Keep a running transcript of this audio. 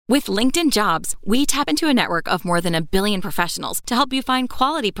With LinkedIn Jobs, we tap into a network of more than 1 billion professionals to help you find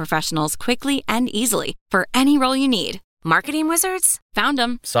quality professionals quickly and easily for any role you need. Marketing wizards? Found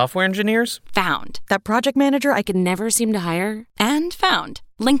them. Software engineers? Found. That project manager I could never seem to hire? And found.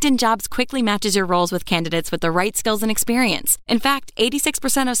 LinkedIn Jobs quickly matches your roles with candidates with the right skills and experience. In fact,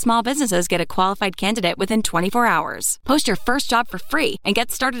 86% of small businesses get a qualified candidate within 24 hours. Post your first job for free and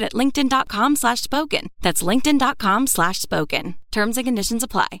get started at linkedin.com/spoken. That's linkedin.com/spoken. Terms and conditions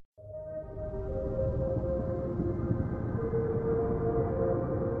apply.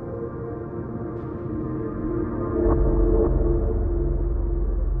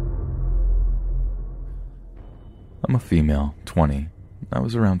 I'm a female, 20. I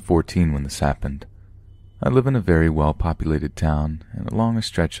was around 14 when this happened. I live in a very well-populated town, and along a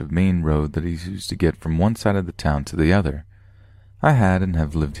stretch of main road that is used to get from one side of the town to the other. I had and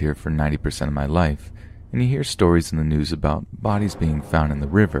have lived here for 90% of my life, and you hear stories in the news about bodies being found in the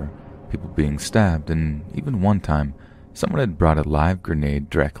river, people being stabbed, and even one time, someone had brought a live grenade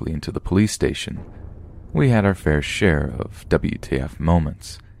directly into the police station. We had our fair share of WTF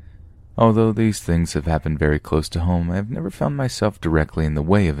moments. Although these things have happened very close to home, I have never found myself directly in the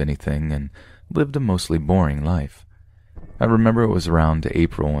way of anything and lived a mostly boring life. I remember it was around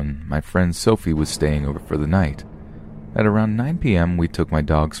April and my friend Sophie was staying over for the night. At around 9 p.m. we took my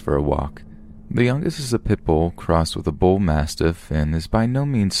dogs for a walk. The youngest is a pit bull crossed with a bull mastiff and is by no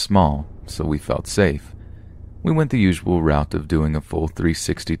means small, so we felt safe. We went the usual route of doing a full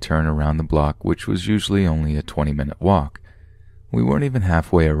 360 turn around the block, which was usually only a 20-minute walk. We weren't even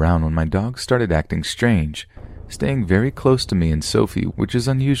halfway around when my dog started acting strange, staying very close to me and Sophie, which is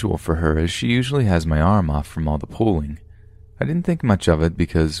unusual for her as she usually has my arm off from all the pulling. I didn't think much of it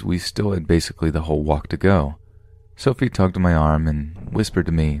because we still had basically the whole walk to go. Sophie tugged my arm and whispered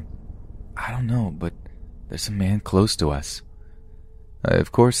to me, "I don't know, but there's a man close to us." I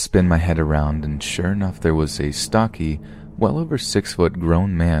of course spun my head around, and sure enough there was a stocky, well over 6-foot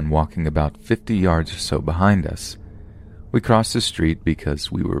grown man walking about 50 yards or so behind us. We crossed the street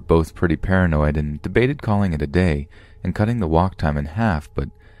because we were both pretty paranoid and debated calling it a day and cutting the walk time in half, but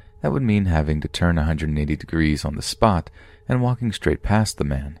that would mean having to turn 180 degrees on the spot and walking straight past the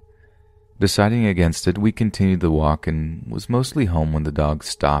man. Deciding against it, we continued the walk and was mostly home when the dog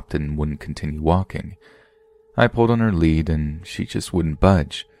stopped and wouldn't continue walking. I pulled on her lead and she just wouldn't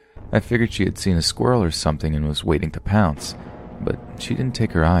budge. I figured she had seen a squirrel or something and was waiting to pounce, but she didn't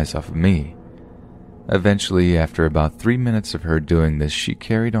take her eyes off of me. Eventually, after about 3 minutes of her doing this, she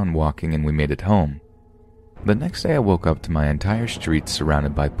carried on walking and we made it home. The next day I woke up to my entire street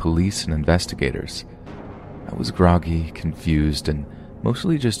surrounded by police and investigators. I was groggy, confused, and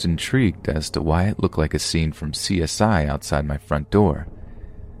mostly just intrigued as to why it looked like a scene from CSI outside my front door.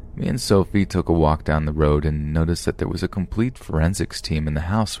 Me and Sophie took a walk down the road and noticed that there was a complete forensics team in the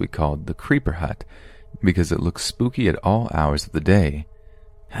house we called the Creeper Hut because it looked spooky at all hours of the day.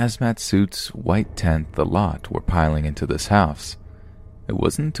 Hazmat suits, white tent, the lot were piling into this house. It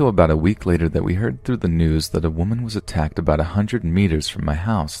wasn't until about a week later that we heard through the news that a woman was attacked about 100 meters from my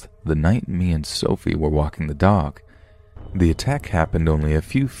house the night me and Sophie were walking the dog. The attack happened only a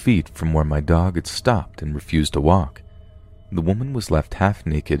few feet from where my dog had stopped and refused to walk. The woman was left half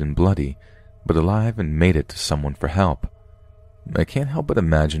naked and bloody, but alive and made it to someone for help. I can't help but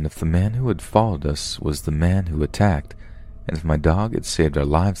imagine if the man who had followed us was the man who attacked, and if my dog had saved our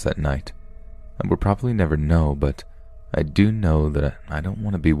lives that night. I will probably never know, but I do know that I don't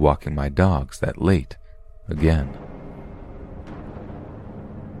want to be walking my dogs that late again.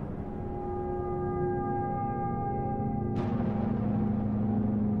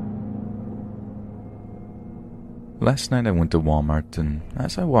 Last night I went to Walmart, and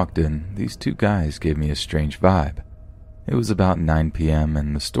as I walked in, these two guys gave me a strange vibe. It was about 9 p.m.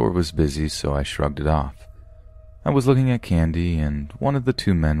 and the store was busy, so I shrugged it off. I was looking at candy, and one of the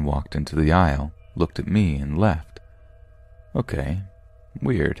two men walked into the aisle, looked at me, and left. Okay,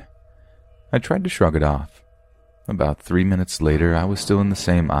 weird. I tried to shrug it off. About 3 minutes later, I was still in the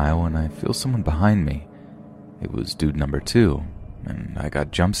same aisle, and I feel someone behind me. It was dude number 2, and I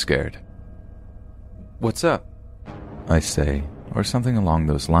got jump scared. "What's up?" I say, or something along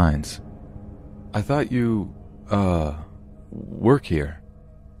those lines. "I thought you, work here."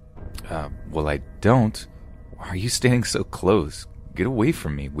 Well, I don't. Why are you standing so close? Get away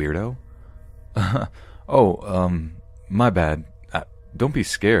from me, weirdo." My bad. Don't be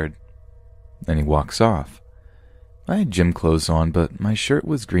scared." Then he walks off. I had gym clothes on, but my shirt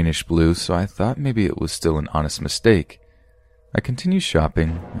was greenish blue, so I thought maybe it was still an honest mistake. I continue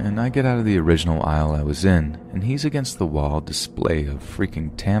shopping, and I get out of the original aisle I was in, and he's against the wall display of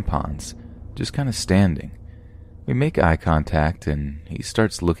freaking tampons, just kind of standing. We make eye contact and he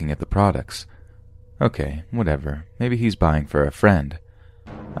starts looking at the products. Okay, whatever. Maybe he's buying for a friend.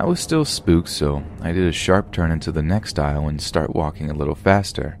 I was still spooked, so I did a sharp turn into the next aisle and start walking a little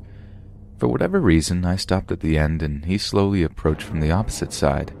faster. For whatever reason, I stopped at the end and he slowly approached from the opposite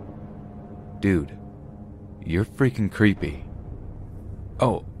side. Dude, you're freaking creepy.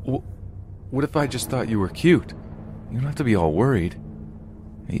 Oh, what if I just thought you were cute? You don't have to be all worried.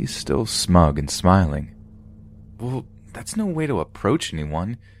 He's still smug and smiling. Well, that's no way to approach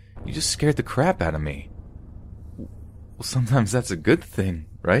anyone. You just scared the crap out of me. Well, sometimes that's a good thing,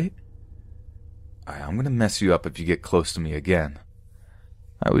 right? I'm gonna mess you up if you get close to me again.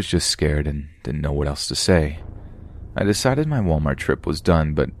 I was just scared and didn't know what else to say. I decided my Walmart trip was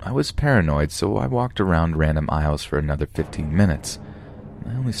done, but I was paranoid, so I walked around random aisles for another 15 minutes.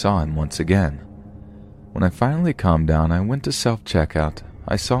 I only saw him once again. When I finally calmed down, I went to self-checkout.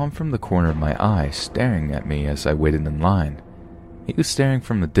 I saw him from the corner of my eye, staring at me as I waited in line. He was staring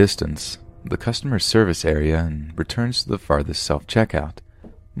from the distance, the customer service area, and returns to the farthest self-checkout.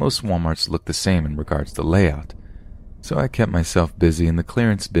 Most Walmarts look the same in regards to layout, so I kept myself busy in the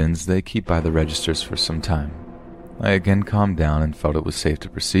clearance bins they keep by the registers for some time. I again calmed down and felt it was safe to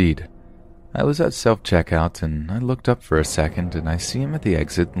proceed. I was at self-checkout and I looked up for a second and I see him at the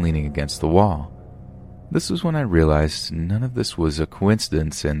exit leaning against the wall. This was when I realized none of this was a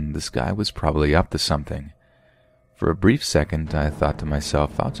coincidence and this guy was probably up to something. For a brief second, I thought to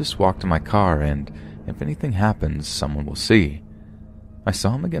myself, I'll just walk to my car and if anything happens, someone will see. I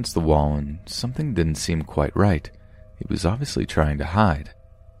saw him against the wall and something didn't seem quite right. He was obviously trying to hide.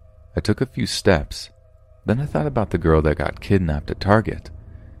 I took a few steps. Then I thought about the girl that got kidnapped at Target.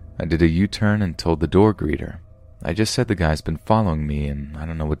 I did a U-turn and told the door greeter. I just said the guy's been following me and I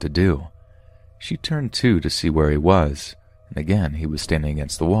don't know what to do. She turned too to see where he was, and again he was standing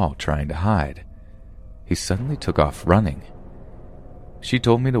against the wall trying to hide. He suddenly took off running. She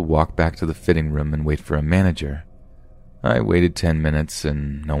told me to walk back to the fitting room and wait for a manager. I waited 10 minutes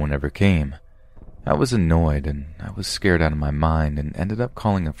and no one ever came. I was annoyed and I was scared out of my mind and ended up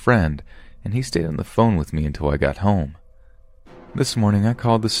calling a friend, and he stayed on the phone with me until I got home. This morning I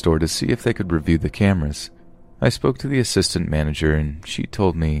called the store to see if they could review the cameras. I spoke to the assistant manager and she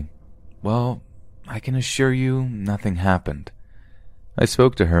told me, well, I can assure you nothing happened. I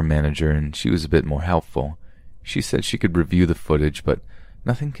spoke to her manager and she was a bit more helpful. She said she could review the footage, but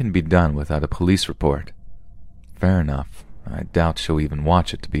nothing can be done without a police report. Fair enough. I doubt she'll even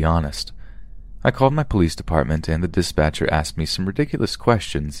watch it, to be honest. I called my police department and the dispatcher asked me some ridiculous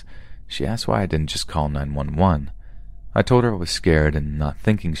questions. She asked why I didn't just call 911. I told her I was scared and not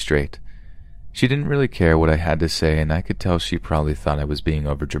thinking straight. She didn't really care what I had to say, and I could tell she probably thought I was being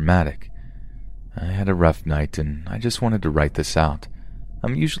overdramatic. I had a rough night, and I just wanted to write this out.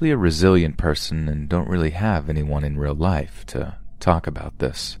 I'm usually a resilient person and don't really have anyone in real life to talk about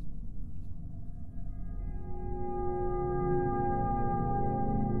this.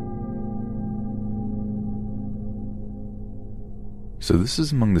 So this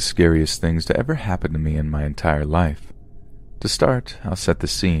is among the scariest things to ever happen to me in my entire life. To start, I'll set the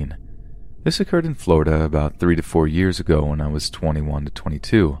scene. This occurred in Florida about 3 to 4 years ago when I was 21 to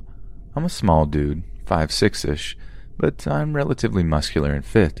 22. I'm a small dude, 5'6"-ish, but I'm relatively muscular and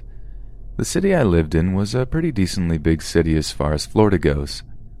fit. The city I lived in was a pretty decently big city as far as Florida goes.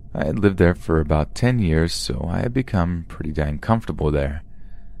 I had lived there for about 10 years, so I had become pretty dang comfortable there.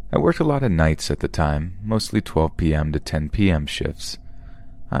 I worked a lot of nights at the time, mostly 12 p.m. to 10 p.m. shifts.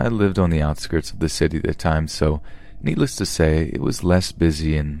 I lived on the outskirts of the city at the time, so needless to say, it was less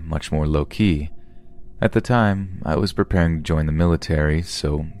busy and much more low-key. At the time, I was preparing to join the military,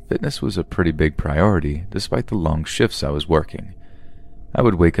 so fitness was a pretty big priority, despite the long shifts I was working. I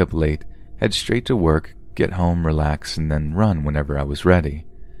would wake up late, head straight to work, get home, relax, and then run whenever I was ready.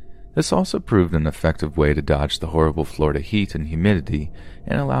 This also proved an effective way to dodge the horrible Florida heat and humidity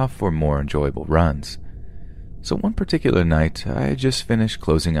and allow for more enjoyable runs. So one particular night, I had just finished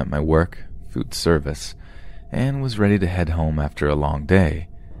closing up my work, food service, and was ready to head home after a long day.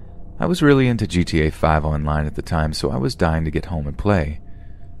 I was really into GTA 5 online at the time, so I was dying to get home and play.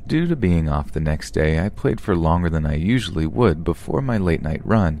 Due to being off the next day, I played for longer than I usually would before my late-night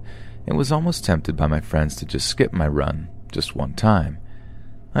run, and was almost tempted by my friends to just skip my run, just one time.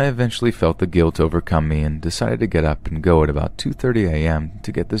 I eventually felt the guilt overcome me and decided to get up and go at about 2:30 a.m.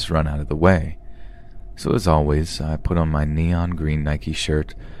 to get this run out of the way. So as always, I put on my neon green Nike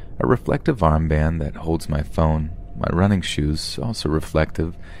shirt, a reflective armband that holds my phone, my running shoes, also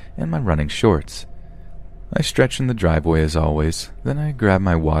reflective, and my running shorts. I stretch in the driveway as always, then I grab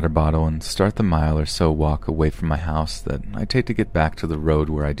my water bottle and start the mile or so walk away from my house that I take to get back to the road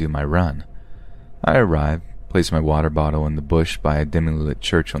where I do my run. I arrive, place my water bottle in the bush by a dimly lit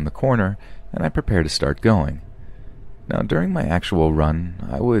church on the corner, and I prepare to start going. Now, during my actual run,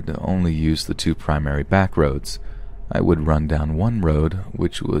 I would only use the 2 primary back roads. I would run down one road,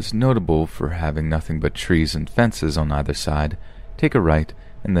 which was notable for having nothing but trees and fences on either side, take a right,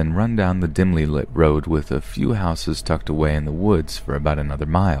 and then run down the dimly lit road with a few houses tucked away in the woods for about another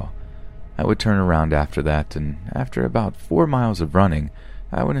mile. I would turn around after that, and after about 4 miles of running,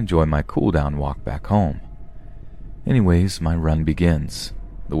 I would enjoy my cool-down walk back home. Anyways, my run begins.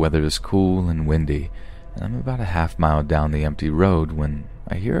 The weather is cool and windy, and I'm about a half-mile down the empty road when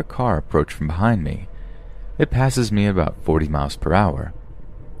I hear a car approach from behind me. It passes me about 40 miles per hour.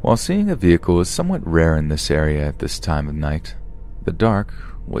 While seeing a vehicle is somewhat rare in this area at this time of night, the dark,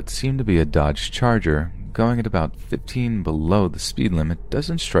 what seemed to be a Dodge Charger, going at about 15 below the speed limit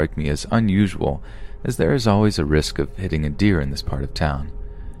doesn't strike me as unusual, as there is always a risk of hitting a deer in this part of town.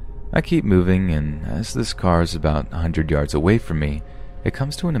 I keep moving, and as this car is about 100 yards away from me, it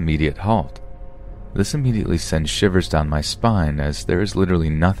comes to an immediate halt. This immediately sends shivers down my spine, as there is literally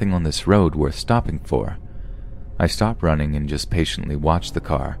nothing on this road worth stopping for. I stop running and just patiently watch the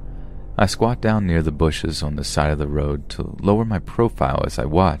car. I squat down near the bushes on the side of the road to lower my profile as I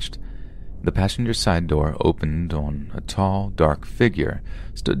watched. The passenger side door opened on a tall, dark figure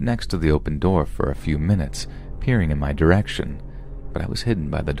stood next to the open door for a few minutes, peering in my direction, but I was hidden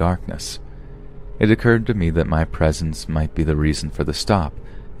by the darkness. It occurred to me that my presence might be the reason for the stop,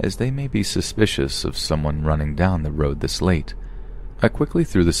 as they may be suspicious of someone running down the road this late. I quickly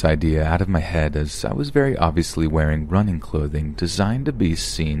threw this idea out of my head, as I was very obviously wearing running clothing designed to be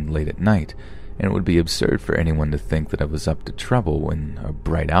seen late at night, and it would be absurd for anyone to think that I was up to trouble in a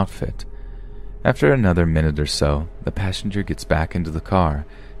bright outfit. After another minute or so, the passenger gets back into the car,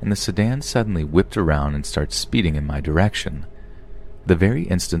 and the sedan suddenly whipped around and starts speeding in my direction. The very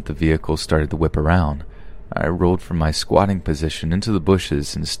instant the vehicle started to whip around, I rolled from my squatting position into the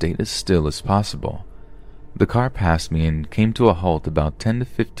bushes and stayed as still as possible. The car passed me and came to a halt about 10 to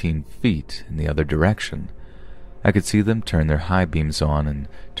 15 feet in the other direction. I could see them turn their high beams on and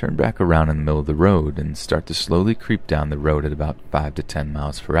turn back around in the middle of the road and start to slowly creep down the road at about 5 to 10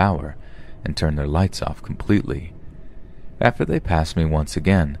 miles per hour and turn their lights off completely. After they passed me once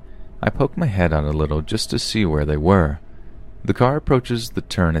again, I poked my head out a little just to see where they were. The car approaches the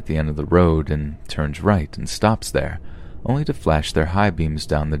turn at the end of the road and turns right and stops there, only to flash their high beams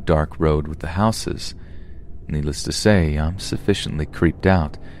down the dark road with the houses. Needless to say, I'm sufficiently creeped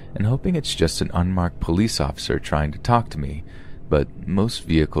out and hoping it's just an unmarked police officer trying to talk to me, but most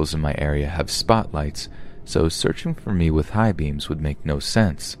vehicles in my area have spotlights, so searching for me with high beams would make no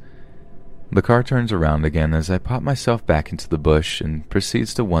sense. The car turns around again as I pop myself back into the bush and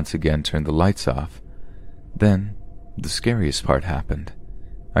proceeds to once again turn the lights off. Then, the scariest part happened.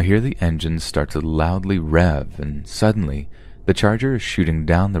 I hear the engines start to loudly rev, and suddenly, the Charger is shooting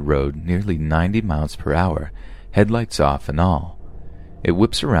down the road nearly 90 miles per hour, headlights off and all. It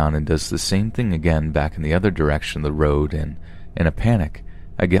whips around and does the same thing again back in the other direction of the road, and, in a panic,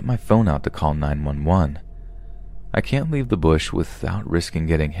 I get my phone out to call 911. I can't leave the bush without risking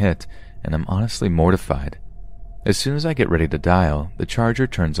getting hit, and I'm honestly mortified. As soon as I get ready to dial, the Charger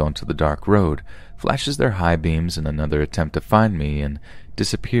turns onto the dark road, flashes their high beams in another attempt to find me, and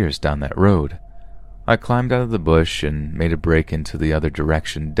disappears down that road. I climbed out of the bush and made a break into the other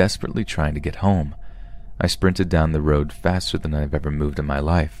direction, desperately trying to get home. I sprinted down the road faster than I've ever moved in my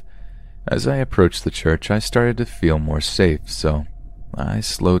life. As I approached the church, I started to feel more safe, so I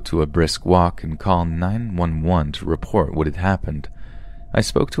slowed to a brisk walk and called 911 to report what had happened. I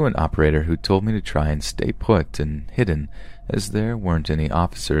spoke to an operator who told me to try and stay put and hidden, as there weren't any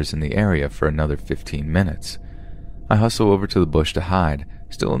officers in the area for another 15 minutes. I hustle over to the bush to hide,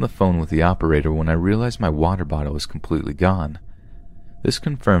 still on the phone with the operator when I realized my water bottle was completely gone. This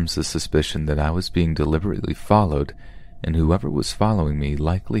confirms the suspicion that I was being deliberately followed, and whoever was following me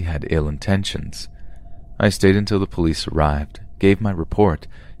likely had ill intentions. I stayed until the police arrived, gave my report,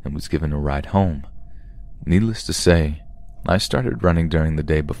 and was given a ride home. Needless to say, I started running during the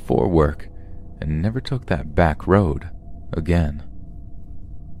day before work and never took that back road again.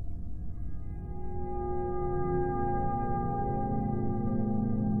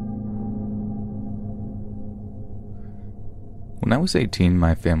 When I was 18,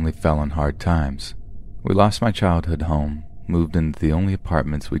 my family fell on hard times. We lost my childhood home, moved into the only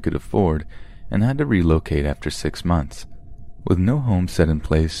apartments we could afford, and had to relocate after 6 months. With no home set in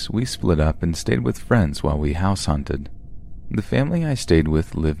place, we split up and stayed with friends while we house hunted. The family I stayed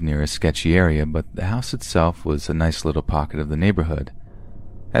with lived near a sketchy area, but the house itself was a nice little pocket of the neighborhood.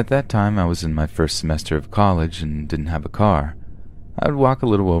 At that time, I was in my first semester of college and didn't have a car. I would walk a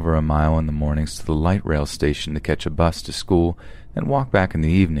little over a mile in the mornings to the light rail station to catch a bus to school and walk back in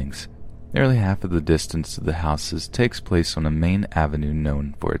the evenings. Nearly half of the distance to the houses takes place on a main avenue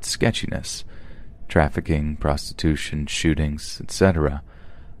known for its sketchiness. Trafficking, prostitution, shootings, etc.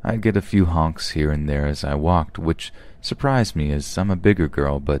 I'd get a few honks here and there as I walked, which surprised me as I'm a bigger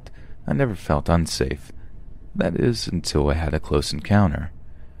girl, but I never felt unsafe. That is, until I had a close encounter.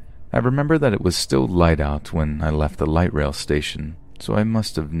 I remember that it was still light out when I left the light rail station, so I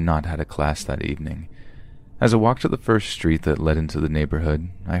must have not had a class that evening. As I walked to the first street that led into the neighborhood,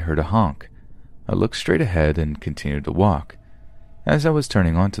 I heard a honk. I looked straight ahead and continued to walk. As I was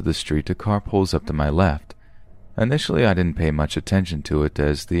turning onto the street, a car pulls up to my left. Initially, I didn't pay much attention to it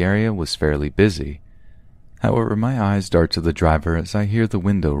as the area was fairly busy. However, my eyes dart to the driver as I hear the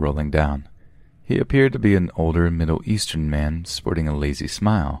window rolling down. He appeared to be an older Middle Eastern man sporting a lazy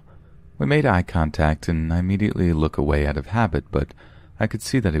smile. We made eye contact and I immediately look away out of habit, but I could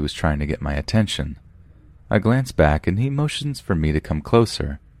see that he was trying to get my attention. I glance back and he motions for me to come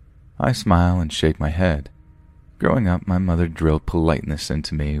closer. I smile and shake my head. Growing up, my mother drilled politeness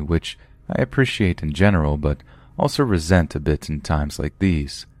into me, which I appreciate in general, but also resent a bit in times like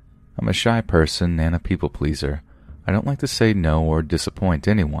these. I'm a shy person and a people pleaser. I don't like to say no or disappoint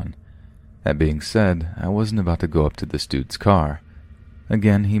anyone. That being said, I wasn't about to go up to this dude's car.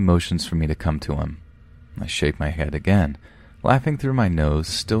 Again, he motions for me to come to him. I shake my head again, laughing through my nose,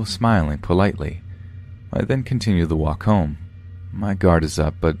 still smiling politely. I then continue the walk home. My guard is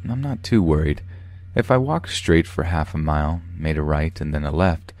up, but I'm not too worried. If I walked straight for half a mile, made a right and then a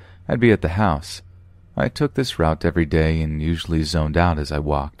left, I'd be at the house. I took this route every day and usually zoned out as I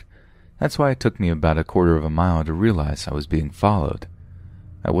walked. That's why it took me about a quarter of a mile to realize I was being followed.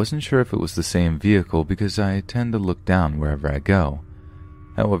 I wasn't sure if it was the same vehicle because I tend to look down wherever I go.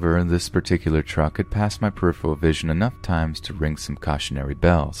 However, this particular truck had passed my peripheral vision enough times to ring some cautionary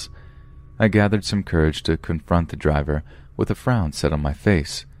bells. I gathered some courage to confront the driver with a frown set on my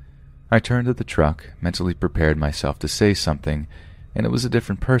face. I turned to the truck, mentally prepared myself to say something, and it was a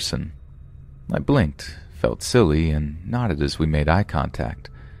different person. I blinked, felt silly, and nodded as we made eye contact.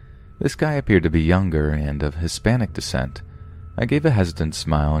 This guy appeared to be younger and of Hispanic descent. I gave a hesitant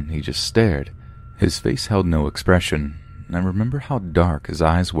smile and he just stared. His face held no expression, and I remember how dark his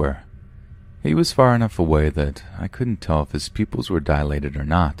eyes were. He was far enough away that I couldn't tell if his pupils were dilated or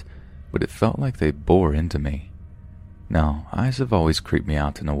not, but it felt like they bore into me. Now, eyes have always creeped me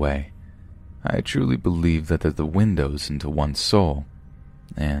out in a way. I truly believe that they're the windows into one's soul,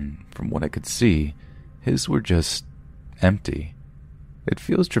 and from what I could see, his were just empty. It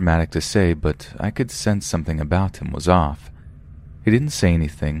feels dramatic to say, but I could sense something about him was off. He didn't say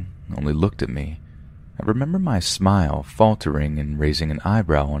anything, only looked at me. I remember my smile faltering and raising an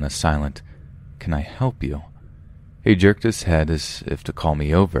eyebrow on a silent, "Can I help you?" He jerked his head as if to call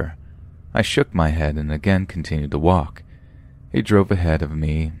me over. I shook my head and again continued to walk. He drove ahead of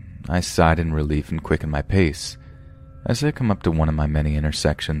me. I sighed in relief and quickened my pace. As I come up to one of my many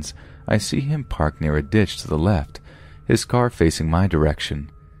intersections, I see him parked near a ditch to the left, his car facing my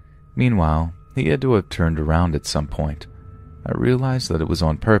direction. Meanwhile, he had to have turned around at some point. I realized that it was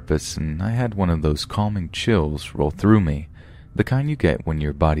on purpose, and I had one of those calming chills roll through me, the kind you get when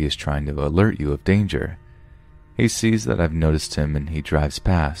your body is trying to alert you of danger. He sees that I've noticed him and he drives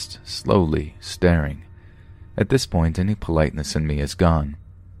past, slowly, staring. At this point, any politeness in me is gone.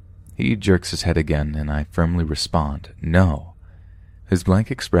 He jerks his head again, and I firmly respond, "No." His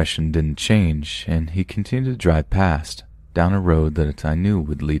blank expression didn't change, and he continued to drive past, down a road that I knew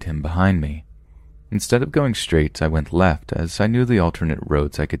would lead him behind me. Instead of going straight, I went left, as I knew the alternate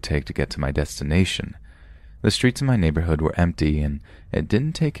roads I could take to get to my destination. The streets in my neighborhood were empty, and it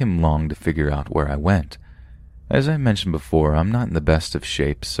didn't take him long to figure out where I went. As I mentioned before, I'm not in the best of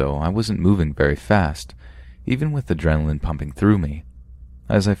shape, so I wasn't moving very fast, even with adrenaline pumping through me.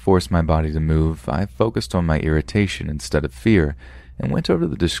 As I forced my body to move, I focused on my irritation instead of fear, and went over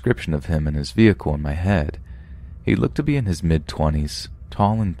the description of him and his vehicle in my head. He looked to be in his mid-20s,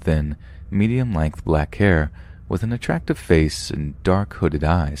 tall and thin, medium-length black hair, with an attractive face and dark hooded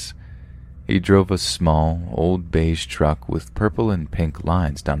eyes. He drove a small, old beige truck with purple and pink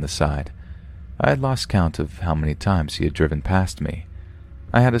lines down the side. I had lost count of how many times he had driven past me.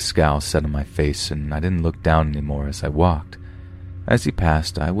 I had a scowl set on my face, and I didn't look down anymore as I walked. As he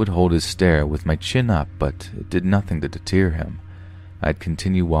passed, I would hold his stare with my chin up, but it did nothing to deter him. I'd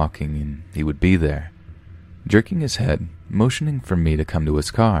continue walking, and he would be there, jerking his head, motioning for me to come to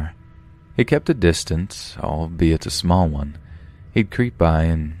his car. He kept a distance, albeit a small one. He'd creep by,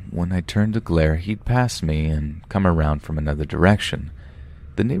 and when I turned to glare, he'd pass me and come around from another direction.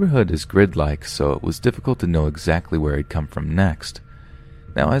 The neighborhood is grid-like, so it was difficult to know exactly where he'd come from next.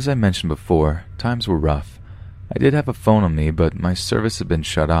 Now, as I mentioned before, times were rough. I did have a phone on me, but my service had been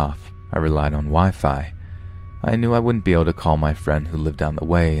shut off. I relied on Wi-Fi. I knew I wouldn't be able to call my friend who lived down the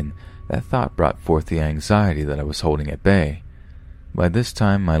way, and that thought brought forth the anxiety that I was holding at bay. By this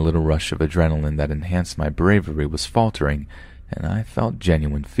time, my little rush of adrenaline that enhanced my bravery was faltering, and I felt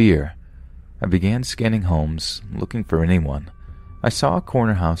genuine fear. I began scanning homes, looking for anyone. I saw a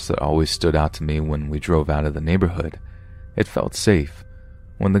corner house that always stood out to me when we drove out of the neighborhood. It felt safe.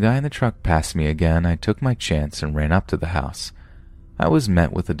 When the guy in the truck passed me again, I took my chance and ran up to the house. I was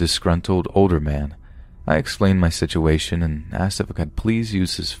met with a disgruntled older man. I explained my situation and asked if I could please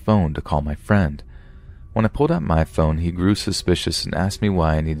use his phone to call my friend. When I pulled out my phone, he grew suspicious and asked me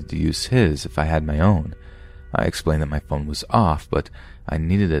why I needed to use his if I had my own. I explained that my phone was off, but I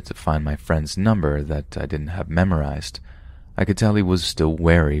needed it to find my friend's number that I didn't have memorized. I could tell he was still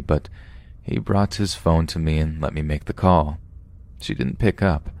wary, but he brought his phone to me and let me make the call. She didn't pick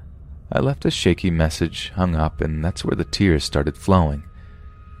up. I left a shaky message, hung up, and that's where the tears started flowing.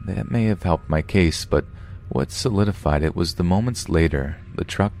 That may have helped my case, but what solidified it was the moments later the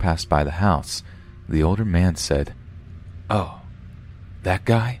truck passed by the house. The older man said, "Oh, that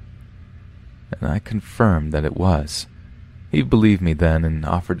guy?" And I confirmed that it was. He believed me then and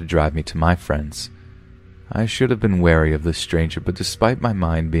offered to drive me to my friends. I should have been wary of this stranger, but despite my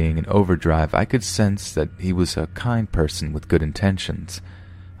mind being in overdrive, I could sense that he was a kind person with good intentions.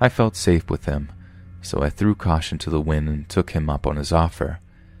 I felt safe with him, so I threw caution to the wind and took him up on his offer.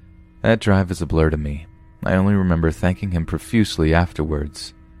 That drive is a blur to me. I only remember thanking him profusely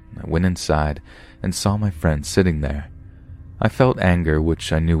afterwards. I went inside and saw my friend sitting there. I felt anger,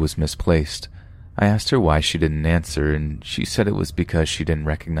 which I knew was misplaced. I asked her why she didn't answer, and she said it was because she didn't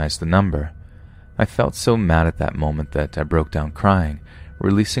recognize the number. I felt so mad at that moment that I broke down crying,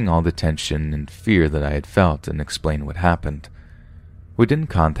 releasing all the tension and fear that I had felt, and explained what happened. We didn't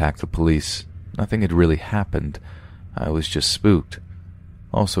contact the police. Nothing had really happened. I was just spooked.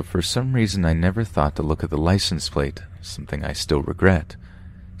 Also, for some reason, I never thought to look at the license plate, something I still regret.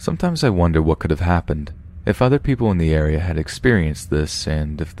 Sometimes I wonder what could have happened, if other people in the area had experienced this,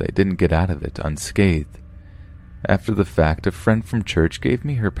 and if they didn't get out of it unscathed. After the fact, a friend from church gave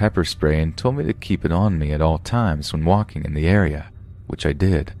me her pepper spray and told me to keep it on me at all times when walking in the area, which I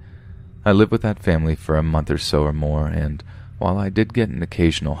did. I lived with that family for a month or so or more, and while I did get an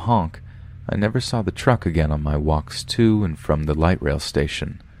occasional honk, I never saw the truck again on my walks to and from the light rail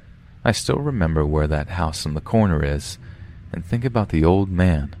station. I still remember where that house on the corner is, and think about the old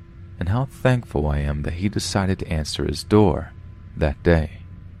man, and how thankful I am that he decided to answer his door that day.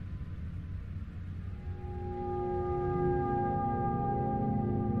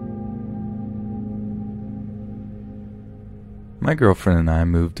 My girlfriend and I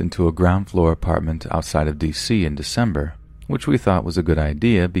moved into a ground-floor apartment outside of D.C. in December, which we thought was a good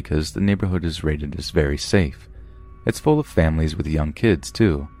idea because the neighborhood is rated as very safe. It's full of families with young kids,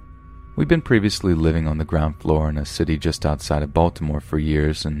 too. We'd been previously living on the ground floor in a city just outside of Baltimore for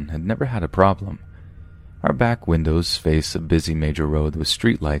years and had never had a problem. Our back windows face a busy major road with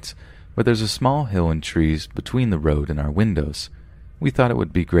streetlights, but there's a small hill and trees between the road and our windows. We thought it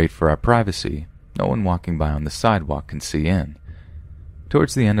would be great for our privacy. No one walking by on the sidewalk can see in.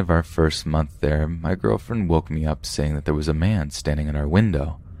 Towards the end of our first month there, my girlfriend woke me up saying that there was a man standing at our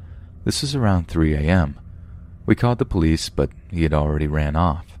window. This was around 3 a.m. We called the police, but he had already ran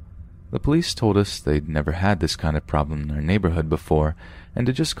off. The police told us they'd never had this kind of problem in our neighborhood before, and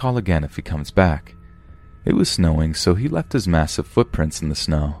to just call again if he comes back. It was snowing, so he left his massive footprints in the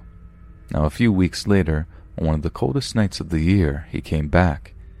snow. Now, a few weeks later, on one of the coldest nights of the year, he came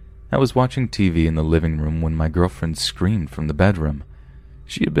back. I was watching TV in the living room when my girlfriend screamed from the bedroom.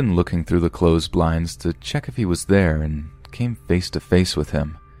 She had been looking through the closed blinds to check if he was there and came face to face with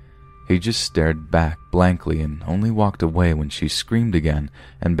him. He just stared back blankly and only walked away when she screamed again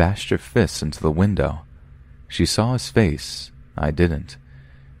and bashed her fists into the window. She saw his face. I didn't.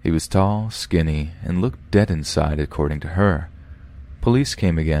 He was tall, skinny, and looked dead inside according to her. Police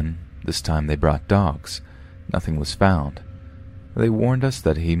came again. This time they brought dogs. Nothing was found. They warned us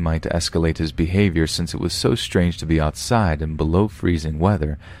that he might escalate his behavior since it was so strange to be outside in below freezing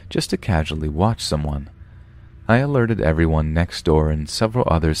weather just to casually watch someone. I alerted everyone next door, and several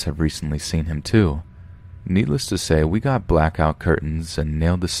others have recently seen him too. Needless to say, we got blackout curtains and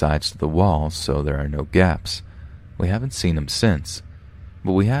nailed the sides to the walls so there are no gaps. We haven't seen him since,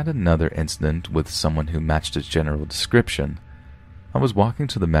 but we had another incident with someone who matched his general description. I was walking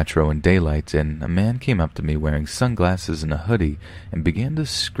to the metro in daylight, and a man came up to me wearing sunglasses and a hoodie and began to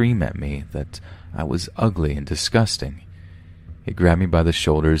scream at me that I was ugly and disgusting. He grabbed me by the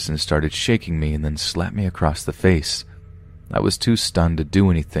shoulders and started shaking me and then slapped me across the face. I was too stunned to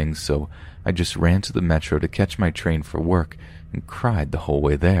do anything, so I just ran to the metro to catch my train for work and cried the whole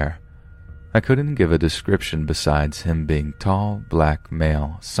way there. I couldn't give a description besides him being tall, black,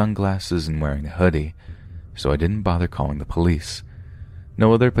 male, sunglasses, and wearing a hoodie, so I didn't bother calling the police.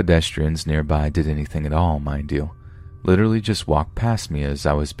 No other pedestrians nearby did anything at all, mind you. Literally just walked past me as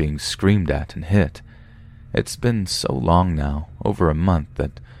I was being screamed at and hit. It's been so long now, over a month,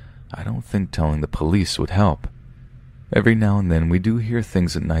 that I don't think telling the police would help. Every now and then we do hear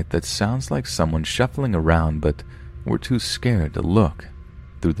things at night that sounds like someone shuffling around, but we're too scared to look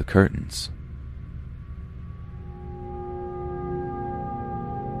through the curtains.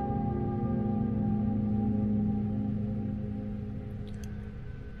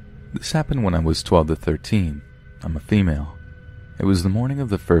 This happened when I was 12 to 13. I'm a female. It was the morning of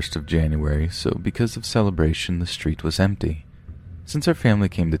the 1st of January, so because of celebration, the street was empty. Since our family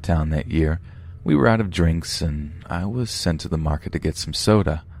came to town that year, we were out of drinks, and I was sent to the market to get some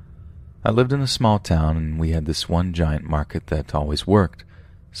soda. I lived in a small town, and we had this one giant market that always worked,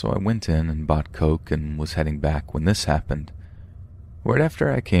 so I went in and bought Coke and was heading back when this happened. Right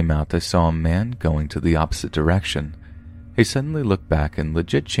after I came out, I saw a man going to the opposite direction. He suddenly looked back and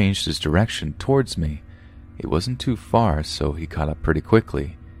legit changed his direction towards me. It wasn't too far, so he caught up pretty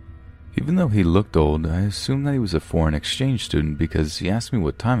quickly. Even though he looked old, I assumed that he was a foreign exchange student because he asked me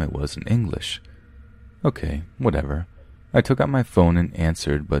what time it was in English. Okay, whatever. I took out my phone and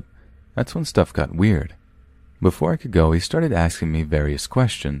answered, but that's when stuff got weird. Before I could go, he started asking me various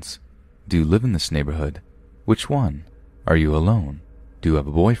questions. Do you live in this neighborhood? Which one? Are you alone? Do you have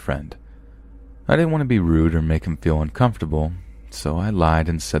a boyfriend? I didn't want to be rude or make him feel uncomfortable, so I lied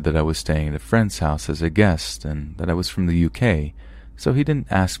and said that I was staying at a friend's house as a guest and that I was from the UK, so he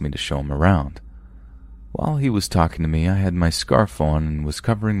didn't ask me to show him around. While he was talking to me, I had my scarf on and was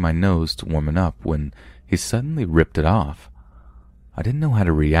covering my nose to warm it up when he suddenly ripped it off. I didn't know how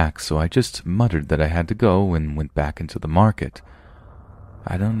to react, so I just muttered that I had to go and went back into the market.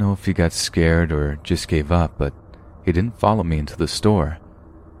 I don't know if he got scared or just gave up, but he didn't follow me into the store.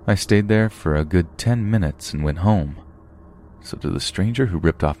 I stayed there for a good 10 minutes and went home. So to the stranger who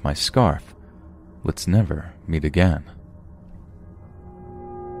ripped off my scarf, let's never meet again.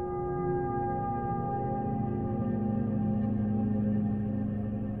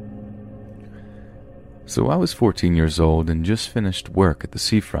 So I was 14 years old and just finished work at the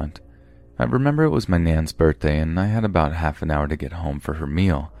seafront. I remember it was my nan's birthday and I had about half an hour to get home for her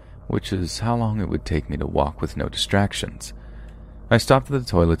meal, which is how long it would take me to walk with no distractions. I stopped at the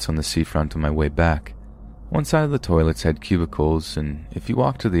toilets on the seafront on my way back. One side of the toilets had cubicles, and if you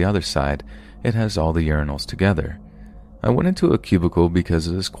walk to the other side, it has all the urinals together. I went into a cubicle because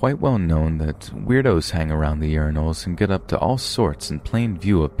it is quite well known that weirdos hang around the urinals and get up to all sorts in plain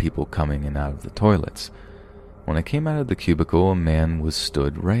view of people coming in and out of the toilets. When I came out of the cubicle, a man was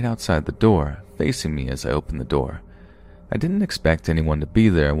stood right outside the door, facing me as I opened the door. I didn't expect anyone to be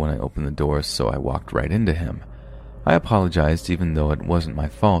there when I opened the door, so I walked right into him. I apologized even though it wasn't my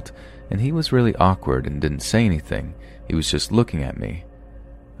fault, and he was really awkward and didn't say anything. He was just looking at me.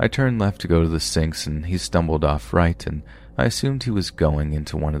 I turned left to go to the sinks and he stumbled off right, and I assumed he was going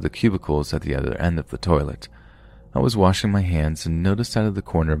into one of the cubicles at the other end of the toilet. I was washing my hands and noticed out of the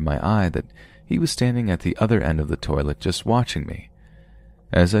corner of my eye that he was standing at the other end of the toilet just watching me.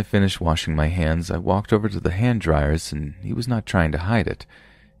 As I finished washing my hands, I walked over to the hand dryers and he was not trying to hide it.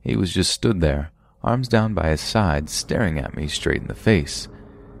 He was just stood there, arms down by his side, staring at me straight in the face.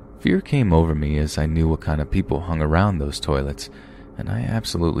 Fear came over me as I knew what kind of people hung around those toilets, and I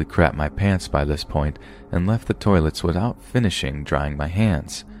absolutely crapped my pants by this point and left the toilets without finishing drying my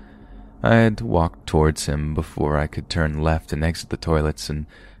hands. I had to walk towards him before I could turn left and exit the toilets, and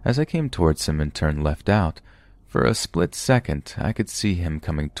as I came towards him and turned left out, for a split second I could see him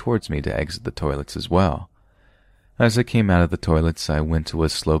coming towards me to exit the toilets as well. As I came out of the toilets, I went to a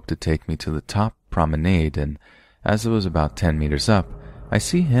slope to take me to the top promenade, and as it was about 10 meters up, I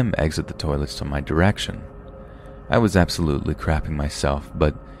see him exit the toilets to my direction. I was absolutely crapping myself,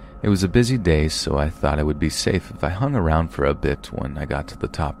 but it was a busy day, so I thought I would be safe if I hung around for a bit when I got to the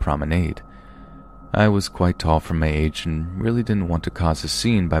top promenade. I was quite tall for my age and really didn't want to cause a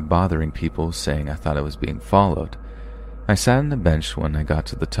scene by bothering people saying I thought I was being followed. I sat on a bench when I got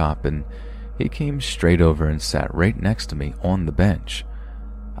to the top, and he came straight over and sat right next to me on the bench.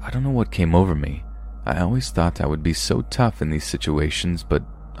 I don't know what came over me. I always thought I would be so tough in these situations, but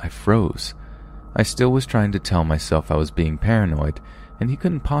I froze. I still was trying to tell myself I was being paranoid, and he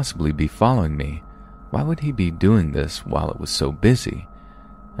couldn't possibly be following me. Why would he be doing this while it was so busy?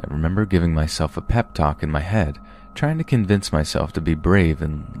 I remember giving myself a pep talk in my head, trying to convince myself to be brave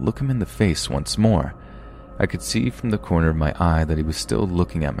and look him in the face once more. I could see from the corner of my eye that he was still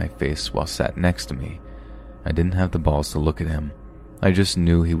looking at my face while sat next to me. I didn't have the balls to look at him. I just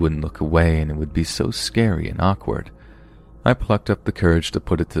knew he wouldn't look away and it would be so scary and awkward. I plucked up the courage to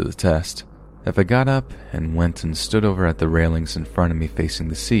put it to the test. If I got up and went and stood over at the railings in front of me facing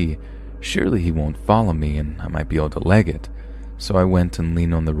the sea, surely he won't follow me and I might be able to leg it. So I went and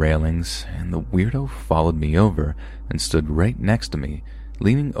leaned on the railings, and the weirdo followed me over and stood right next to me,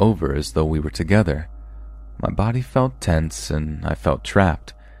 leaning over as though we were together. My body felt tense and I felt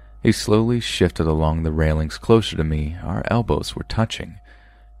trapped. He slowly shifted along the railings closer to me. Our elbows were touching.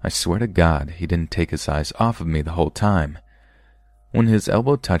 I swear to God, he didn't take his eyes off of me the whole time. When his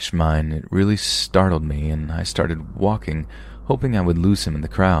elbow touched mine, it really startled me, and I started walking, hoping I would lose him in the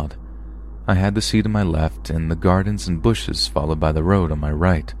crowd. I had the sea to my left and the gardens and bushes followed by the road on my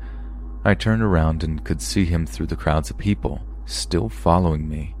right. I turned around and could see him through the crowds of people, still following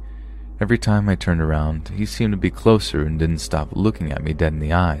me. Every time I turned around, he seemed to be closer and didn't stop looking at me dead in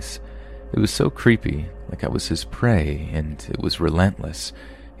the eyes. It was so creepy, like I was his prey, and it was relentless.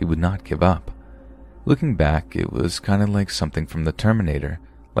 He would not give up. Looking back, it was kind of like something from the Terminator,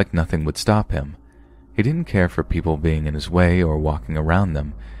 like nothing would stop him. He didn't care for people being in his way or walking around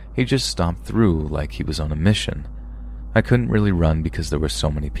them. He just stomped through like he was on a mission. I couldn't really run because there were so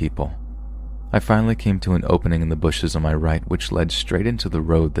many people. I finally came to an opening in the bushes on my right which led straight into the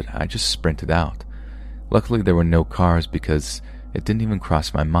road that I just sprinted out. Luckily there were no cars because it didn't even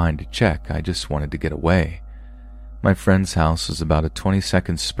cross my mind to check. I just wanted to get away. My friend's house was about a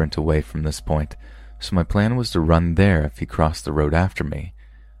 20-second sprint away from this point, so my plan was to run there if he crossed the road after me.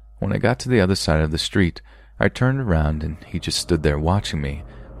 When I got to the other side of the street, I turned around and he just stood there watching me,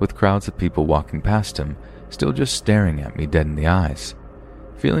 with crowds of people walking past him, still just staring at me dead in the eyes.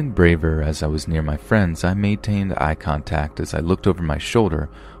 Feeling braver as I was near my friends, I maintained eye contact as I looked over my shoulder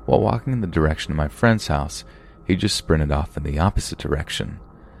while walking in the direction of my friend's house. He just sprinted off in the opposite direction.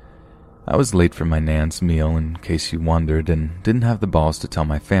 I was late for my Nan's meal, in case you wondered, and didn't have the balls to tell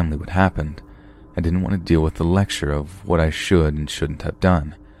my family what happened. I didn't want to deal with the lecture of what I should and shouldn't have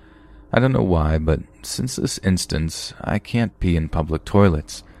done. I don't know why, but since this instance, I can't pee in public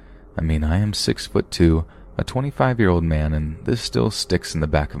toilets. I mean, I am 6'2", a 25-year-old man, and this still sticks in the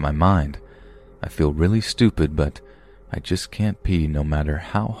back of my mind. I feel really stupid, but I just can't pee no matter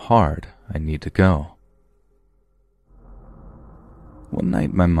how hard I need to go. One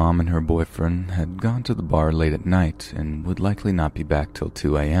night, my mom and her boyfriend had gone to the bar late at night and would likely not be back till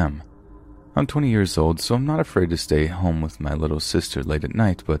 2 a.m. I'm 20 years old, so I'm not afraid to stay home with my little sister late at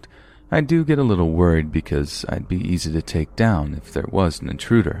night, but I do get a little worried because I'd be easy to take down if there was an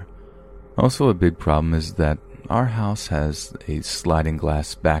intruder. Also, a big problem is that our house has a sliding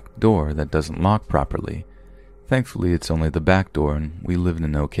glass back door that doesn't lock properly. Thankfully, it's only the back door and we live in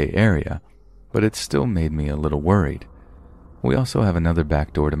an okay area, but it still made me a little worried. We also have another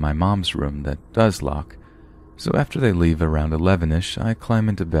back door to my mom's room that does lock, so after they leave around 11ish, I climb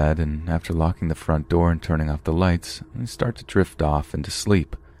into bed, and after locking the front door and turning off the lights, I start to drift off into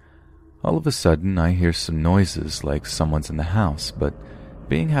sleep. All of a sudden, I hear some noises like someone's in the house, but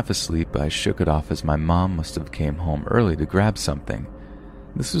being half asleep, I shook it off as my mom must have came home early to grab something.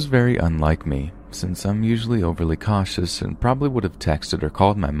 This was very unlike me, since I'm usually overly cautious and probably would have texted or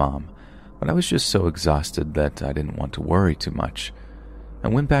called my mom, but I was just so exhausted that I didn't want to worry too much. I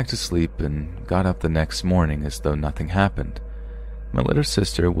went back to sleep and got up the next morning as though nothing happened. My little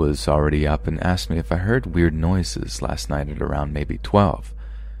sister was already up and asked me if I heard weird noises last night at around maybe 12.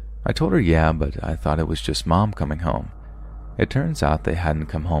 I told her yeah, but I thought it was just Mom coming home. It turns out they hadn't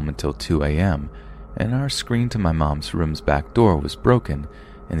come home until 2 a.m., and our screen to my mom's room's back door was broken,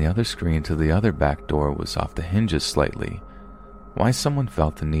 and the other screen to the other back door was off the hinges slightly. Why someone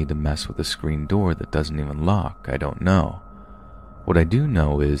felt the need to mess with a screen door that doesn't even lock, I don't know. What I do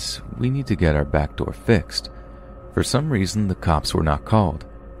know is we need to get our back door fixed. For some reason, the cops were not called,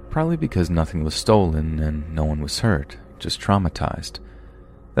 probably because nothing was stolen and no one was hurt, just traumatized.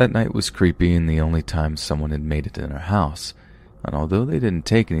 That night was creepy and the only time someone had made it in our house, and although they didn't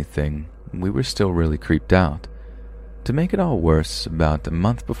take anything, we were still really creeped out. To make it all worse, about a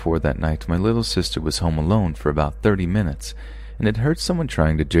month before that night, my little sister was home alone for about 30 minutes, and had heard someone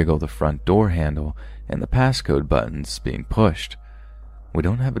trying to jiggle the front door handle and the passcode buttons being pushed. We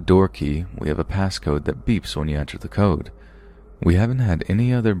don't have a door key, we have a passcode that beeps when you enter the code. We haven't had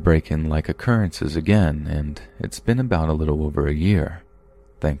any other break-in-like occurrences again, and it's been about a little over a year.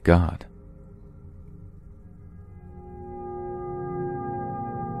 Thank God.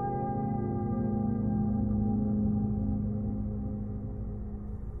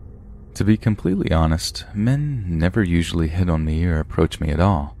 To be completely honest, men never usually hit on me or approach me at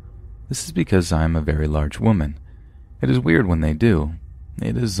all. This is because I am a very large woman. It is weird when they do.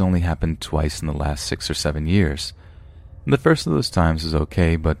 It has only happened twice in the last 6 or 7 years. The first of those times was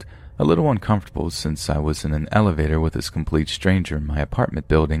okay, but a little uncomfortable since I was in an elevator with this complete stranger in my apartment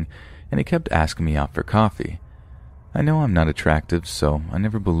building, and he kept asking me out for coffee. I know I'm not attractive, so I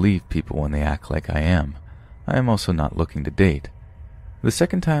never believe people when they act like I am. I am also not looking to date. The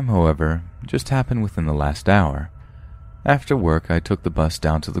second time, however, just happened within the last hour. After work, I took the bus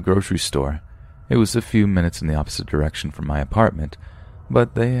down to the grocery store. It was a few minutes in the opposite direction from my apartment,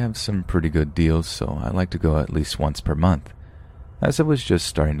 but they have some pretty good deals, so I like to go at least once per month. As I was just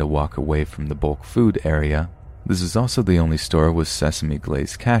starting to walk away from the bulk food area, this is also the only store with sesame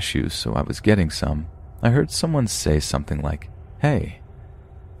glazed cashews, so I was getting some. I heard someone say something like, "Hey."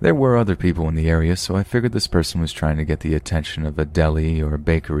 There were other people in the area, so I figured this person was trying to get the attention of a deli or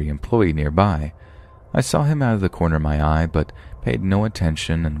bakery employee nearby. I saw him out of the corner of my eye, but paid no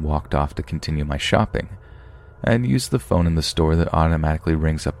attention and walked off to continue my shopping. I had used the phone in the store that automatically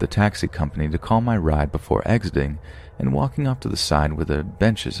rings up the taxi company to call my ride before exiting and walking off to the side where the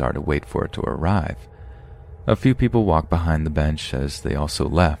benches are to wait for it to arrive. A few people walked behind the bench as they also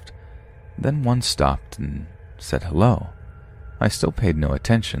left. Then one stopped and said hello. I still paid no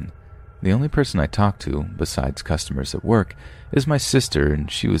attention. The only person I talked to, besides customers at work, is my sister,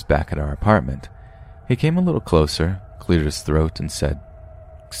 and she was back at our apartment. He came a little closer, cleared his throat, and said,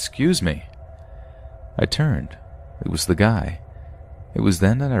 "Excuse me." I turned. It was the guy. It was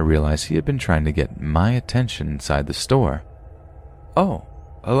then that I realized he had been trying to get my attention inside the store. "Oh,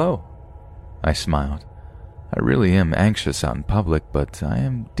 hello." I smiled. I really am anxious out in public, but I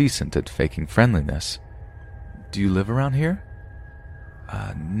am decent at faking friendliness. "Do you live around here?"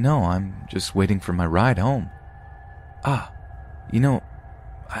 No, I'm just waiting for my ride home." "Ah,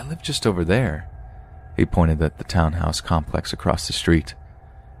 I live just over there." He pointed at the townhouse complex across the street.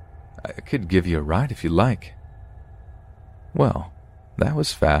 "I could give you a ride if you like." Well, that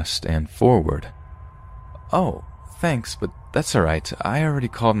was fast and forward. "Oh, thanks, but that's all right. I already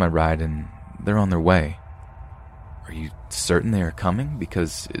called my ride and they're on their way." "Are you certain they are coming?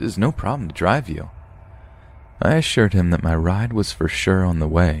 Because it is no problem to drive you." I assured him that my ride was for sure on the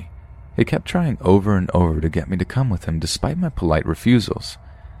way. He kept trying over and over to get me to come with him despite my polite refusals.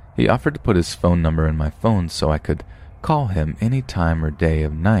 He offered to put his phone number in my phone so I could call him any time or day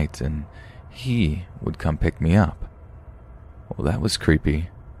of night and he would come pick me up. Well, that was creepy.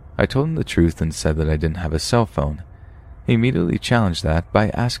 I told him the truth and said that I didn't have a cell phone. He immediately challenged that by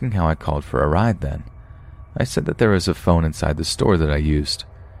asking how I called for a ride then. I said that there was a phone inside the store that I used.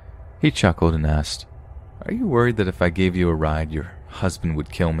 He chuckled and asked, "Are you worried that if I gave you a ride, your husband would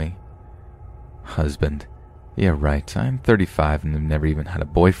kill me?" Husband? Yeah, right. I'm 35 and have never even had a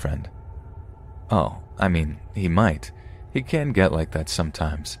boyfriend. "Oh, I mean, he might. He can get like that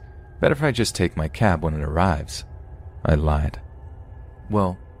sometimes. Better if I just take my cab when it arrives." I lied.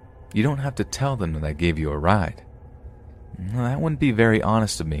 "Well, you don't have to tell them that I gave you a ride." "That wouldn't be very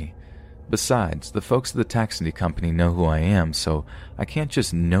honest of me. Besides, the folks at the taxi company know who I am, so I can't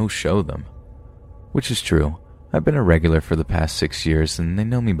just no-show them." Which is true. I've been a regular for the past 6 years, and they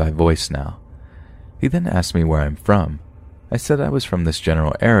know me by voice now. He then asked me where I'm from. I said I was from this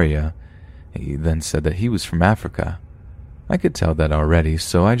general area. He then said that he was from Africa. I could tell that already,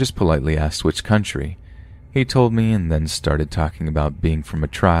 so I just politely asked which country. He told me and then started talking about being from a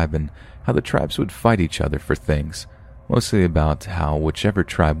tribe and how the tribes would fight each other for things, mostly about how whichever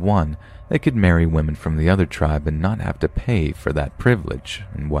tribe won, they could marry women from the other tribe and not have to pay for that privilege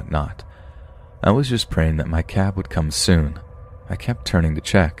and whatnot. I was just praying that my cab would come soon. I kept turning to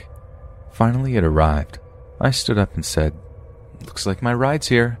check. Finally, it arrived. I stood up and said, "Looks like my ride's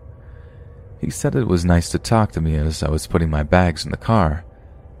here." He said it was nice to talk to me as I was putting my bags in the car.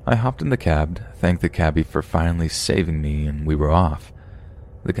 I hopped in the cab, thanked the cabbie for finally saving me, and we were off.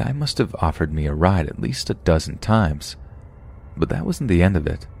 The guy must have offered me a ride at least a dozen times. But that wasn't the end of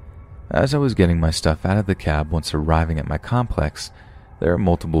it. As I was getting my stuff out of the cab once arriving at my complex, there are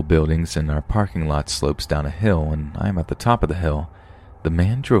multiple buildings and our parking lot slopes down a hill and I am at the top of the hill. The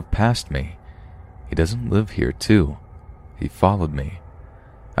man drove past me. He doesn't live here too. He followed me.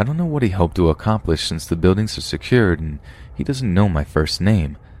 I don't know what he hoped to accomplish since the buildings are secured and he doesn't know my first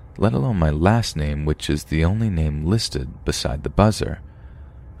name, let alone my last name, which is the only name listed beside the buzzer.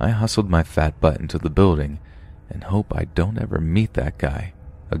 I hustled my fat butt into the building and hope I don't ever meet that guy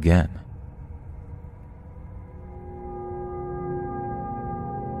again.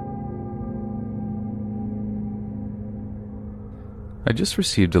 I just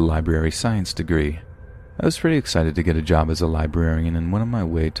received a library science degree. I was pretty excited to get a job as a librarian and went on my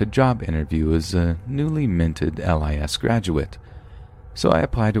way to job interview as a newly minted LIS graduate. So I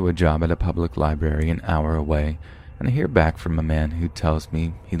apply to a job at a public library an hour away, and I hear back from a man who tells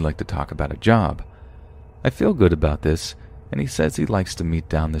me he'd like to talk about a job. I feel good about this, and he says he likes to meet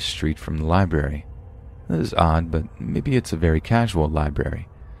down the street from the library. This is odd, but maybe it's a very casual library.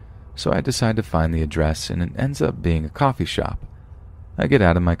 So I decide to find the address, and it ends up being a coffee shop. I get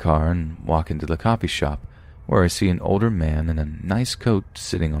out of my car and walk into the coffee shop, where I see an older man in a nice coat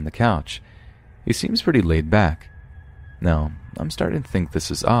sitting on the couch. He seems pretty laid back. Now, I'm starting to think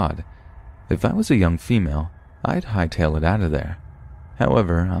this is odd. If I was a young female, I'd hightail it out of there.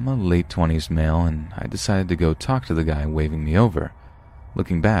 However, I'm a late 20s male, and I decided to go talk to the guy waving me over.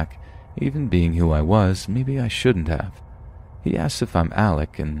 Looking back, even being who I was, maybe I shouldn't have. He asks if I'm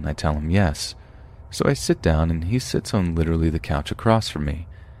Alec, and I tell him yes. So I sit down, and he sits on literally the couch across from me.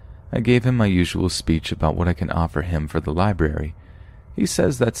 I gave him my usual speech about what I can offer him for the library. He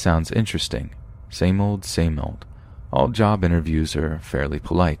says that sounds interesting. Same old, same old. All job interviews are fairly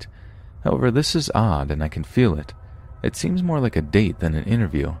polite. However, this is odd, and I can feel it. It seems more like a date than an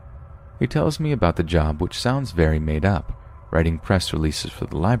interview. He tells me about the job, which sounds very made up, writing press releases for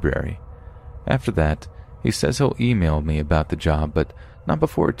the library. After that, he says he'll email me about the job, but not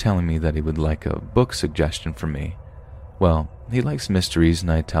before telling me that he would like a book suggestion from me. Well, he likes mysteries,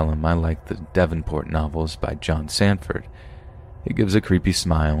 and I tell him I like the Devonport novels by John Sandford. He gives a creepy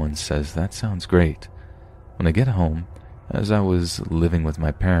smile and says that sounds great. When I get home, as I was living with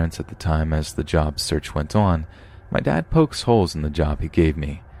my parents at the time as the job search went on, my dad pokes holes in the job he gave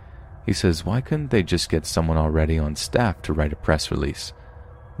me. He says, why couldn't they just get someone already on staff to write a press release?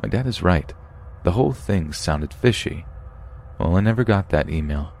 My dad is right. The whole thing sounded fishy. Well, I never got that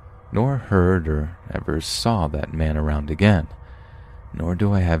email, nor heard or ever saw that man around again. Nor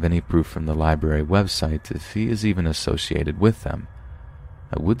do I have any proof from the library website if he is even associated with them.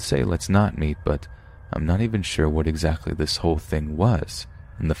 I would say let's not meet, but I'm not even sure what exactly this whole thing was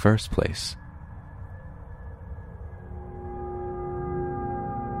in the first place.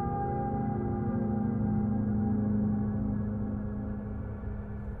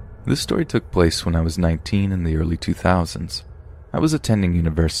 This story took place when I was 19 in the early 2000s. I was attending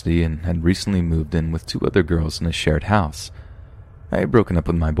university and had recently moved in with 2 other girls in a shared house. I had broken up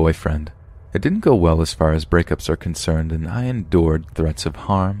with my boyfriend. It didn't go well as far as breakups are concerned, and I endured threats of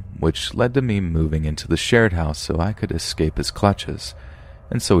harm, which led to me moving into the shared house so I could escape his clutches,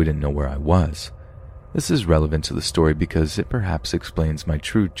 and so he didn't know where I was. This is relevant to the story because it perhaps explains my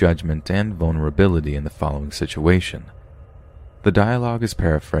true judgment and vulnerability in the following situation. The dialogue is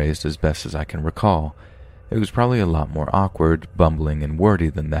paraphrased as best as I can recall. It was probably a lot more awkward, bumbling, and wordy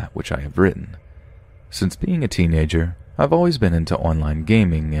than that which I have written. Since being a teenager, I've always been into online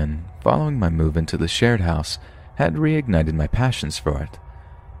gaming, and following my move into the shared house had reignited my passions for it.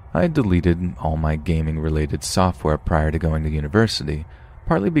 I had deleted all my gaming-related software prior to going to university,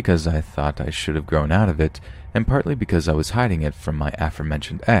 partly because I thought I should have grown out of it, and partly because I was hiding it from my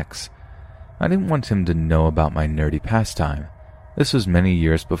aforementioned ex. I didn't want him to know about my nerdy pastime. This was many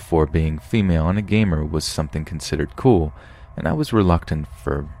years before being female and a gamer was something considered cool, and I was reluctant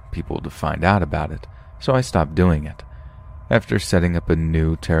for people to find out about it, so I stopped doing it. After setting up a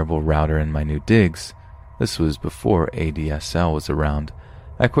new terrible router in my new digs, this was before ADSL was around,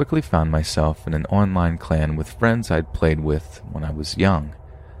 I quickly found myself in an online clan with friends I'd played with when I was young.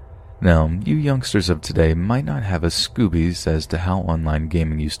 Now, you youngsters of today might not have a Scoobies as to how online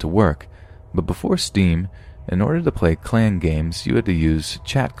gaming used to work, but before Steam, in order to play clan games, you had to use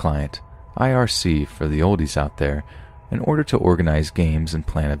Chat Client, IRC for the oldies out there, in order to organize games and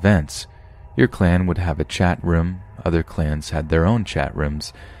plan events. Your clan would have a chat room, other clans had their own chat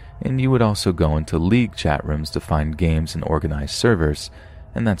rooms, and you would also go into league chat rooms to find games and organize servers,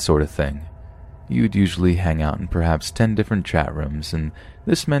 and that sort of thing. You'd usually hang out in perhaps 10 different chat rooms, and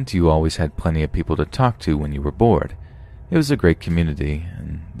this meant you always had plenty of people to talk to when you were bored. It was a great community,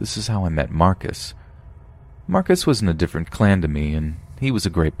 and this is how I met Marcus. Marcus was in a different clan to me, and he was a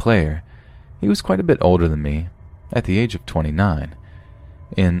great player. He was quite a bit older than me, at the age of 29.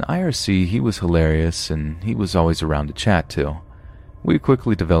 In IRC, he was hilarious, and he was always around to chat to. We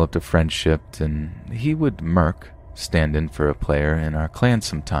quickly developed a friendship, and he would murk, stand in for a player in our clan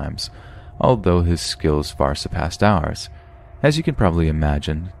sometimes, although his skills far surpassed ours. As you can probably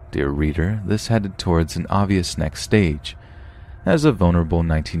imagine, dear reader, this headed towards an obvious next stage. As a vulnerable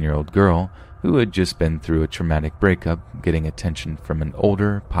 19-year-old girl who had just been through a traumatic breakup, getting attention from an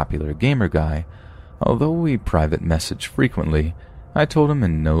older, popular gamer guy, although we private messaged frequently, I told him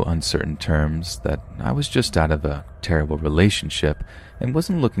in no uncertain terms that I was just out of a terrible relationship and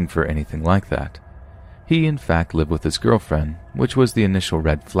wasn't looking for anything like that. He, in fact, lived with his girlfriend, which was the initial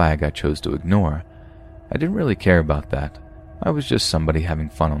red flag I chose to ignore. I didn't really care about that. I was just somebody having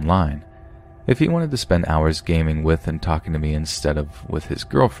fun online. If he wanted to spend hours gaming with and talking to me instead of with his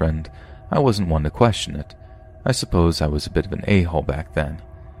girlfriend, I wasn't one to question it. I suppose I was a bit of an a-hole back then.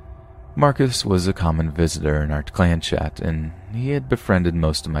 Marcus was a common visitor in our clan chat, and he had befriended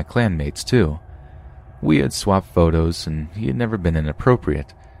most of my clanmates too. We had swapped photos, and he had never been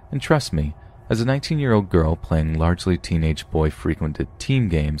inappropriate. And trust me, as a 19-year-old girl playing largely teenage boy-frequented team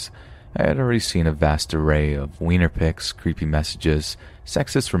games, I had already seen a vast array of wiener pics, creepy messages,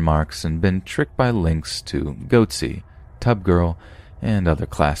 sexist remarks, and been tricked by links to Goatsy, Tub Girl, and other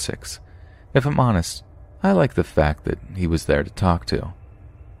classics. If I'm honest, I like the fact that he was there to talk to.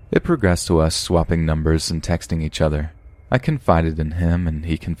 It progressed to us swapping numbers and texting each other. I confided in him and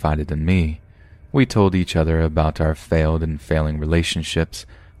he confided in me. We told each other about our failed and failing relationships.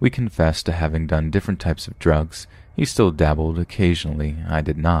 We confessed to having done different types of drugs. He still dabbled occasionally, I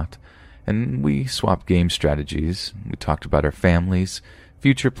did not. And we swapped game strategies. We talked about our families,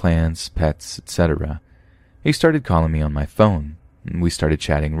 future plans, pets, etc. He started calling me on my phone, and we started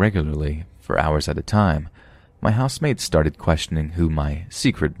chatting regularly for hours at a time. My housemates started questioning who my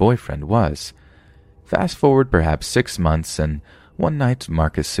secret boyfriend was. Fast forward perhaps 6 months, and one night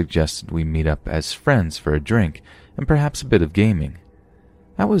Marcus suggested we meet up as friends for a drink and perhaps a bit of gaming.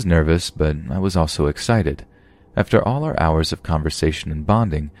 I was nervous, but I was also excited. After all our hours of conversation and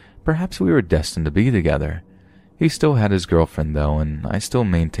bonding, perhaps we were destined to be together. He still had his girlfriend, though, and I still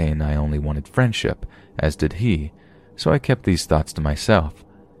maintained I only wanted friendship, as did he, so I kept these thoughts to myself.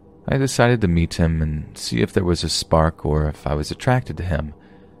 I decided to meet him and see if there was a spark or if I was attracted to him.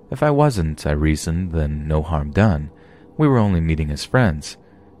 If I wasn't, I reasoned, then no harm done. We were only meeting as friends.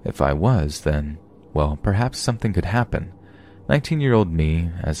 If I was, then, well, perhaps something could happen. 19-year-old me,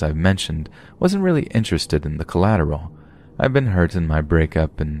 as I've mentioned, wasn't really interested in the collateral. I'd been hurt in my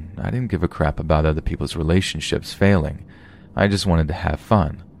breakup, and I didn't give a crap about other people's relationships failing. I just wanted to have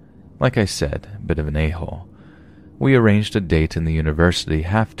fun. Like I said, a bit of an a-hole. We arranged a date in the university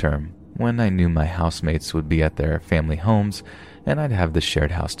half-term, when I knew my housemates would be at their family homes, and I'd have the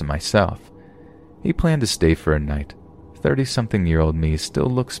shared house to myself. He planned to stay for a night. 30-something-year-old me still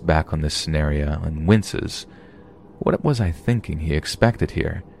looks back on this scenario and winces. What was I thinking he expected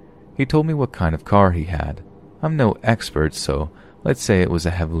here? He told me what kind of car he had. I'm no expert, so let's say it was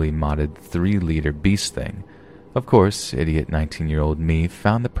a heavily modded 3-liter beast thing. Of course, idiot 19-year-old me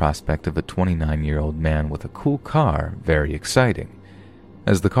found the prospect of a 29-year-old man with a cool car very exciting.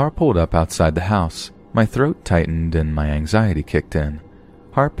 As the car pulled up outside the house, my throat tightened and my anxiety kicked in.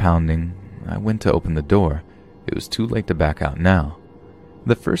 Heart pounding, I went to open the door. It was too late to back out now.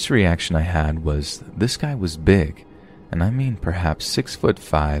 The first reaction I had was this guy was big, and I mean perhaps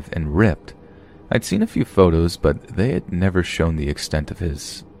 6'5" and ripped. I'd seen a few photos, but they had never shown the extent of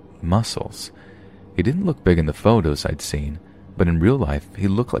his muscles. He didn't look big in the photos I'd seen, but in real life he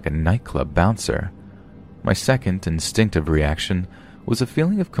looked like a nightclub bouncer. My second instinctive reaction was a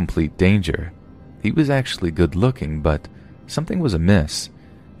feeling of complete danger. He was actually good looking, but something was amiss.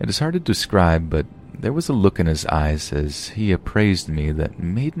 It is hard to describe, but there was a look in his eyes as he appraised me that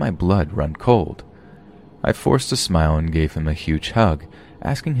made my blood run cold. I forced a smile and gave him a huge hug,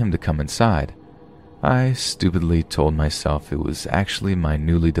 asking him to come inside. I stupidly told myself it was actually my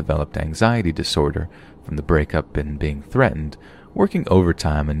newly developed anxiety disorder from the breakup and being threatened, working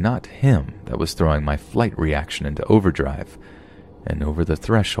overtime, and not him that was throwing my flight reaction into overdrive. And over the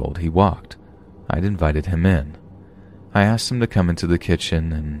threshold he walked. I'd invited him in. I asked him to come into the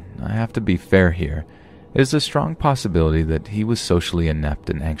kitchen, and I have to be fair here. It is a strong possibility that he was socially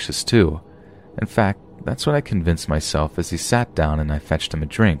inept and anxious too. In fact, that's what I convinced myself as he sat down and I fetched him a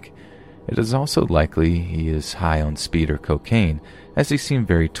drink. It is also likely he is high on speed or cocaine, as he seemed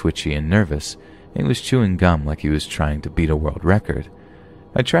very twitchy and nervous, and he was chewing gum like he was trying to beat a world record.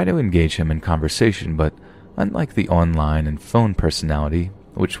 I tried to engage him in conversation, but unlike the online and phone personality,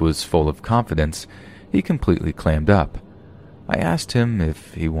 which was full of confidence, he completely clammed up. I asked him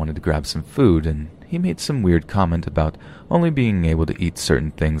if he wanted to grab some food, and he made some weird comment about only being able to eat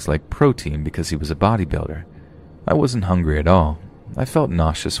certain things like protein because he was a bodybuilder. I wasn't hungry at all. I felt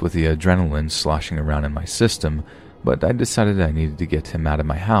nauseous with the adrenaline sloshing around in my system, but I decided I needed to get him out of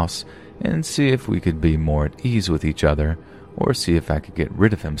my house and see if we could be more at ease with each other, or see if I could get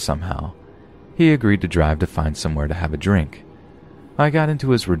rid of him somehow. He agreed to drive to find somewhere to have a drink. I got into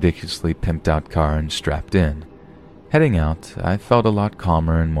his ridiculously pimped-out car and strapped in. Heading out, I felt a lot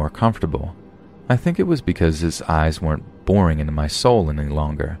calmer and more comfortable. I think it was because his eyes weren't boring into my soul any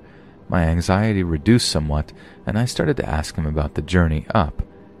longer. My anxiety reduced somewhat, and I started to ask him about the journey up.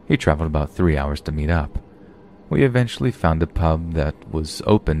 He traveled about 3 hours to meet up. We eventually found a pub that was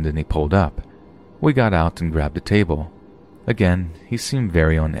opened and he pulled up. We got out and grabbed a table. Again, he seemed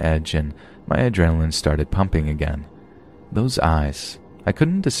very on edge and my adrenaline started pumping again. Those eyes. I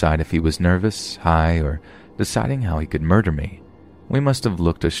couldn't decide if he was nervous, high, or deciding how he could murder me. We must have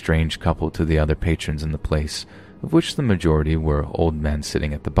looked a strange couple to the other patrons in the place, of which the majority were old men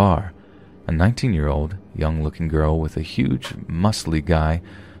sitting at the bar. A 19-year-old, young-looking girl with a huge, muscly guy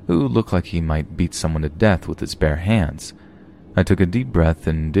who looked like he might beat someone to death with his bare hands. I took a deep breath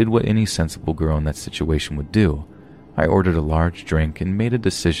and did what any sensible girl in that situation would do. I ordered a large drink and made a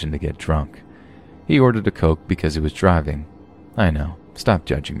decision to get drunk. He ordered a Coke because he was driving. I know, stop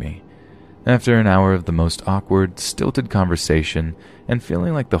judging me. After an hour of the most awkward, stilted conversation and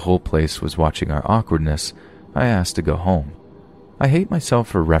feeling like the whole place was watching our awkwardness, I asked to go home. I hate myself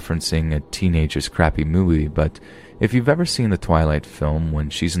for referencing a teenager's crappy movie, but if you've ever seen the Twilight film when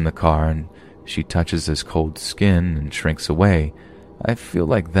she's in the car and she touches his cold skin and shrinks away, I feel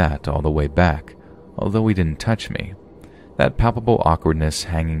like that all the way back, although he didn't touch me. That palpable awkwardness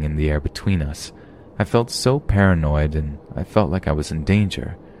hanging in the air between us. I felt so paranoid and I felt like I was in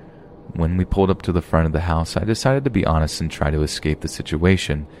danger. When we pulled up to the front of the house, I decided to be honest and try to escape the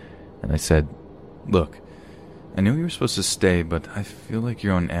situation, and I said, "Look, I knew you were supposed to stay, but I feel like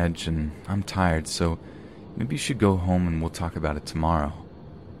you're on edge and I'm tired, so maybe you should go home and we'll talk about it tomorrow."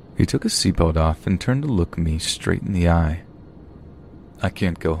 He took his seatbelt off and turned to look me straight in the eye. "I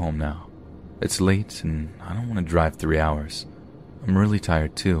can't go home now. It's late and I don't want to drive 3 hours. I'm really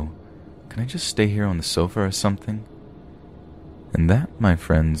tired too. Can I just stay here on the sofa or something?" And that, my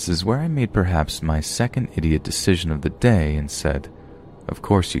friends, is where I made perhaps my second idiot decision of the day and said, "Of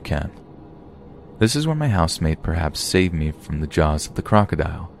course you can." This is where my housemate perhaps saved me from the jaws of the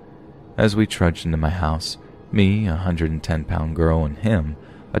crocodile. As we trudged into my house, me, a 110-pound girl, and him,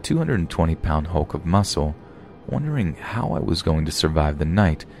 a 220-pound hulk of muscle, wondering how I was going to survive the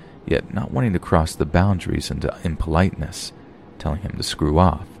night, yet not wanting to cross the boundaries into impoliteness, telling him to screw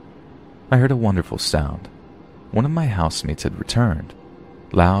off. I heard a wonderful sound. One of my housemates had returned.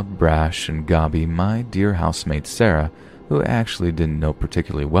 Loud, brash, and gobby, my dear housemate Sarah, who I actually didn't know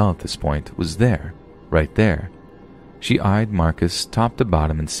particularly well at this point, was there, right there. She eyed Marcus top to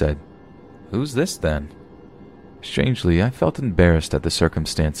bottom and said, "Who's this then?" Strangely, I felt embarrassed at the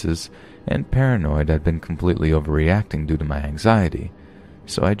circumstances and paranoid I'd been completely overreacting due to my anxiety,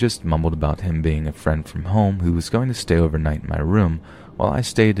 so I just mumbled about him being a friend from home who was going to stay overnight in my room while I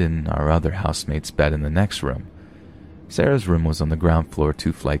stayed in our other housemate's bed in the next room. Sarah's room was on the ground floor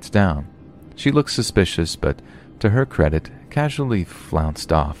 2 flights down. She looked suspicious, but to her credit, casually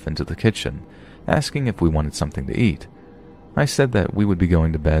flounced off into the kitchen, asking if we wanted something to eat. I said that we would be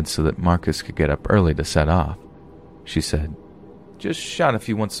going to bed so that Marcus could get up early to set off. She said, "Just shout if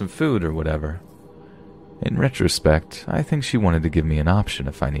you want some food or whatever." In retrospect, I think she wanted to give me an option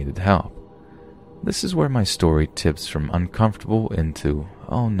if I needed help. This is where my story tips from uncomfortable into,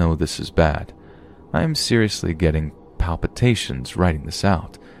 oh no, this is bad. I am seriously getting palpitations writing this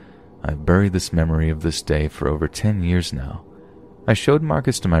out. I've buried this memory of this day for over 10 years now. I showed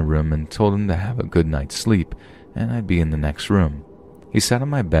Marcus to my room and told him to have a good night's sleep, and I'd be in the next room. He sat on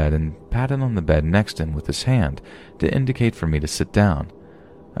my bed and patted on the bed next to him with his hand to indicate for me to sit down.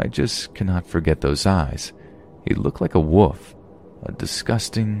 I just cannot forget those eyes. He looked like a wolf, a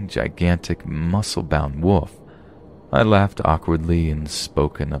disgusting, gigantic, muscle-bound wolf. I laughed awkwardly and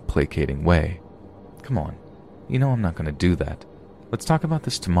spoke in a placating way. "Come on, you know I'm not going to do that. Let's talk about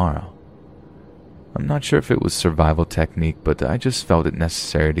this tomorrow." I'm not sure if it was survival technique, but I just felt it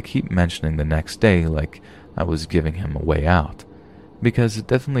necessary to keep mentioning the next day like I was giving him a way out, because it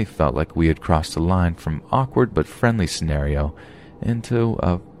definitely felt like we had crossed a line from awkward but friendly scenario into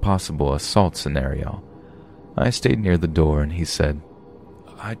a possible assault scenario. I stayed near the door and he said,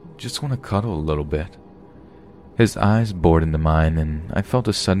 "I just want to cuddle a little bit." His eyes bored into mine and I felt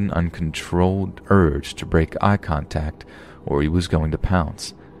a sudden uncontrolled urge to break eye contact or he was going to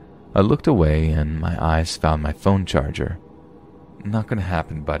pounce. I looked away and my eyes found my phone charger. "Not gonna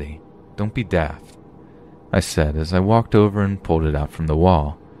happen, buddy. Don't be daft," I said as I walked over and pulled it out from the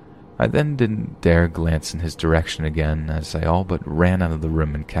wall. I then didn't dare glance in his direction again as I all but ran out of the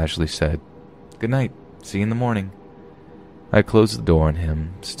room and casually said, "Good night. See you in the morning." I closed the door on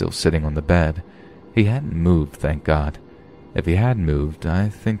him, still sitting on the bed. He hadn't moved, thank God. If he had moved, I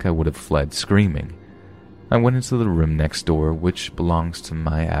think I would have fled screaming. I went into the room next door, which belongs to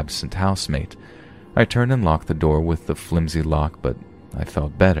my absent housemate. I turned and locked the door with the flimsy lock, but I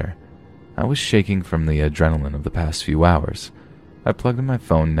felt better. I was shaking from the adrenaline of the past few hours. I plugged in my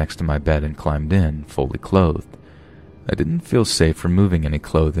phone next to my bed and climbed in, fully clothed. I didn't feel safe removing any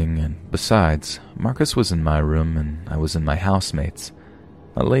clothing, and besides, Marcus was in my room and I was in my housemate's.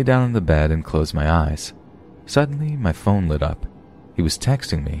 I lay down on the bed and closed my eyes. Suddenly, my phone lit up. He was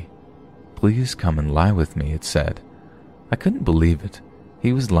texting me. "Please come and lie with me," it said. I couldn't believe it.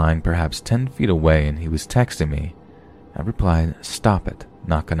 He was lying perhaps 10 feet away and he was texting me. I replied, "Stop it,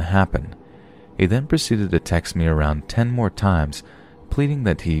 not gonna happen." He then proceeded to text me around 10 more times, pleading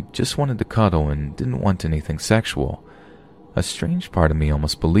that he just wanted to cuddle and didn't want anything sexual. A strange part of me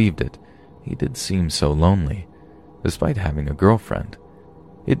almost believed it. He did seem so lonely, despite having a girlfriend.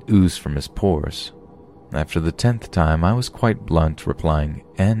 It oozed from his pores. After the 10th time, I was quite blunt, replying,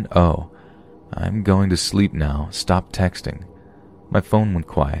 "N.O. I'm going to sleep now, stop texting." My phone went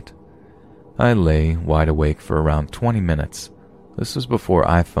quiet. I lay wide awake for around 20 minutes. This was before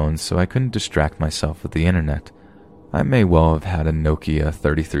iPhones, so I couldn't distract myself with the internet. I may well have had a Nokia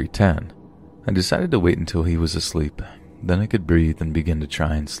 3310. I decided to wait until he was asleep. Then I could breathe and begin to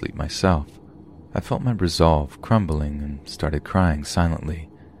try and sleep myself. I felt my resolve crumbling and started crying silently.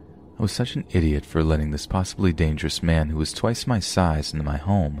 I was such an idiot for letting this possibly dangerous man who was twice my size into my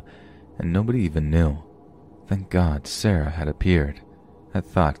home, and nobody even knew. Thank God Sarah had appeared. That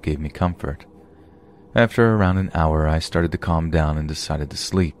thought gave me comfort. After around an hour, I started to calm down and decided to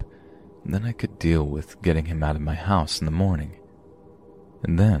sleep. Then I could deal with getting him out of my house in the morning.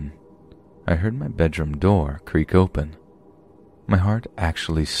 And then, I heard my bedroom door creak open. My heart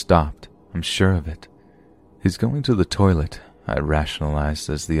actually stopped, I'm sure of it. "He's going to the toilet," I rationalized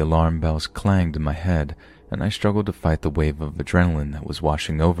as the alarm bells clanged in my head, and I struggled to fight the wave of adrenaline that was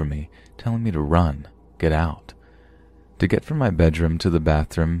washing over me, telling me to run, get out. To get from my bedroom to the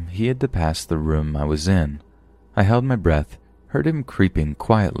bathroom, he had to pass the room I was in. I held my breath, heard him creeping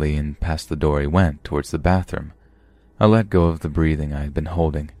quietly, and past the door he went, towards the bathroom. I let go of the breathing I had been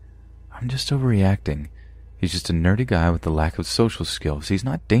holding. I'm just overreacting. He's just a nerdy guy with a lack of social skills. He's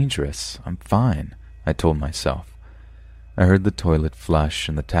not dangerous. I'm fine, I told myself. I heard the toilet flush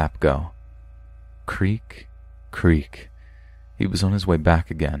and the tap go. Creak, creak. He was on his way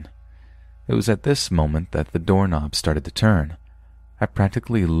back again. It was at this moment that the doorknob started to turn. I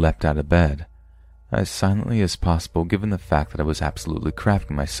practically leapt out of bed, as silently as possible given the fact that I was absolutely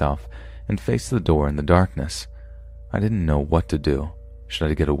crapping myself, and faced the door in the darkness. I didn't know what to do. Should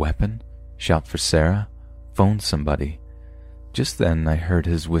I get a weapon? Shout for Sarah? Phone somebody? Just then I heard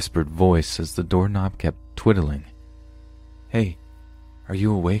his whispered voice as the doorknob kept twiddling. "Hey, are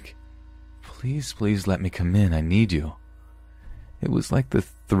you awake? Please, please let me come in. I need you." It was like the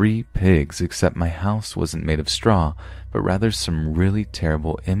Three Pigs, except my house wasn't made of straw, but rather some really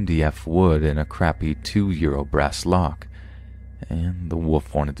terrible MDF wood and a crappy €2 brass lock. And the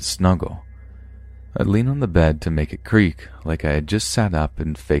wolf wanted to snuggle. I leaned on the bed to make it creak, like I had just sat up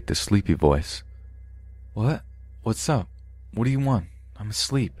and faked a sleepy voice. "What? What's up? What do you want? I'm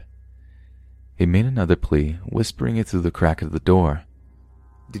asleep." He made another plea, whispering it through the crack of the door.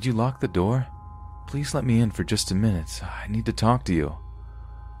 "Did you lock the door? Please let me in for just a minute. I need to talk to you."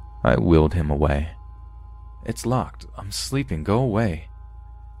 I wheeled him away. "It's locked. I'm sleeping. Go away."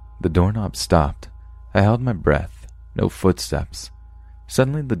 The doorknob stopped. I held my breath. No footsteps.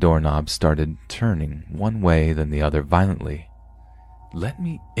 Suddenly the doorknob started turning one way then the other violently. "Let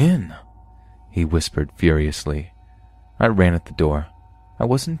me in," he whispered furiously. I ran at the door. I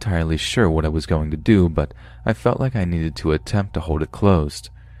wasn't entirely sure what I was going to do, but I felt like I needed to attempt to hold it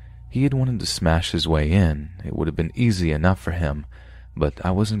closed. He had wanted to smash his way in. It would have been easy enough for him, but I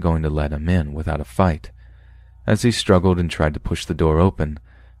wasn't going to let him in without a fight. As he struggled and tried to push the door open,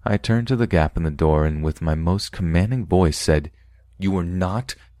 I turned to the gap in the door and with my most commanding voice said, "You are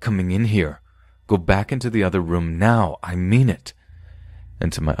not coming in here. Go back into the other room now. I mean it."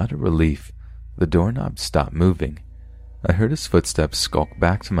 And to my utter relief, the doorknob stopped moving. I heard his footsteps skulk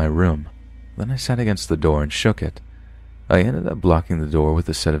back to my room. Then I sat against the door and shook it. I ended up blocking the door with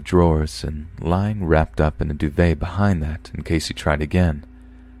a set of drawers and lying wrapped up in a duvet behind that in case he tried again.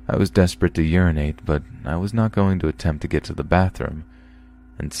 I was desperate to urinate, but I was not going to attempt to get to the bathroom,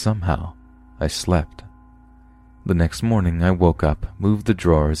 and somehow I slept. The next morning I woke up, moved the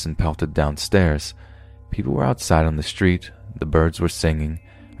drawers, and pelted downstairs. People were outside on the street, the birds were singing,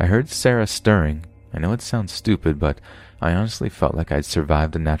 I heard Sarah stirring. I know it sounds stupid, but I honestly felt like I'd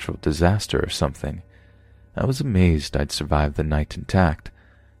survived a natural disaster or something. I was amazed I'd survived the night intact.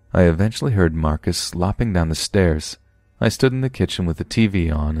 I eventually heard Marcus slopping down the stairs. I stood in the kitchen with the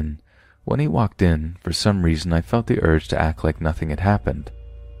TV on, and when he walked in, for some reason I felt the urge to act like nothing had happened.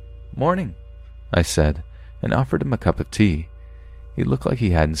 "Morning," I said, and offered him a cup of tea. He looked like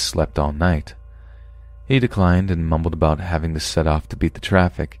he hadn't slept all night. He declined and mumbled about having to set off to beat the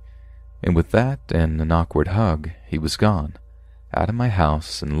traffic, and with that and an awkward hug, he was gone, out of my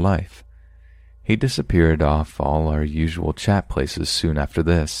house and life. He disappeared off all our usual chat places soon after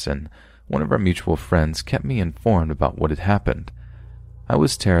this, and one of our mutual friends kept me informed about what had happened. I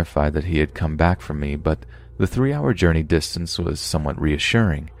was terrified that he had come back from me, but the 3-hour journey distance was somewhat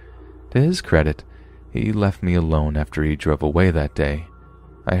reassuring. To his credit, he left me alone after he drove away that day.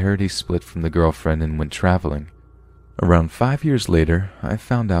 I heard he split from the girlfriend and went traveling. Around 5 years later, I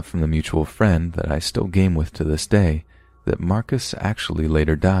found out from the mutual friend that I still game with to this day that Marcus actually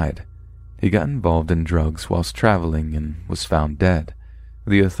later died. He got involved in drugs whilst traveling and was found dead.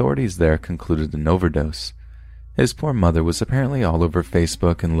 The authorities there concluded an overdose. His poor mother was apparently all over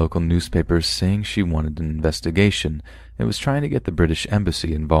Facebook and local newspapers saying she wanted an investigation and was trying to get the British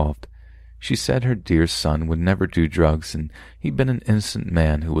Embassy involved. She said her dear son would never do drugs and he'd been an innocent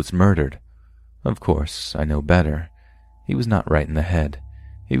man who was murdered. Of course, I know better. He was not right in the head.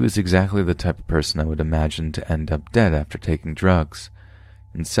 He was exactly the type of person I would imagine to end up dead after taking drugs.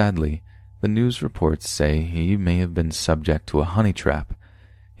 And sadly, the news reports say he may have been subject to a honey trap.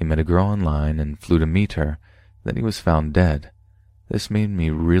 He met a girl online and flew to meet her, then he was found dead. This made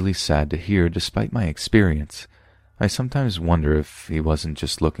me really sad to hear despite my experience. I sometimes wonder if he wasn't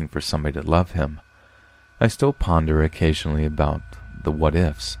just looking for somebody to love him. I still ponder occasionally about the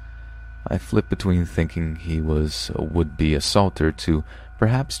what-ifs. I flip between thinking he was a would-be assaulter to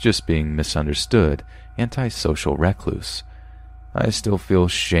perhaps just being misunderstood, antisocial recluse. I still feel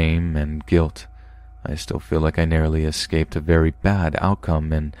shame and guilt. I still feel like I narrowly escaped a very bad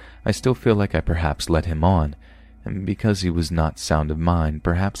outcome, and I still feel like I perhaps led him on, and because he was not sound of mind,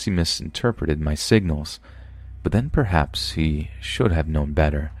 perhaps he misinterpreted my signals. But then perhaps he should have known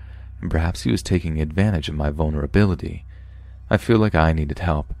better, and perhaps he was taking advantage of my vulnerability. I feel like I needed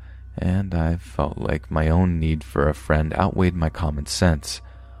help, and I felt like my own need for a friend outweighed my common sense.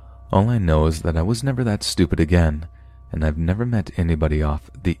 All I know is that I was never that stupid again, and I've never met anybody off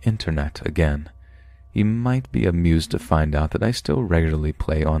the internet again. You might be amused to find out that I still regularly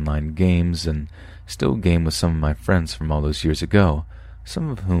play online games and still game with some of my friends from all those years ago, some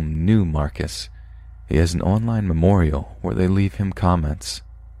of whom knew Marcus. He has an online memorial where they leave him comments.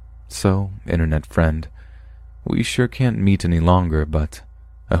 So, internet friend, we sure can't meet any longer, but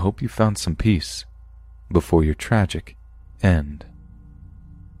I hope you found some peace before your tragic end.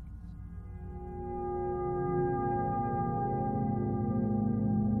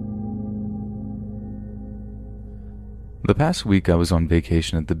 The past week I was on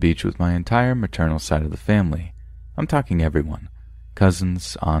vacation at the beach with my entire maternal side of the family. I'm talking everyone.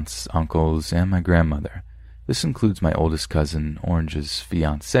 Cousins, aunts, uncles, and my grandmother. This includes my oldest cousin, Orange's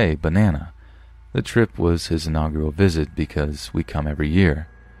fiancée, Banana. The trip was his inaugural visit because we come every year.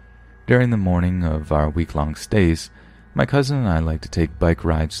 During the morning of our week-long stays, my cousin and I like to take bike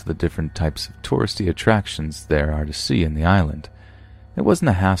rides to the different types of touristy attractions there are to see in the island. It wasn't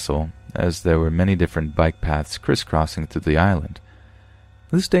a hassle, as there were many different bike paths crisscrossing through the island.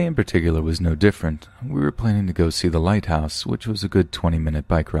 This day in particular was no different. We were planning to go see the lighthouse, which was a good 20-minute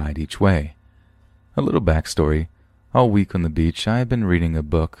bike ride each way. A little backstory. All week on the beach, I had been reading a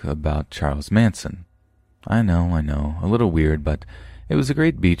book about Charles Manson. I know, a little weird, but it was a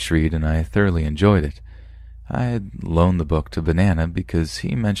great beach read and I thoroughly enjoyed it. I had loaned the book to Banana because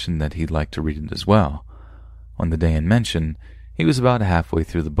he mentioned that he'd like to read it as well. On the day in mention, he was about halfway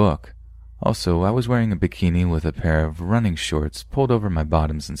through the book. Also, I was wearing a bikini with a pair of running shorts pulled over my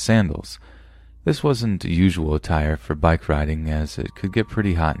bottoms and sandals. This wasn't usual attire for bike riding as it could get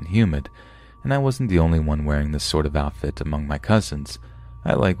pretty hot and humid, and I wasn't the only one wearing this sort of outfit among my cousins.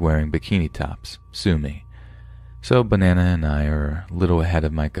 I like wearing bikini tops, sue me. So Banana and I are a little ahead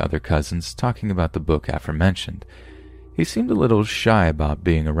of my other cousins talking about the book aforementioned. He seemed a little shy about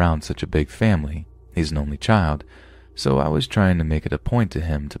being around such a big family. He's an only child, so I was trying to make it a point to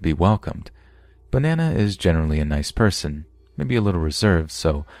him to be welcomed. Banana is generally a nice person, maybe a little reserved,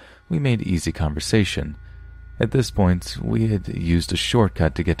 so we made easy conversation. At this point, we had used a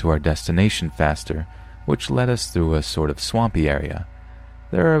shortcut to get to our destination faster, which led us through a sort of swampy area.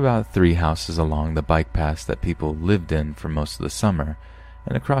 There are about 3 houses along the bike paths that people lived in for most of the summer,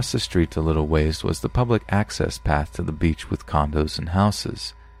 and across the street a little ways was the public access path to the beach with condos and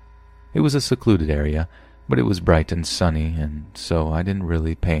houses. It was a secluded area, but it was bright and sunny, and so I didn't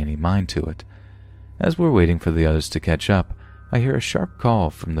really pay any mind to it. As we're waiting for the others to catch up, I hear a sharp call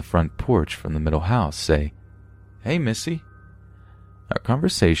from the front porch from the middle house say, "Hey, Missy." Our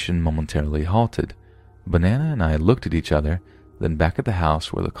conversation momentarily halted. Banana and I looked at each other, then back at the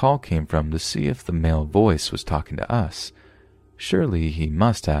house where the call came from to see if the male voice was talking to us. Surely he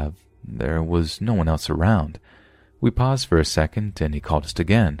must have. There was no one else around. We paused for a second, and he called us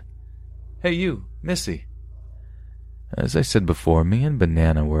again. "Hey, you, Missy." As I said before, me and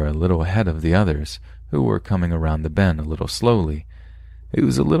Banana were a little ahead of the others, who were coming around the bend a little slowly. It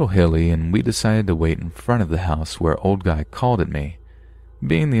was a little hilly, and we decided to wait in front of the house where old guy called at me.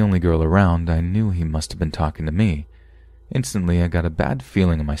 Being the only girl around, I knew he must have been talking to me. Instantly, I got a bad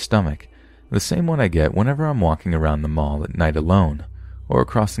feeling in my stomach, the same one I get whenever I'm walking around the mall at night alone, or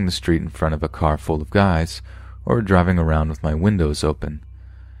crossing the street in front of a car full of guys, or driving around with my windows open.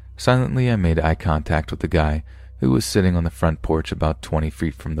 Silently, I made eye contact with the guy who was sitting on the front porch about 20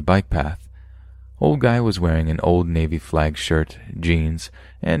 feet from the bike path. Old guy was wearing an old navy flag shirt, jeans,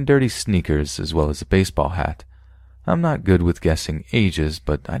 and dirty sneakers, as well as a baseball hat. I'm not good with guessing ages,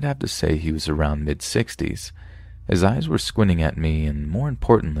 but I'd have to say he was around mid-60s. His eyes were squinting at me and, more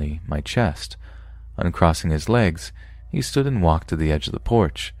importantly, my chest. Uncrossing his legs, he stood and walked to the edge of the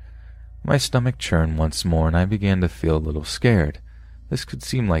porch. My stomach churned once more, and I began to feel a little scared. This could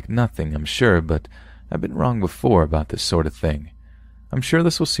seem like nothing, I'm sure, but I've been wrong before about this sort of thing. I'm sure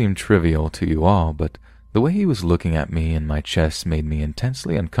this will seem trivial to you all, but the way he was looking at me and my chest made me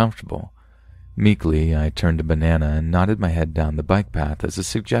intensely uncomfortable. Meekly, I turned to Banana and nodded my head down the bike path as a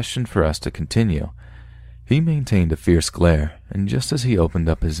suggestion for us to continue. He maintained a fierce glare, and just as he opened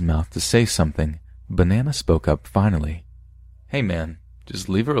up his mouth to say something, Banana spoke up finally. "Hey man, just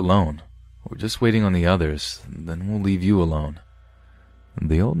leave her alone. We're just waiting on the others, then we'll leave you alone."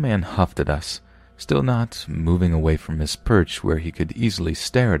 The old man huffed at us, still not moving away from his perch where he could easily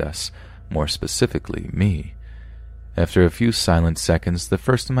stare at us, more specifically me. After a few silent seconds, the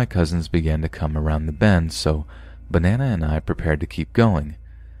first of my cousins began to come around the bend, so Banana and I prepared to keep going.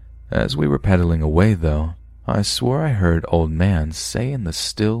 As we were pedaling away, though, I swore I heard Old Man say in the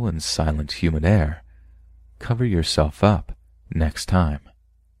still and silent humid air, "Cover yourself up next time."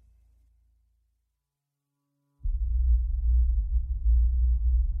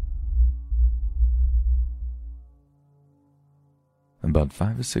 About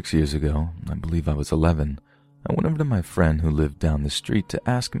 5 or 6 years ago, I believe I was 11, I went over to my friend who lived down the street to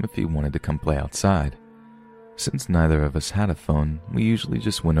ask him if he wanted to come play outside. Since neither of us had a phone, we usually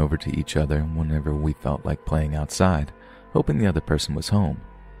just went over to each other whenever we felt like playing outside, hoping the other person was home.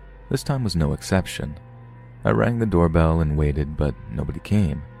 This time was no exception. I rang the doorbell and waited, but nobody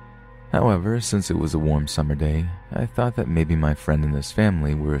came. However, since it was a warm summer day, I thought that maybe my friend and his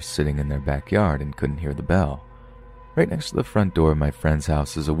family were sitting in their backyard and couldn't hear the bell. Right next to the front door of my friend's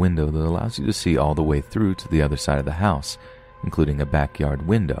house is a window that allows you to see all the way through to the other side of the house, including a backyard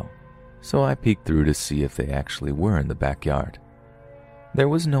window. So I peeked through to see if they actually were in the backyard. There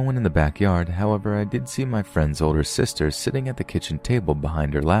was no one in the backyard, however I did see my friend's older sister sitting at the kitchen table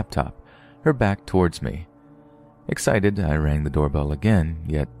behind her laptop, her back towards me. Excited, I rang the doorbell again,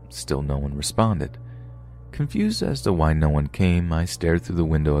 yet still no one responded. Confused as to why no one came, I stared through the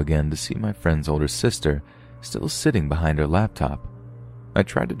window again to see my friend's older sister still sitting behind her laptop. I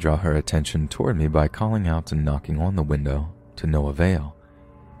tried to draw her attention toward me by calling out and knocking on the window, to no avail.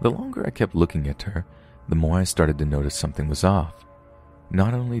 The longer I kept looking at her, the more I started to notice something was off.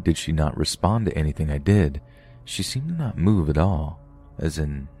 Not only did she not respond to anything I did, she seemed to not move at all, as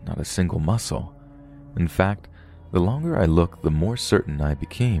in not a single muscle. In fact, the longer I looked, the more certain I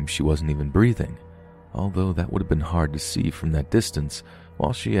became she wasn't even breathing, although that would have been hard to see from that distance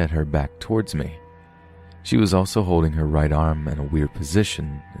while she had her back towards me. She was also holding her right arm in a weird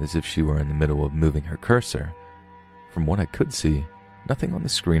position, as if she were in the middle of moving her cursor. From what I could see, nothing on the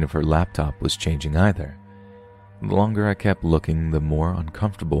screen of her laptop was changing either. The longer I kept looking, the more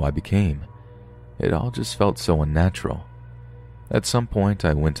uncomfortable I became. It all just felt so unnatural. At some point,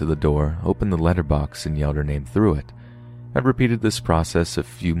 I went to the door, opened the letterbox, and yelled her name through it. I repeated this process a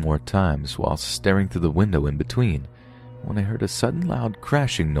few more times while staring through the window in between, when I heard a sudden loud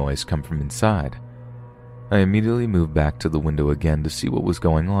crashing noise come from inside. I immediately moved back to the window again to see what was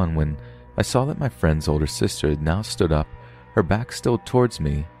going on when I saw that my friend's older sister had now stood up, her back still towards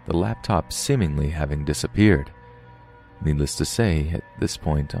me, the laptop seemingly having disappeared. Needless to say, at this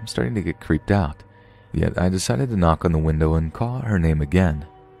point I'm starting to get creeped out, yet I decided to knock on the window and call out her name again.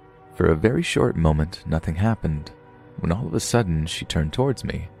 For a very short moment nothing happened, when all of a sudden she turned towards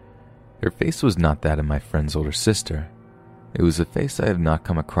me. Her face was not that of my friend's older sister. It was a face I have not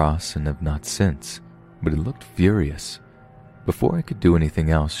come across and have not since, but it looked furious. Before I could do anything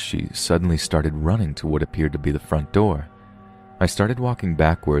else, she suddenly started running to what appeared to be the front door. I started walking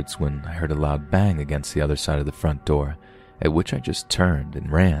backwards when I heard a loud bang against the other side of the front door, at which I just turned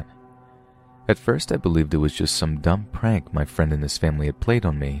and ran. At first I believed it was just some dumb prank my friend and his family had played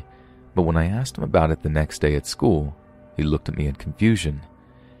on me, but when I asked him about it the next day at school, he looked at me in confusion.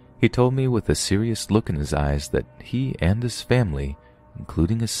 He told me with a serious look in his eyes that he and his family,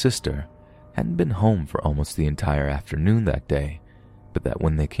 including his sister, hadn't been home for almost the entire afternoon that day, but that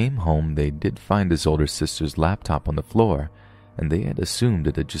when they came home they did find his older sister's laptop on the floor, and they had assumed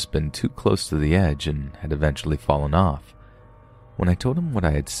it had just been too close to the edge and had eventually fallen off. When I told him what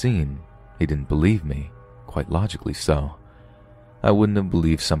I had seen, he didn't believe me, quite logically so. I wouldn't have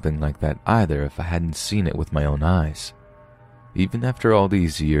believed something like that either if I hadn't seen it with my own eyes. Even after all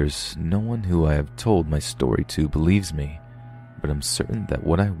these years, no one who I have told my story to believes me, but I'm certain that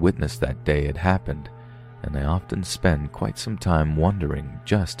what I witnessed that day had happened, and I often spend quite some time wondering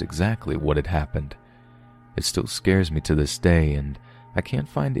just exactly what had happened. It still scares me to this day, and I can't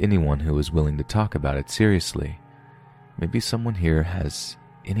find anyone who is willing to talk about it seriously. Maybe someone here has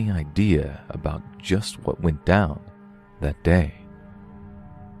any idea about just what went down that day.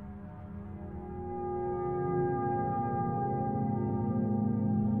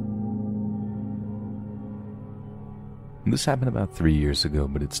 This happened about 3 years ago,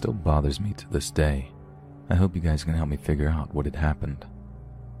 but it still bothers me to this day. I hope you guys can help me figure out what had happened.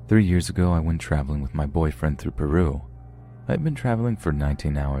 3 years ago, I went traveling with my boyfriend through Peru. I had been traveling for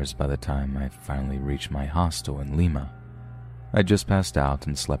 19 hours by the time I finally reached my hostel in Lima. I just passed out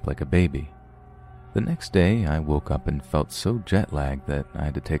and slept like a baby. The next day, I woke up and felt so jet-lagged that I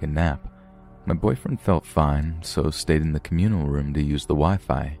had to take a nap. My boyfriend felt fine, so stayed in the communal room to use the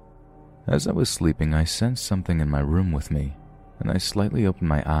Wi-Fi. As I was sleeping, I sensed something in my room with me, and I slightly opened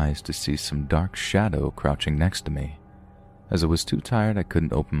my eyes to see some dark shadow crouching next to me. As I was too tired, I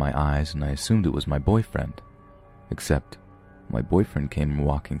couldn't open my eyes, and I assumed it was my boyfriend. Except, my boyfriend came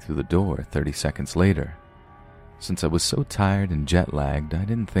walking through the door 30 seconds later. Since I was so tired and jet-lagged, I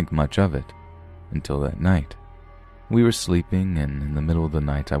didn't think much of it, until that night. We were sleeping, and in the middle of the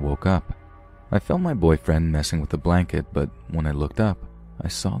night I woke up. I felt my boyfriend messing with the blanket, but when I looked up, I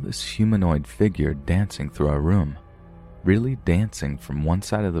saw this humanoid figure dancing through our room, really dancing from one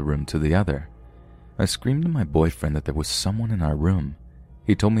side of the room to the other. I screamed to my boyfriend that there was someone in our room.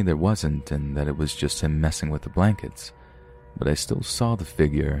 He told me there wasn't and that it was just him messing with the blankets, but I still saw the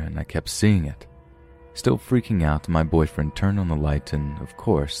figure and I kept seeing it. Still freaking out, my boyfriend turned on the light and, of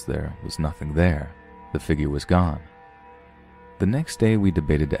course, there was nothing there. The figure was gone. The next day we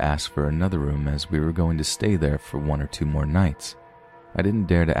debated to ask for another room as we were going to stay there for 1 or 2 more nights. I didn't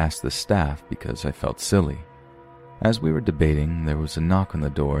dare to ask the staff because I felt silly. As we were debating, there was a knock on the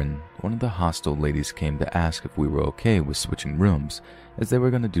door and one of the hostel ladies came to ask if we were okay with switching rooms as they were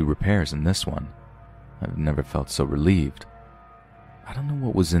going to do repairs in this one. I've never felt so relieved. I don't know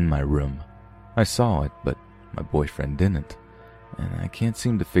what was in my room. I saw it, but my boyfriend didn't, and I can't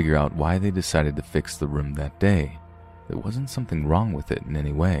seem to figure out why they decided to fix the room that day. There wasn't something wrong with it in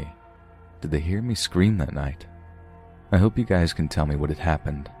any way. Did they hear me scream that night? I hope you guys can tell me what had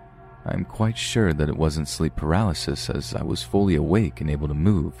happened. I'm quite sure that it wasn't sleep paralysis as I was fully awake and able to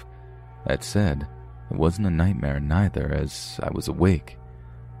move. That said, it wasn't a nightmare neither as I was awake.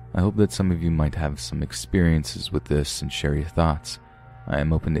 I hope that some of you might have some experiences with this and share your thoughts. I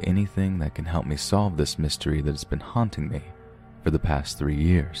am open to anything that can help me solve this mystery that has been haunting me for the past 3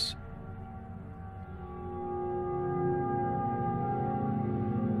 years.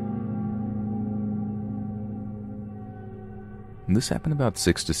 This happened about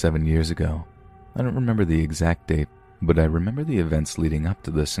 6 to 7 years ago. I don't remember the exact date, but I remember the events leading up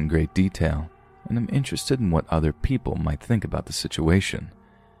to this in great detail, and I'm interested in what other people might think about the situation.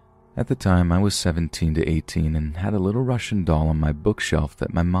 At the time, I was 17 to 18 and had a little Russian doll on my bookshelf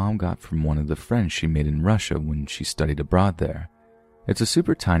that my mom got from one of the friends she made in Russia when she studied abroad there. It's a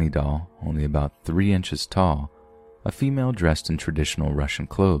super tiny doll, only about 3 inches tall, a female dressed in traditional Russian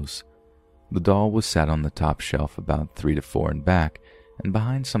clothes. The doll was sat on the top shelf about 3 to 4 in back and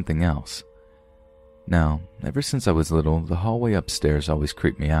behind something else. Now, ever since I was little, the hallway upstairs always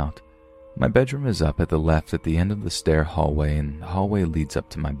creeped me out. My bedroom is up at the left at the end of the stair hallway and the hallway leads up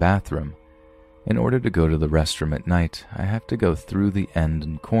to my bathroom. In order to go to the restroom at night, I have to go through the end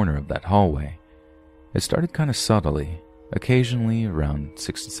and corner of that hallway. It started kind of subtly. Occasionally, around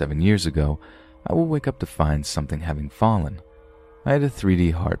 6 to 7 years ago, I will wake up to find something having fallen. I had a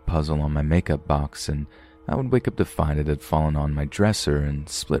 3D heart puzzle on my makeup box, and I would wake up to find it had fallen on my dresser and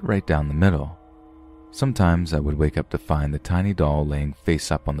split right down the middle. Sometimes I would wake up to find the tiny doll laying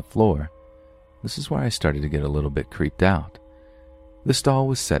face up on the floor. This is where I started to get a little bit creeped out. This doll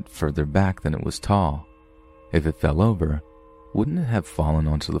was set further back than it was tall. If it fell over, wouldn't it have fallen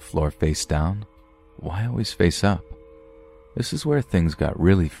onto the floor face down? Why always face up? This is where things got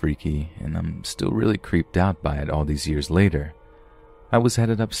really freaky, and I'm still really creeped out by it all these years later. I was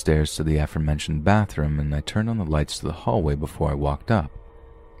headed upstairs to the aforementioned bathroom and I turned on the lights to the hallway before I walked up.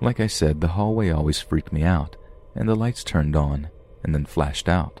 Like I said, the hallway always freaked me out, and the lights turned on and then flashed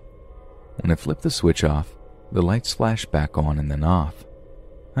out. When I flipped the switch off, the lights flashed back on and then off.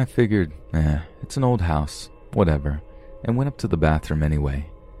 I figured, it's an old house, whatever, and went up to the bathroom anyway.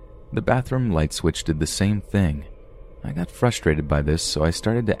 The bathroom light switch did the same thing. I got frustrated by this, so I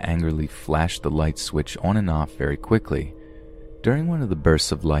started to angrily flash the light switch on and off very quickly. During one of the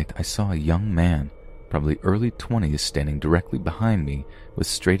bursts of light, I saw a young man, probably early 20s, standing directly behind me with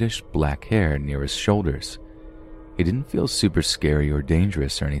straightish black hair near his shoulders. He didn't feel super scary or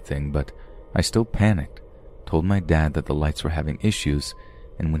dangerous or anything, but I still panicked, told my dad that the lights were having issues,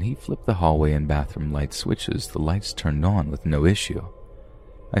 and when he flipped the hallway and bathroom light switches, the lights turned on with no issue.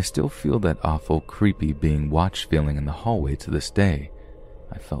 I still feel that awful, creepy being watched feeling in the hallway to this day.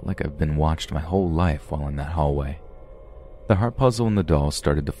 I felt like I've been watched my whole life while in that hallway. The heart puzzle and the doll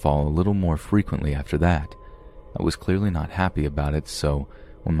started to fall a little more frequently after that. I was clearly not happy about it, so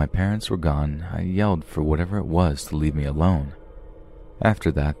when my parents were gone, I yelled for whatever it was to leave me alone.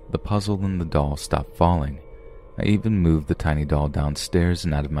 After that, the puzzle and the doll stopped falling. I even moved the tiny doll downstairs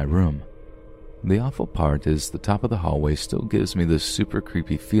and out of my room. The awful part is the top of the hallway still gives me this super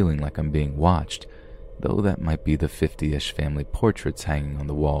creepy feeling like I'm being watched, though that might be the 50-ish family portraits hanging on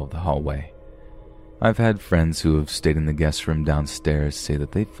the wall of the hallway. I've had friends who have stayed in the guest room downstairs say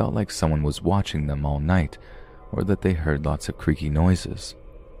that they felt like someone was watching them all night, or that they heard lots of creaky noises.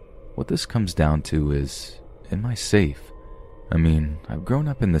 What this comes down to is, am I safe? I mean, I've grown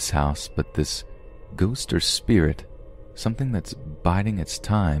up in this house, but this ghost or spirit, something that's biding its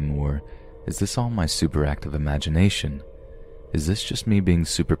time, or is this all my super active imagination? Is this just me being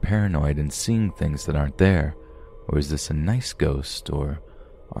super paranoid and seeing things that aren't there? Or is this a nice ghost? Or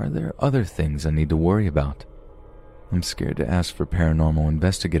are there other things I need to worry about? I'm scared to ask for paranormal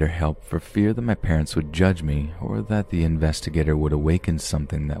investigator help for fear that my parents would judge me or that the investigator would awaken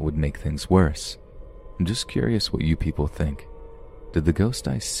something that would make things worse. I'm just curious what you people think. Did the ghost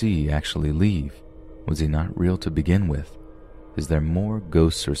I see actually leave? Was he not real to begin with? Is there more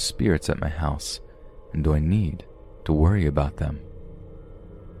ghosts or spirits at my house? And do I need to worry about them?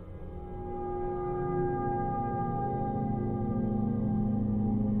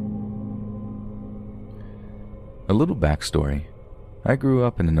 A little backstory. I grew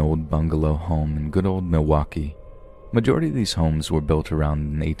up in an old bungalow home in good old Milwaukee. Majority of these homes were built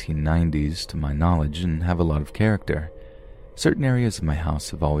around the 1890s to my knowledge and have a lot of character. Certain areas of my house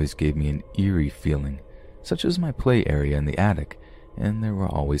have always gave me an eerie feeling, such as my play area in the attic, and there were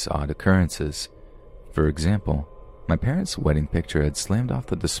always odd occurrences. For example, my parents' wedding picture had slammed off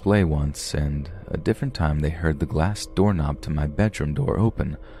the display once, and a different time they heard the glass doorknob to my bedroom door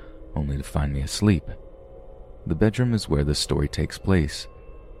open, only to find me asleep. The bedroom is where the story takes place.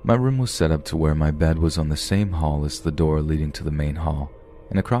 My room was set up to where my bed was on the same hall as the door leading to the main hall,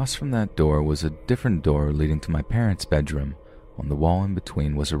 and across from that door was a different door leading to my parents' bedroom. On the wall in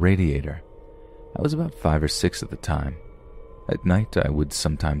between was a radiator. I was about 5 or 6 at the time. At night, I would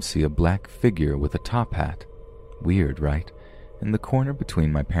sometimes see a black figure with a top hat. Weird, right? In the corner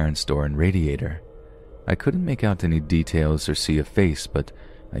between my parents' door and radiator. I couldn't make out any details or see a face, but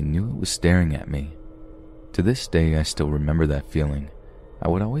I knew it was staring at me. To this day, I still remember that feeling. I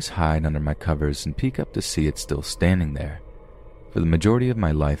would always hide under my covers and peek up to see it still standing there. For the majority of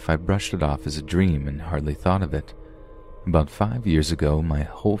my life, I brushed it off as a dream and hardly thought of it. About 5 years ago, my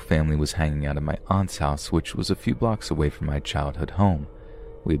whole family was hanging out at my aunt's house, which was a few blocks away from my childhood home.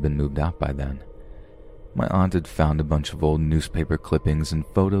 We had been moved out by then. My aunt had found a bunch of old newspaper clippings and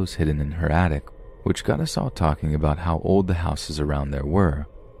photos hidden in her attic, which got us all talking about how old the houses around there were,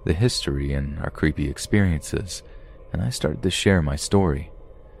 the history, and our creepy experiences, and I started to share my story.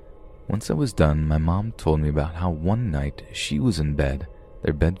 Once I was done, my mom told me about how one night she was in bed,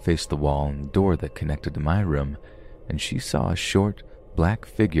 their bed faced the wall and the door that connected to my room, and she saw a short, black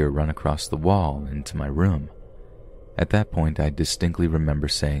figure run across the wall into my room. At that point, I distinctly remember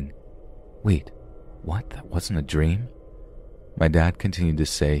saying, "Wait, what? That wasn't a dream?" My dad continued to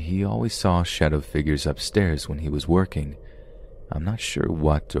say he always saw shadow figures upstairs when he was working. I'm not sure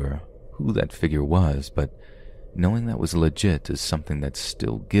what or who that figure was, but knowing that was legit is something that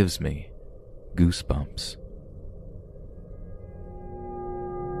still gives me goosebumps.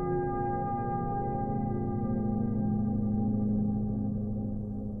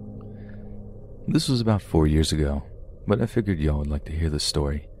 This was about 4 years ago, but I figured y'all would like to hear the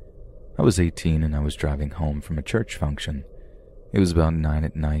story. I was 18 and I was driving home from a church function. It was about 9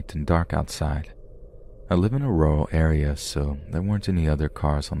 at night and dark outside. I live in a rural area, so there weren't any other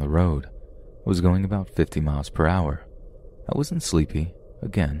cars on the road. I was going about 50 miles per hour. I wasn't sleepy,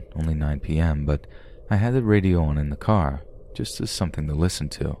 again, only 9 p.m., but I had the radio on in the car, just as something to listen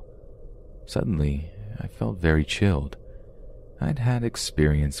to. Suddenly, I felt very chilled. I'd had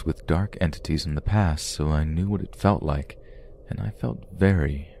experience with dark entities in the past, so I knew what it felt like, and I felt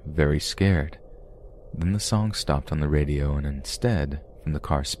very, very scared. Then the song stopped on the radio, and instead, from the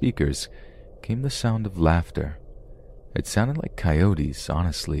car speakers, came the sound of laughter. It sounded like coyotes,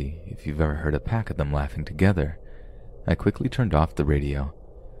 honestly, if you've ever heard a pack of them laughing together. I quickly turned off the radio.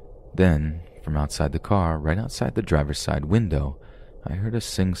 Then, from outside the car, right outside the driver's side window, I heard a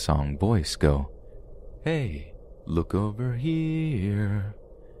sing-song voice go, "Hey, look over here."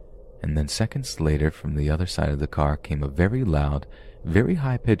 And then seconds later, from the other side of the car came a very loud, very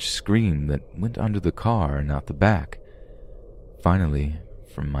high-pitched scream that went under the car and out the back. Finally,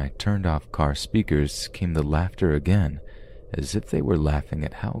 from my turned-off car speakers came the laughter again, as if they were laughing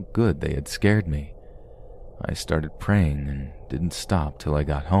at how good they had scared me. I started praying and didn't stop till I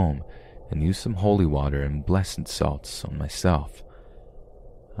got home and used some holy water and blessed salts on myself.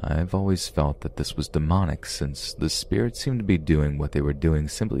 I've always felt that this was demonic, since the spirits seemed to be doing what they were doing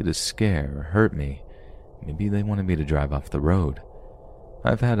simply to scare or hurt me. Maybe they wanted me to drive off the road.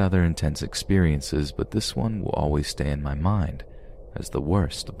 I've had other intense experiences, but this one will always stay in my mind as the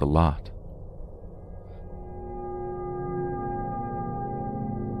worst of the lot.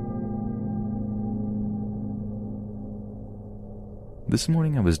 This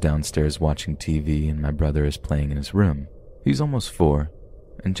morning I was downstairs watching TV and my brother is playing in his room. He's almost 4,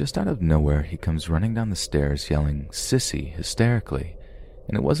 and just out of nowhere he comes running down the stairs yelling "sissy" hysterically,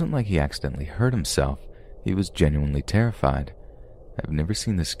 and it wasn't like he accidentally hurt himself. He was genuinely terrified. I've never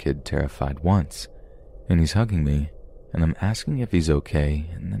seen this kid terrified once, and he's hugging me, and I'm asking if he's okay,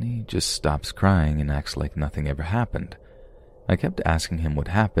 and then he just stops crying and acts like nothing ever happened. I kept asking him what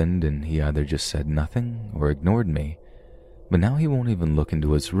happened, and he either just said nothing or ignored me. But now he won't even look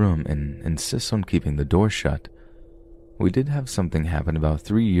into his room and insists on keeping the door shut. We did have something happen about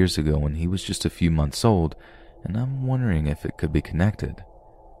 3 years ago when he was just a few months old, and I'm wondering if it could be connected.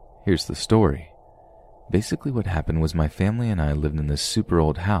 Here's the story. Basically what happened was my family and I lived in this super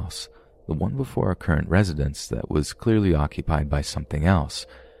old house, the one before our current residence, that was clearly occupied by something else,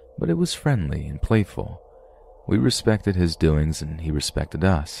 but it was friendly and playful. We respected his doings and he respected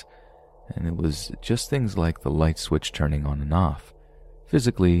us, and it was just things like the light switch turning on and off.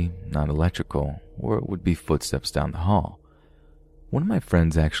 Physically, not electrical, or it would be footsteps down the hall. One of my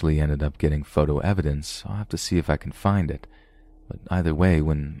friends actually ended up getting photo evidence. I'll have to see if I can find it. But either way,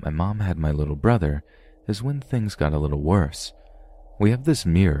 when my mom had my little brother, is when things got a little worse. We have this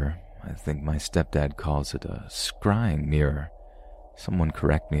mirror. I think my stepdad calls it a scrying mirror. Someone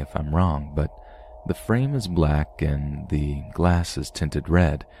correct me if I'm wrong, but the frame is black and the glass is tinted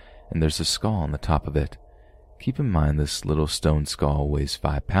red, and there's a skull on the top of it. Keep in mind this little stone skull weighs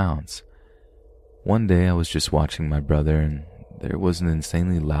 5 pounds. One day I was just watching my brother and there was an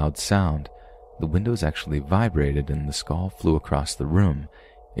insanely loud sound. The windows actually vibrated and the skull flew across the room,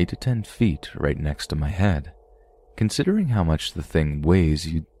 8 to 10 feet right next to my head. Considering how much the thing weighs,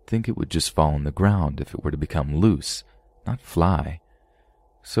 you'd think it would just fall on the ground if it were to become loose, not fly.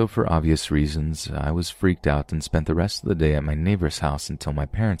 So for obvious reasons, I was freaked out and spent the rest of the day at my neighbor's house until my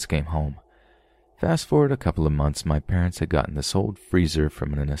parents came home. Fast forward a couple of months, my parents had gotten this old freezer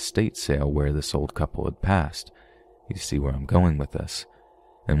from an estate sale where this old couple had passed. You see where I'm going with this.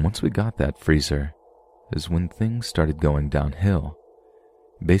 And once we got that freezer, is when things started going downhill.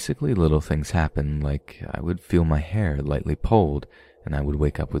 Basically, little things happened, like I would feel my hair lightly pulled, and I would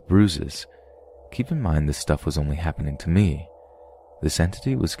wake up with bruises. Keep in mind this stuff was only happening to me. This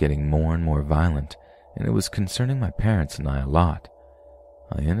entity was getting more and more violent, and it was concerning my parents and I a lot.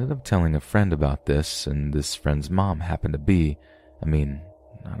 I ended up telling a friend about this, and this friend's mom happened to be, I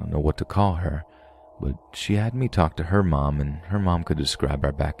don't know what to call her, but she had me talk to her mom, and her mom could describe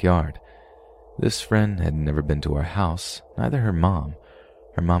our backyard. This friend had never been to our house, neither her mom.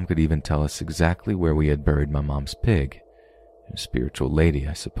 Her mom could even tell us exactly where we had buried my mom's pig. A spiritual lady,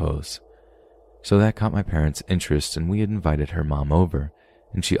 I suppose. So that caught my parents' interest, and we had invited her mom over,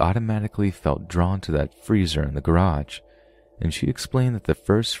 and she automatically felt drawn to that freezer in the garage. And she explained that the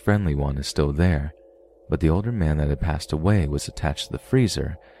first friendly one is still there, but the older man that had passed away was attached to the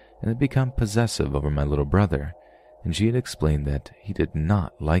freezer and had become possessive over my little brother, and she had explained that he did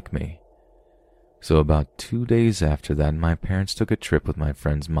not like me. So about 2 days after that, my parents took a trip with my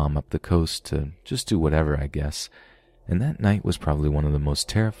friend's mom up the coast to just do whatever, I guess, and that night was probably one of the most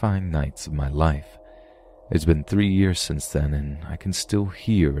terrifying nights of my life. It's been 3 years since then, and I can still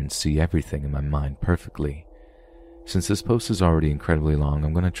hear and see everything in my mind perfectly. Since this post is already incredibly long,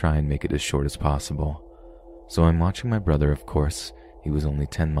 I'm going to try and make it as short as possible. So I'm watching my brother, of course. He was only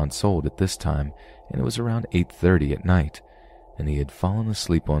 10 months old at this time, and it was around 8:30 at night, and he had fallen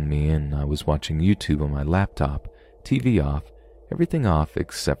asleep on me, and I was watching YouTube on my laptop, TV off, everything off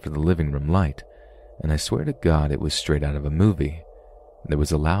except for the living room light, and I swear to God it was straight out of a movie. There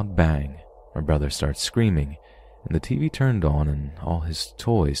was a loud bang, my brother starts screaming, and the TV turned on and all his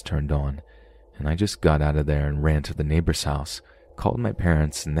toys turned on, and I just got out of there and ran to the neighbor's house, called my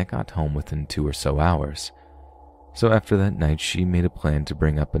parents, and they got home within 2 or so hours. So after that night, she made a plan to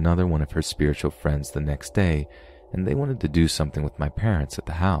bring up another one of her spiritual friends the next day, and they wanted to do something with my parents at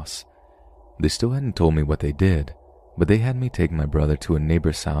the house. They still hadn't told me what they did, but they had me take my brother to a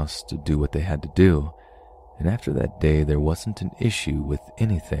neighbor's house to do what they had to do, and after that day there wasn't an issue with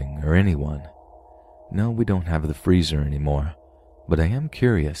anything or anyone. No, we don't have the freezer anymore, but I am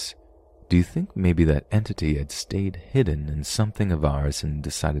curious. Do you think maybe that entity had stayed hidden in something of ours and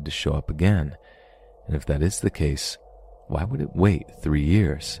decided to show up again? And if that is the case, why would it wait 3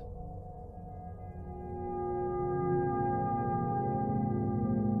 years?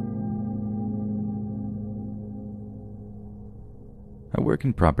 I work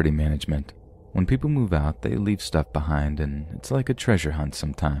in property management. When people move out, they leave stuff behind, and it's like a treasure hunt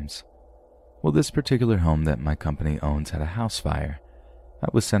sometimes. Well, this particular home that my company owns had a house fire. I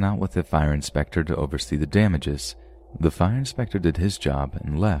was sent out with a fire inspector to oversee the damages. The fire inspector did his job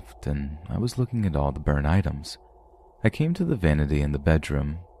and left, and I was looking at all the burnt items. I came to the vanity in the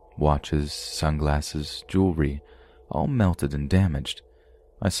bedroom. Watches, sunglasses, jewelry, all melted and damaged.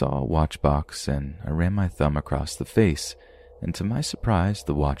 I saw a watch box, and I ran my thumb across the face, and to my surprise,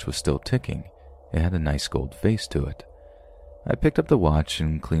 the watch was still ticking. It had a nice gold face to it. I picked up the watch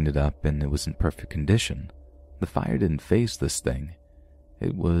and cleaned it up, and it was in perfect condition. The fire didn't phase this thing.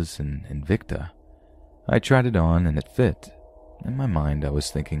 It was an Invicta. I tried it on, and it fit. In my mind, I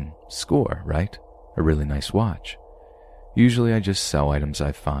was thinking, score, right? A really nice watch. Usually I just sell items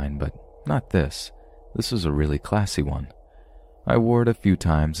I find, but not this. This was a really classy one. I wore it a few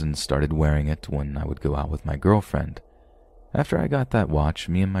times and started wearing it when I would go out with my girlfriend. After I got that watch,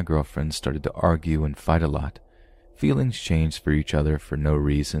 me and my girlfriend started to argue and fight a lot. Feelings changed for each other for no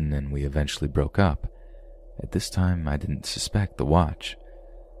reason, and we eventually broke up. At this time, I didn't suspect the watch.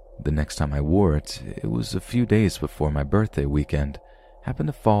 The next time I wore it, it was a few days before my birthday weekend. Happened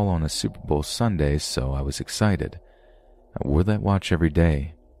to fall on a Super Bowl Sunday, so I was excited. I wore that watch every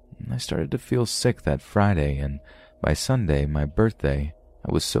day. I started to feel sick that Friday, and by Sunday, my birthday,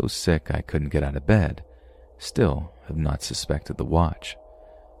 I was so sick I couldn't get out of bed. Still, have not suspected the watch.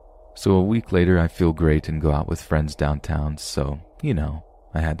 So a week later, I feel great and go out with friends downtown, so,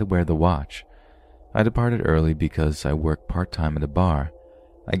 I had to wear the watch. I departed early because I work part-time at a bar.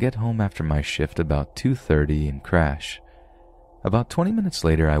 I get home after my shift about 2:30 and crash. About 20 minutes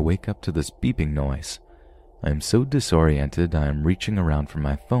later, I wake up to this beeping noise. I am so disoriented, I am reaching around for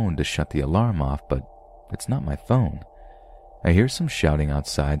my phone to shut the alarm off, but it's not my phone. I hear some shouting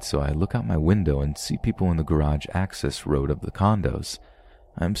outside, so I look out my window and see people in the garage access road of the condos.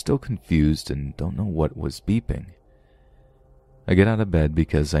 I am still confused and don't know what was beeping. I get out of bed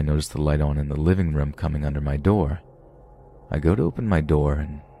because I notice the light on in the living room coming under my door. I go to open my door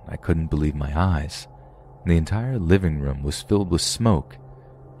and I couldn't believe my eyes. The entire living room was filled with smoke,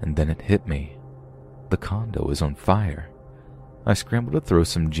 and then it hit me. The condo is on fire. I scramble to throw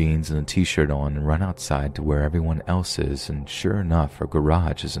some jeans and a t-shirt on and run outside to where everyone else is, and sure enough, our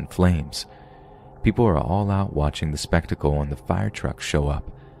garage is in flames. People are all out watching the spectacle, and the fire trucks show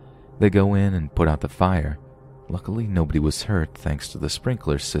up. They go in and put out the fire. Luckily, nobody was hurt thanks to the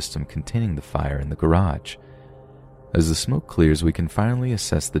sprinkler system containing the fire in the garage. As the smoke clears, we can finally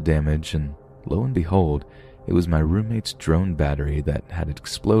assess the damage, and lo and behold, it was my roommate's drone battery that had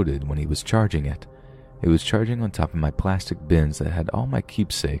exploded when he was charging it. It was charging on top of my plastic bins that had all my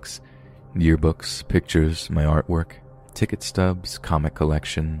keepsakes, yearbooks, pictures, my artwork, ticket stubs, comic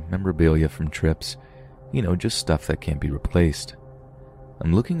collection, memorabilia from trips, just stuff that can't be replaced.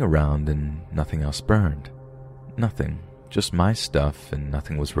 I'm looking around and nothing else burned. Nothing, just my stuff, and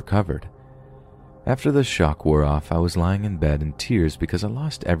nothing was recovered. After the shock wore off, I was lying in bed in tears because I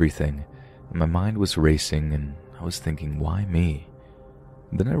lost everything, and my mind was racing, and I was thinking, why me?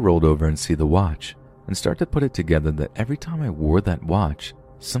 Then I rolled over and see the watch, and started to put it together that every time I wore that watch,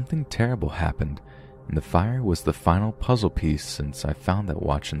 something terrible happened, and the fire was the final puzzle piece since I found that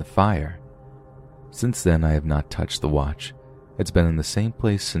watch in the fire. Since then, I have not touched the watch. It's been in the same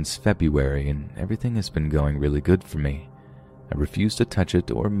place since February, and everything has been going really good for me. I refuse to touch it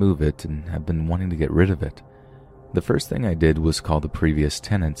or move it and have been wanting to get rid of it. The first thing I did was call the previous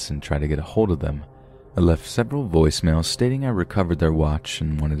tenants and try to get a hold of them. I left several voicemails stating I recovered their watch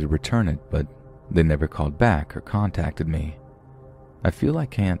and wanted to return it, but they never called back or contacted me. I feel I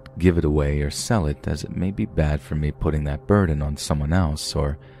can't give it away or sell it, as it may be bad for me putting that burden on someone else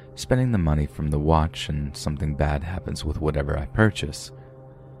or spending the money from the watch and something bad happens with whatever I purchase.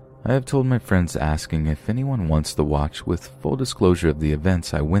 I have told my friends asking if anyone wants the watch with full disclosure of the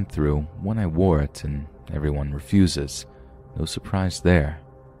events I went through when I wore it, and everyone refuses. No surprise there.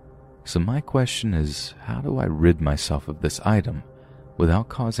 So my question is, how do I rid myself of this item without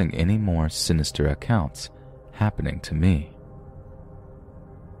causing any more sinister accounts happening to me?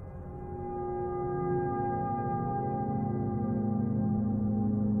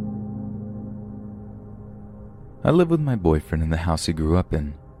 I live with my boyfriend in the house he grew up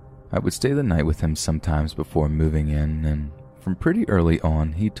in. I would stay the night with him sometimes before moving in, and from pretty early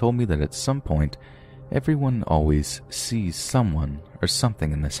on he told me that at some point everyone always sees someone or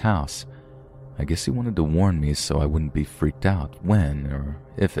something in this house. I guess he wanted to warn me so I wouldn't be freaked out when or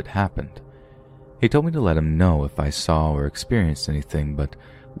if it happened. He told me to let him know if I saw or experienced anything, but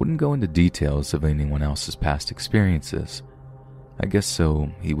wouldn't go into details of anyone else's past experiences. I guess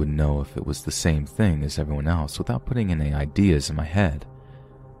so he would know if it was the same thing as everyone else without putting any ideas in my head.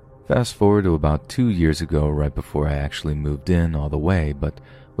 Fast forward to about 2 years ago, right before I actually moved in all the way, but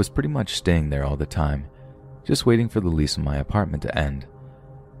was pretty much staying there all the time, just waiting for the lease of my apartment to end.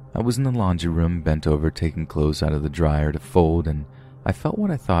 I was in the laundry room, bent over taking clothes out of the dryer to fold, and I felt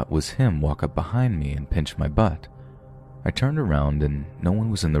what I thought was him walk up behind me and pinch my butt. I turned around and no one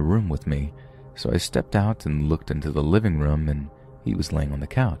was in the room with me, so I stepped out and looked into the living room, and he was laying on the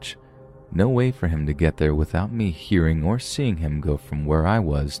couch. No way for him to get there without me hearing or seeing him go from where I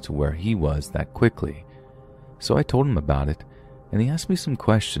was to where he was that quickly. So I told him about it, and he asked me some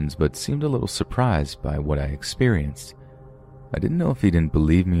questions but seemed a little surprised by what I experienced. I didn't know if he didn't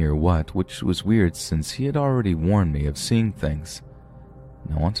believe me or what, which was weird since he had already warned me of seeing things.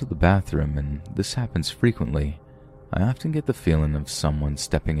 Now onto the bathroom, and this happens frequently. I often get the feeling of someone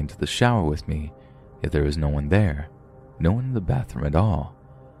stepping into the shower with me, yet there is no one there, no one in the bathroom at all.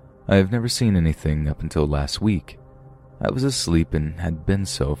 I have never seen anything up until last week. I was asleep and had been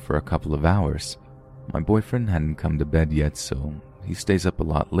so for a couple of hours. My boyfriend hadn't come to bed yet, so he stays up a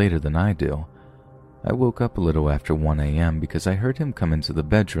lot later than I do. I woke up a little after 1 a.m. because I heard him come into the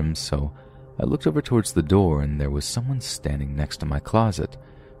bedroom, so I looked over towards the door and there was someone standing next to my closet,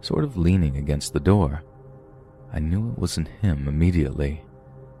 sort of leaning against the door. I knew it wasn't him immediately.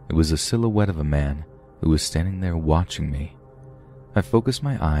 It was a silhouette of a man who was standing there watching me. I focused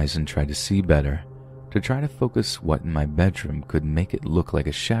my eyes and tried to see better, to try to focus what in my bedroom could make it look like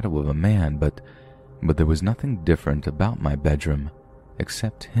a shadow of a man, but there was nothing different about my bedroom,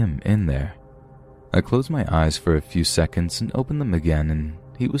 except him in there. I closed my eyes for a few seconds and opened them again, and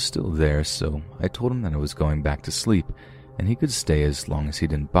he was still there, so I told him that I was going back to sleep, and he could stay as long as he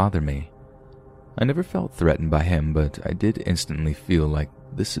didn't bother me. I never felt threatened by him, but I did instantly feel like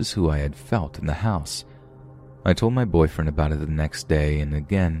this is who I had felt in the house. I told my boyfriend about it the next day, and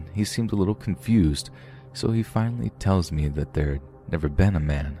again, he seemed a little confused, so he finally tells me that there had never been a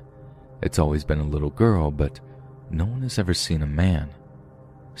man. It's always been a little girl, but no one has ever seen a man.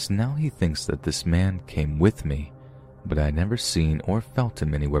 So now he thinks that this man came with me, but I had never seen or felt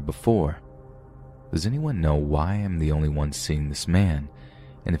him anywhere before. Does anyone know why I'm the only one seeing this man?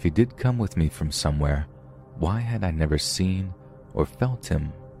 And if he did come with me from somewhere, why had I never seen or felt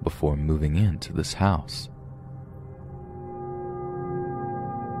him before moving into this house?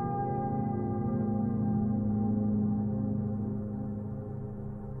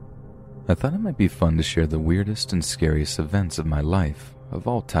 I thought it might be fun to share the weirdest and scariest events of my life, of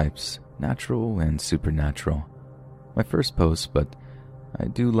all types, natural and supernatural. My first post, but I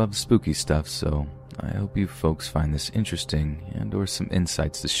do love spooky stuff, so I hope you folks find this interesting and or some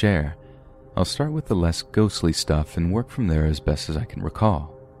insights to share. I'll start with the less ghostly stuff and work from there as best as I can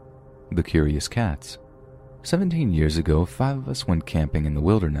recall. The Curious Cats. 17 years ago, 5 of us went camping in the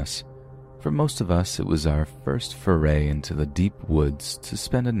wilderness. For most of us, it was our first foray into the deep woods to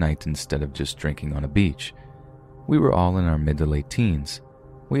spend a night instead of just drinking on a beach. We were all in our mid to late teens.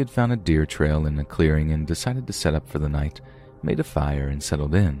 We had found a deer trail in a clearing and decided to set up for the night, made a fire and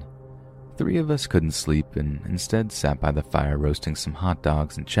settled in. 3 of us couldn't sleep and instead sat by the fire roasting some hot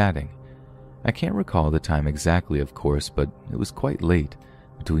dogs and chatting. I can't recall the time exactly, of course, but it was quite late,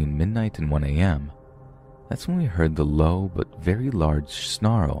 between midnight and 1 a.m. That's when we heard the low but very large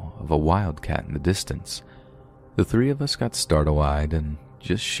snarl of a wildcat in the distance. The 3 of us got startle-eyed and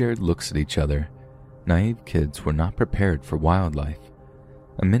just shared looks at each other. Naive kids were not prepared for wildlife.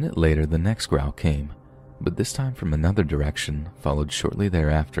 A minute later, the next growl came, but this time from another direction, followed shortly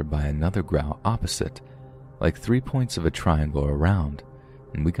thereafter by another growl opposite, like 3 points of a triangle around,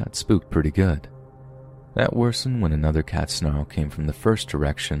 and we got spooked pretty good. That worsened when another cat snarl came from the first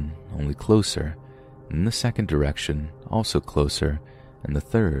direction, only closer, and in the second direction, also closer, and the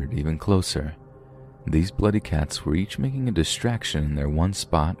third even closer. These bloody cats were each making a distraction in their one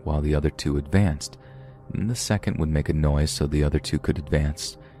spot while the other two advanced, and the second would make a noise so the other two could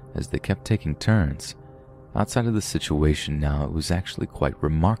advance, as they kept taking turns. Outside of the situation now, it was actually quite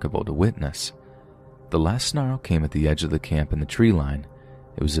remarkable to witness. The last snarl came at the edge of the camp in the tree line.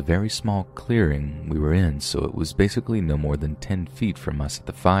 It was a very small clearing we were in, so it was basically no more than 10 feet from us at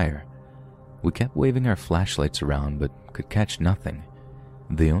the fire. We kept waving our flashlights around but could catch nothing.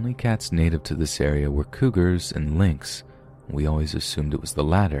 The only cats native to this area were cougars and lynx. We always assumed it was the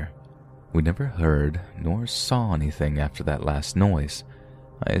latter. We never heard nor saw anything after that last noise.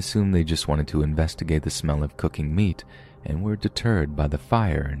 I assumed they just wanted to investigate the smell of cooking meat and were deterred by the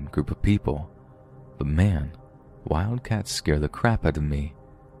fire and group of people. But man, wild cats scare the crap out of me.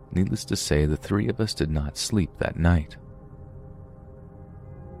 Needless to say, the three of us did not sleep that night.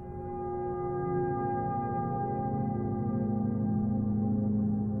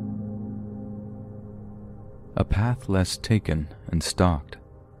 A path less taken and stalked.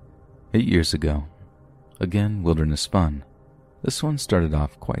 8 years ago. Again, wilderness fun. This one started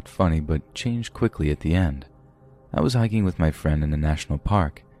off quite funny but changed quickly at the end. I was hiking with my friend in a national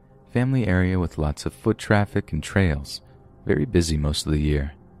park, family area with lots of foot traffic and trails, very busy most of the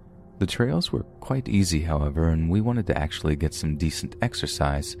year. The trails were quite easy, however, and we wanted to actually get some decent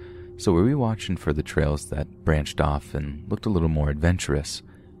exercise, so we were watching for the trails that branched off and looked a little more adventurous.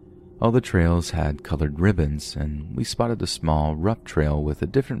 All the trails had colored ribbons, and we spotted a small, rough trail with a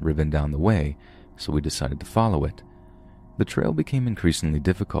different ribbon down the way, so we decided to follow it. The trail became increasingly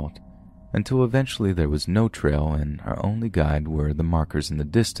difficult, until eventually there was no trail and our only guide were the markers in the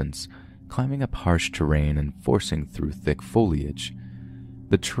distance, climbing up harsh terrain and forcing through thick foliage.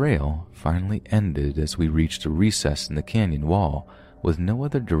 The trail finally ended as we reached a recess in the canyon wall with no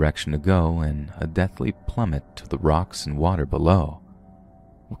other direction to go and a deathly plummet to the rocks and water below.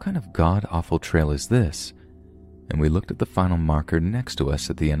 What kind of god-awful trail is this? And we looked at the final marker next to us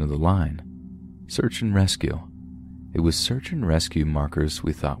at the end of the line. Search and rescue. It was search and rescue markers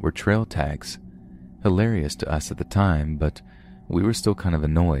we thought were trail tags. Hilarious to us at the time, but we were still kind of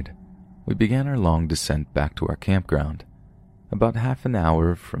annoyed. We began our long descent back to our campground. About half an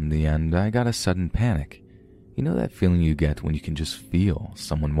hour from the end, I got a sudden panic. You know that feeling you get when you can just feel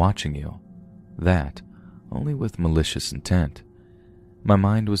someone watching you? That, only with malicious intent. My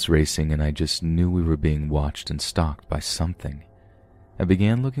mind was racing and I just knew we were being watched and stalked by something. I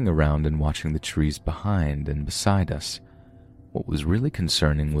began looking around and watching the trees behind and beside us. What was really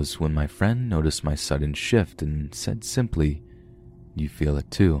concerning was when my friend noticed my sudden shift and said simply, "You feel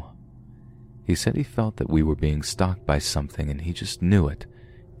it too." He said he felt that we were being stalked by something and he just knew it.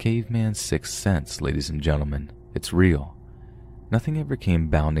 Caveman's sixth sense, ladies and gentlemen. It's real. Nothing ever came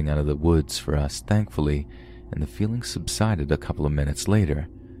bounding out of the woods for us, thankfully, and the feeling subsided a couple of minutes later,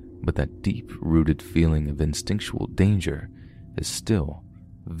 but that deep-rooted feeling of instinctual danger is still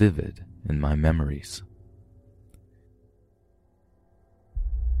vivid in my memories.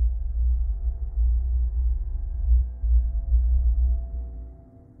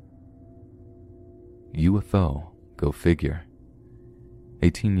 UFO, go figure.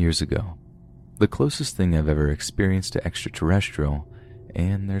 18 years ago. The closest thing I've ever experienced to extraterrestrial,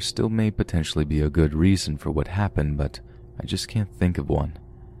 and there still may potentially be a good reason for what happened, but I just can't think of one.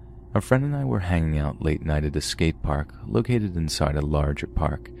 A friend and I were hanging out late night at a skate park located inside a larger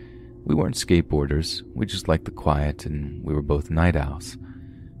park. We weren't skateboarders, we just liked the quiet, and we were both night owls.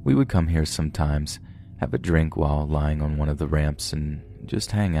 We would come here sometimes, have a drink while lying on one of the ramps, and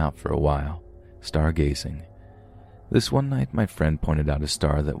just hang out for a while, stargazing. This one night my friend pointed out a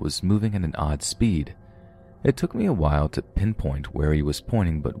star that was moving at an odd speed. It took me a while to pinpoint where he was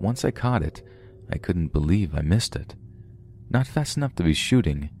pointing, but once I caught it, I couldn't believe I missed it. Not fast enough to be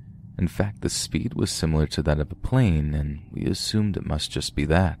shooting. In fact, the speed was similar to that of a plane, and we assumed it must just be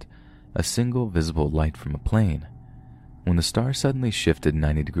that, a single visible light from a plane. When the star suddenly shifted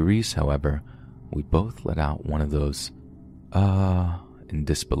 90 degrees, however, we both let out one of those, in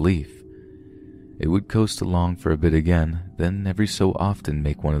disbelief. It would coast along for a bit again, then every so often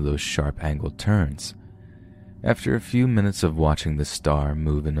make one of those sharp-angled turns. After a few minutes of watching the star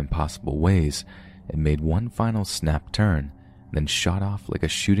move in impossible ways, it made one final snap turn, then shot off like a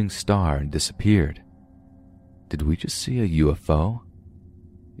shooting star and disappeared. Did we just see a UFO?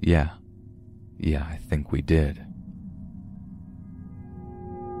 Yeah, I think we did.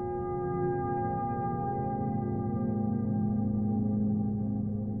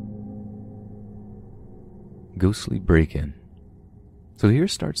 Ghostly break-in. So here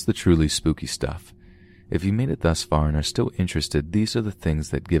starts the truly spooky stuff. If you made it thus far and are still interested, these are the things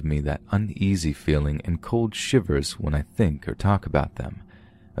that give me that uneasy feeling and cold shivers when I think or talk about them.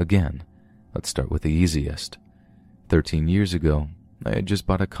 Again, Let's start with the easiest. 13 years ago, I had just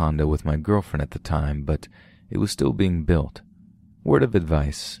bought a condo with my girlfriend at the time, but it was still being built. Word of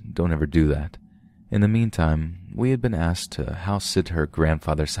advice, don't ever do that. In the meantime, we had been asked to house-sit her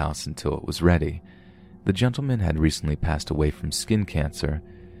grandfather's house until it was ready. The gentleman had recently passed away from skin cancer.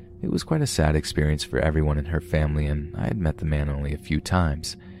 It was quite a sad experience for everyone in her family, and I had met the man only a few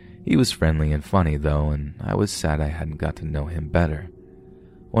times. He was friendly and funny, though, and I was sad I hadn't got to know him better.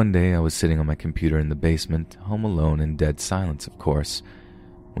 One day I was sitting on my computer in the basement, home alone in dead silence, of course,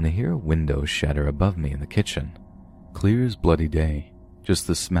 when I hear a window shatter above me in the kitchen. Clear as bloody day, just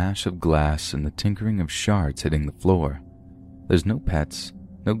the smash of glass and the tinkering of shards hitting the floor. There's no pets,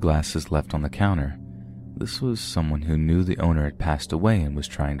 no glasses left on the counter. This was someone who knew the owner had passed away and was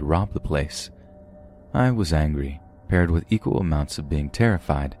trying to rob the place. I was angry, paired with equal amounts of being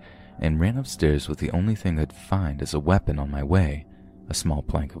terrified, and ran upstairs with the only thing I'd find as a weapon on my way, a small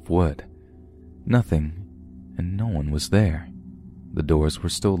plank of wood. Nothing, and no one was there. The doors were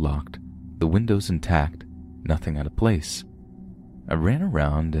still locked, the windows intact, nothing out of place. I ran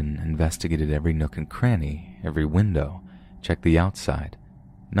around and investigated every nook and cranny, every window, checked the outside.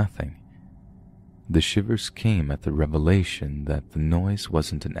 Nothing. The shivers came at the revelation that the noise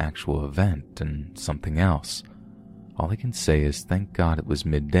wasn't an actual event and something else. All I can say is thank God it was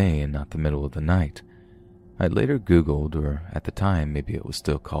midday and not the middle of the night. I later Googled, or at the time maybe it was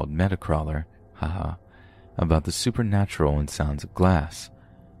still called Metacrawler, about the supernatural in sounds of glass.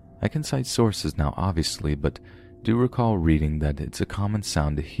 I can cite sources now obviously, but do recall reading that it's a common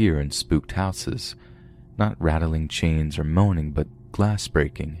sound to hear in spooked houses. Not rattling chains or moaning, but glass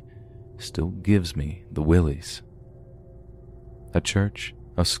breaking. Still gives me the willies. A church,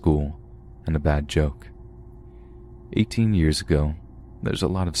 a school, and a bad joke. 18 years ago, there's a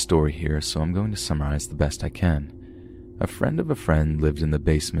lot of story here, so I'm going to summarize the best I can. A friend of a friend lived in the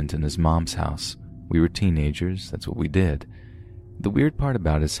basement in his mom's house. We were teenagers, that's what we did. The weird part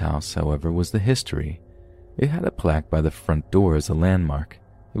about his house, however, was the history. It had a plaque by the front door as a landmark.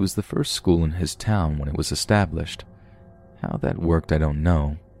 It was the first school in his town when it was established. How that worked, I don't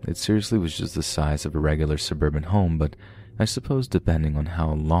know. It seriously was just the size of a regular suburban home, but I suppose depending on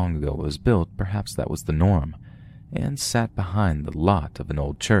how long ago it was built, perhaps that was the norm, and sat behind the lot of an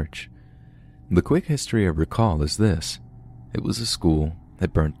old church. The quick history I recall is this. It was a school,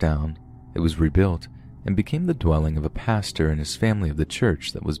 it burnt down, it was rebuilt, and became the dwelling of a pastor and his family of the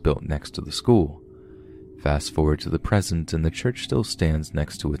church that was built next to the school. Fast forward to the present, and the church still stands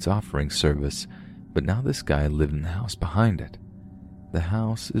next to its offering service, but now this guy lived in the house behind it. The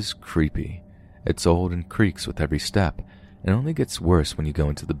house is creepy. It's old and creaks with every step, and only gets worse when you go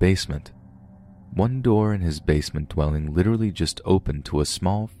into the basement. One door in his basement dwelling literally just opened to a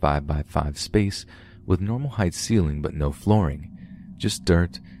small 5x5 space with normal height ceiling but no flooring, just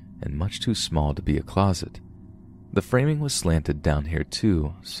dirt and much too small to be a closet. The framing was slanted down here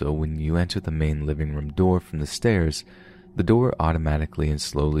too, so when you enter the main living room door from the stairs, the door automatically and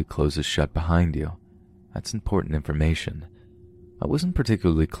slowly closes shut behind you. That's important information. I wasn't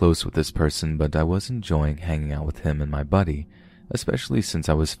particularly close with this person, but I was enjoying hanging out with him and my buddy, especially since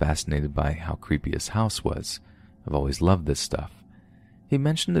I was fascinated by how creepy his house was. I've always loved this stuff. He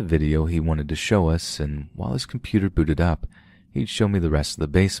mentioned a video he wanted to show us, and while his computer booted up, he'd show me the rest of the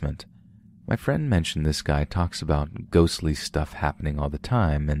basement. My friend mentioned this guy talks about ghostly stuff happening all the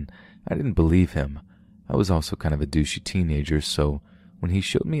time, and I didn't believe him. I was also kind of a douchey teenager, so when he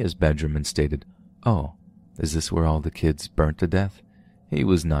showed me his bedroom and stated, "Oh, is this where all the kids burnt to death?" he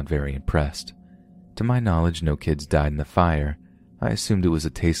was not very impressed. To my knowledge, no kids died in the fire. I assumed it was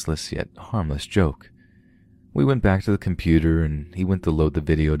a tasteless yet harmless joke. We went back to the computer, and he went to load the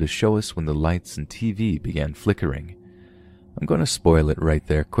video to show us when the lights and TV began flickering. I'm going to spoil it right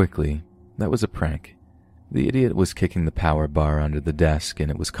there quickly. That was a prank. The idiot was kicking the power bar under the desk, and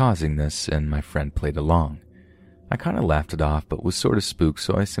it was causing this, and my friend played along. I kind of laughed it off, but was sort of spooked,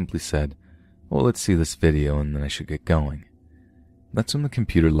 so I simply said, "Well, let's see this video, and then I should get going." That's when the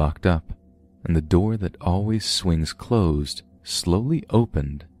computer locked up, and the door that always swings closed slowly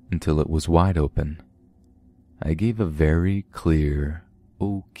opened until it was wide open. I gave a very clear,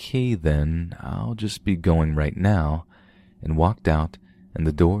 "Okay then, I'll just be going right now," and walked out, and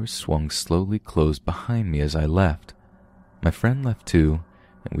the door swung slowly closed behind me as I left. My friend left too,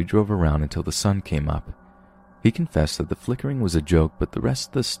 and we drove around until the sun came up. He confessed that the flickering was a joke, but the rest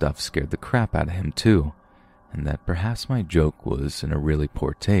of the stuff scared the crap out of him too, and that perhaps my joke was in a really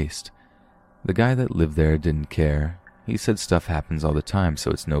poor taste. The guy that lived there didn't care. He said stuff happens all the time, so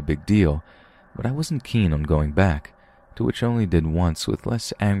it's no big deal, but I wasn't keen on going back, to which I only did once with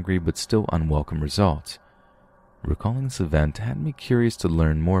less angry but still unwelcome results. Recalling this event had me curious to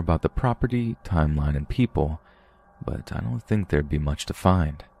learn more about the property, timeline, and people, but I don't think there'd be much to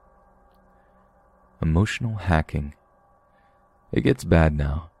find. Emotional hacking. It gets bad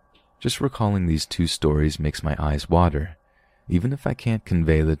now. Just recalling these two stories makes my eyes water. Even if I can't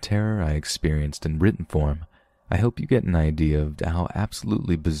convey the terror I experienced in written form, I hope you get an idea of how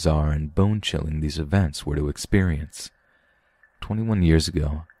absolutely bizarre and bone-chilling these events were to experience. 21 years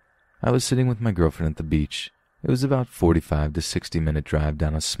ago, I was sitting with my girlfriend at the beach. It was about 45 to 60-minute drive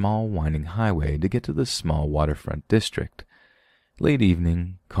down a small, winding highway to get to the small waterfront district. Late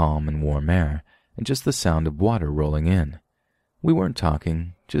evening, calm and warm air, and just the sound of water rolling in. We weren't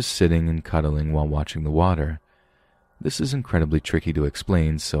talking, just sitting and cuddling while watching the water. This is incredibly tricky to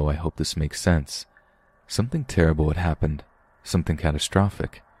explain, so I hope this makes sense. Something terrible had happened, something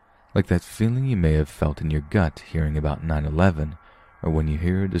catastrophic, like that feeling you may have felt in your gut hearing about 9/11, or when you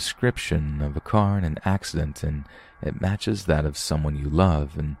hear a description of a car in an accident and it matches that of someone you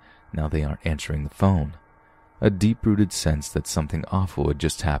love and now they aren't answering the phone. A deep-rooted sense that something awful had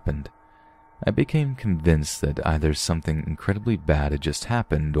just happened. I became convinced that either something incredibly bad had just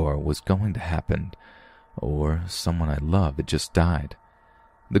happened or was going to happen, or someone I love had just died.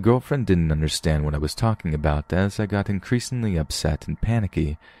 The girlfriend didn't understand what I was talking about as I got increasingly upset and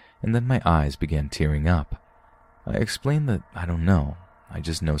panicky, and then my eyes began tearing up. I explained that I don't know. I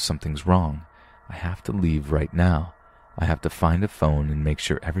just know something's wrong. I have to leave right now. I have to find a phone and make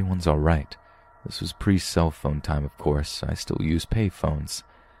sure everyone's all right. This was pre-cell phone time, of course. I still use pay phones.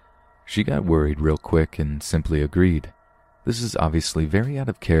 She got worried real quick and simply agreed. This is obviously very out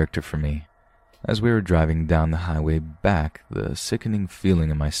of character for me. As we were driving down the highway back, the sickening feeling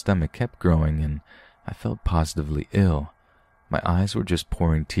in my stomach kept growing and I felt positively ill. My eyes were just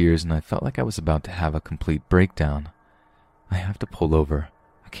pouring tears and I felt like I was about to have a complete breakdown. I have to pull over.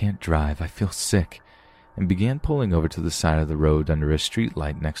 I can't drive. I feel sick. And began pulling over to the side of the road under a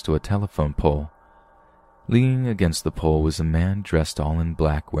streetlight next to a telephone pole. Leaning against the pole was a man dressed all in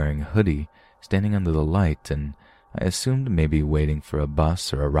black wearing a hoodie, standing under the light, and I assumed maybe waiting for a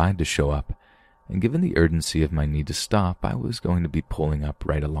bus or a ride to show up. And given the urgency of my need to stop, I was going to be pulling up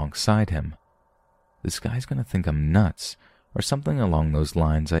right alongside him. This guy's going to think I'm nuts, or something along those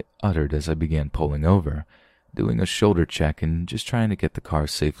lines I uttered as I began pulling over, doing a shoulder check and just trying to get the car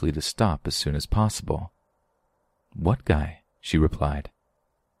safely to stop as soon as possible. "What guy?" she replied.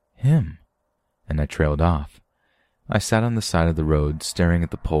 "Him." And I trailed off. I sat on the side of the road staring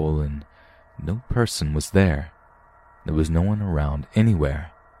at the pole and no person was there. There was no one around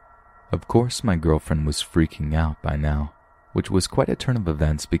anywhere. Of course, my girlfriend was freaking out by now, which was quite a turn of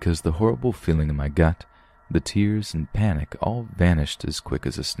events because the horrible feeling in my gut, the tears and panic all vanished as quick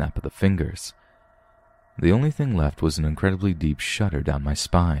as a snap of the fingers. The only thing left was an incredibly deep shudder down my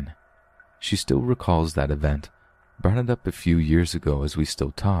spine. She still recalls that event, brought it up a few years ago as we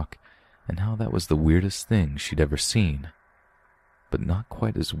still talk, and how that was the weirdest thing she'd ever seen. But not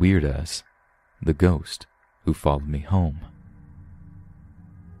quite as weird as the ghost who followed me home.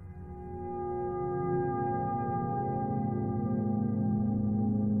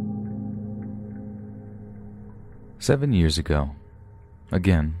 "7 years ago.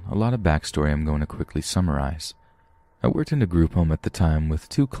 Again, a lot of backstory I'm going to quickly summarize. I worked in a group home at the time with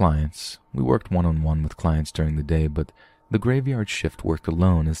 2 clients. We worked one-on-one with clients during the day, but the graveyard shift worked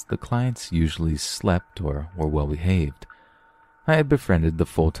alone as the clients usually slept or were well behaved. I had befriended the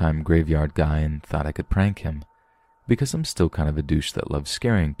full-time graveyard guy and thought I could prank him. Because I'm still kind of a douche that loves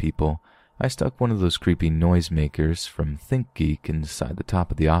scaring people, I stuck one of those creepy noisemakers from ThinkGeek inside the top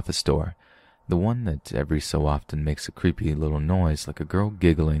of the office door. The one that every so often makes a creepy little noise like a girl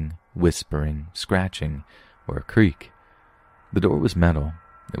giggling, whispering, scratching, or a creak. The door was metal.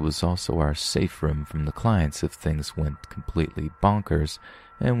 It was also our safe room from the clients if things went completely bonkers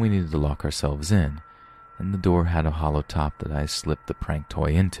and we needed to lock ourselves in, and the door had a hollow top that I slipped the prank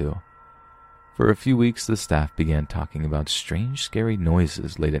toy into. For a few weeks the staff began talking about strange, scary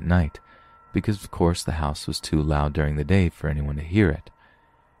noises late at night, because of course the house was too loud during the day for anyone to hear it.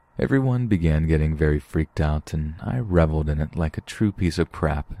 Everyone began getting very freaked out, and I reveled in it like a true piece of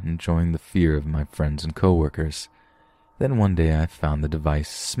crap, enjoying the fear of my friends and coworkers. Then one day I found the device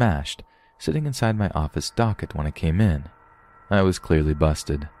smashed, sitting inside my office docket when I came in. I was clearly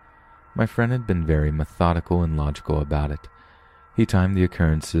busted. My friend had been very methodical and logical about it. He timed the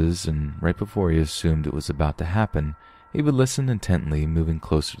occurrences, and right before he assumed it was about to happen, he would listen intently, moving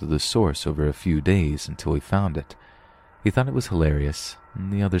closer to the source over a few days until he found it. He thought it was hilarious,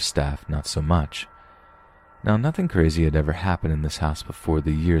 and the other staff not so much. Now, nothing crazy had ever happened in this house before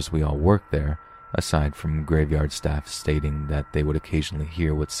the years we all worked there, aside from graveyard staff stating that they would occasionally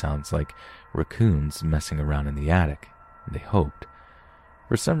hear what sounds like raccoons messing around in the attic, they hoped.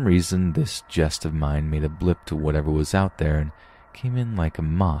 For some reason, this jest of mine made a blip to whatever was out there and came in like a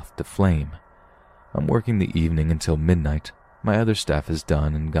moth to flame. I'm working the evening until midnight. My other staff is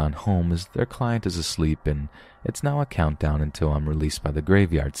done and gone home as their client is asleep, and it's now a countdown until I'm released by the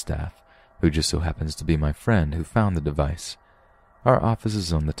graveyard staff, who just so happens to be my friend who found the device. Our office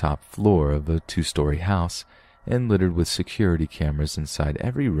is on the top floor of a 2-story house and littered with security cameras inside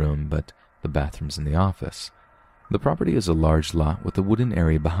every room but the bathrooms in the office. The property is a large lot with a wooden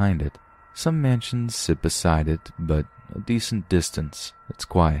area behind it. Some mansions sit beside it, but a decent distance. It's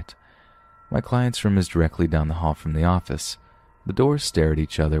quiet. My client's room is directly down the hall from the office. The doors stare at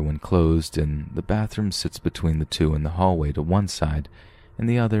each other when closed, and the bathroom sits between the two in the hallway to one side, and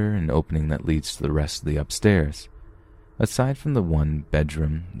the other an opening that leads to the rest of the upstairs. Aside from the one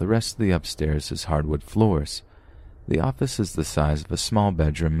bedroom, the rest of the upstairs is hardwood floors. The office is the size of a small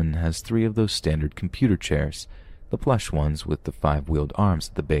bedroom and has 3 of those standard computer chairs, the plush ones with the 5-wheeled arms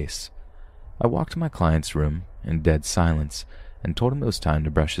at the base. I walked to my client's room in dead silence and told him it was time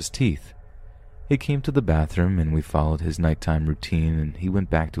to brush his teeth. He came to the bathroom and we followed his nighttime routine, and he went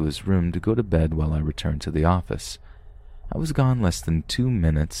back to his room to go to bed while I returned to the office. I was gone less than 2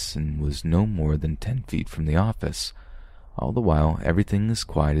 minutes and was no more than 10 feet from the office. All the while, everything as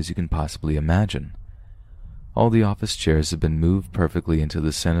quiet as you can possibly imagine. All the office chairs had been moved perfectly into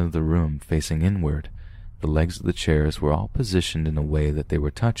the center of the room, facing inward. The legs of the chairs were all positioned in a way that they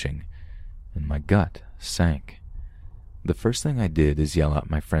were touching, and my gut sank. The first thing I did is yell out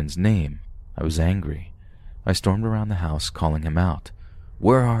my friend's name. I was angry. I stormed around the house calling him out.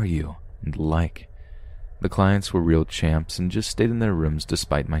 "Where are you?" and the like. The clients were real champs and just stayed in their rooms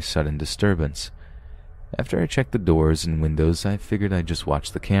despite my sudden disturbance. After I checked the doors and windows, I figured I'd just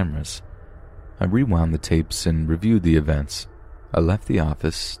watch the cameras. I rewound the tapes and reviewed the events. I left the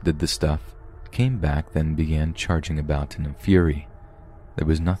office, did the stuff, came back, then began charging about in a fury. There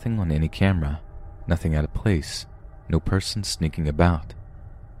was nothing on any camera, nothing out of place, no person sneaking about.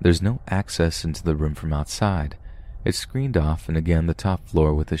 There's no access into the room from outside. It's screened off, and again the top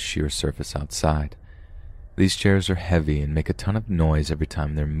floor with a sheer surface outside. These chairs are heavy and make a ton of noise every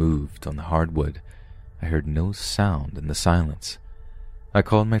time they're moved on the hardwood. I heard no sound in the silence. I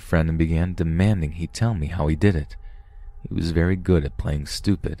called my friend and began demanding he tell me how he did it. He was very good at playing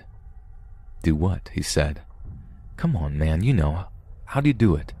stupid. "Do what?" he said. "Come on, man, you know. How do you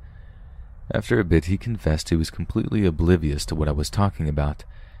do it?" After a bit, he confessed he was completely oblivious to what I was talking about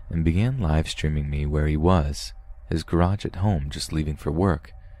and began live-streaming me where he was, his garage at home, just leaving for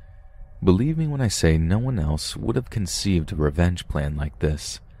work. Believe me when I say no one else would have conceived a revenge plan like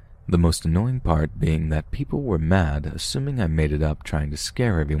this. The most annoying part being that people were mad, assuming I made it up trying to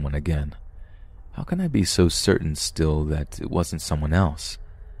scare everyone again. How can I be so certain still that it wasn't someone else?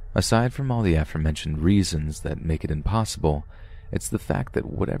 Aside from all the aforementioned reasons that make it impossible, it's the fact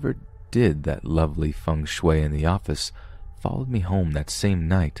that whatever did that lovely feng shui in the office followed me home that same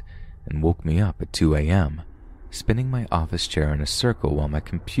night and woke me up at 2 a.m., spinning my office chair in a circle while my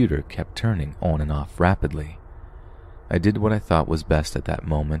computer kept turning on and off rapidly. I did what I thought was best at that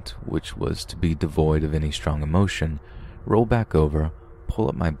moment, which was to be devoid of any strong emotion, roll back over, pull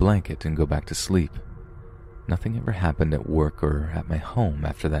up my blanket, and go back to sleep. Nothing ever happened at work or at my home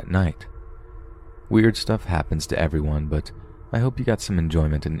after that night. Weird stuff happens to everyone, but I hope you got some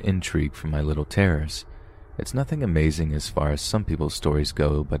enjoyment and intrigue from my little terrors. It's nothing amazing as far as some people's stories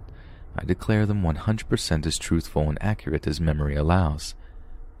go, but I declare them 100% as truthful and accurate as memory allows.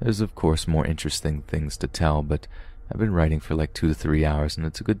 There's of course more interesting things to tell, but I've been writing for like 2 to 3 hours, and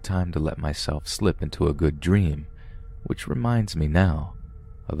it's a good time to let myself slip into a good dream, which reminds me now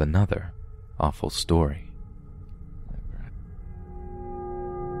of another awful story.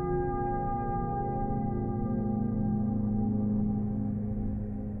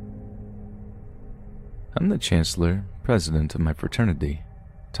 I'm the Chancellor, President of my fraternity,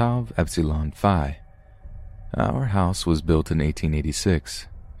 Tau Epsilon Phi. Our house was built in 1886.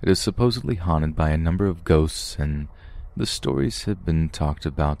 It is supposedly haunted by a number of ghosts, and the stories have been talked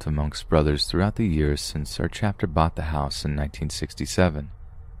about amongst brothers throughout the years since our chapter bought the house in 1967.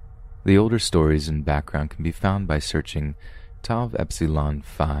 The older stories and background can be found by searching Tau Epsilon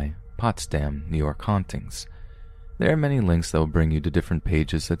Phi, Potsdam, New York hauntings. There are many links that will bring you to different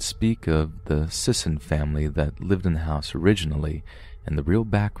pages that speak of the Sisson family that lived in the house originally and the real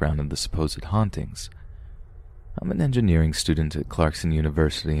background of the supposed hauntings. I'm an engineering student at Clarkson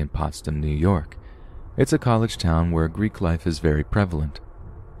University in Potsdam, New York. It's a college town where Greek life is very prevalent.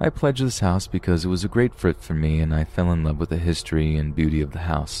 I pledged this house because it was a great fit for me, and I fell in love with the history and beauty of the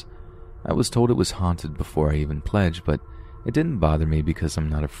house. I was told it was haunted before I even pledged, but it didn't bother me because I'm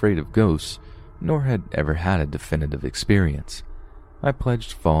not afraid of ghosts, nor had ever had a definitive experience. I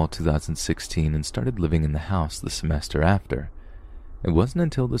pledged fall 2016 and started living in the house the semester after. It wasn't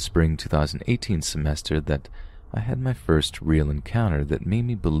until the spring 2018 semester that I had my first real encounter that made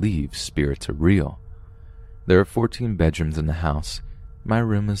me believe spirits are real. There are 14 bedrooms in the house. My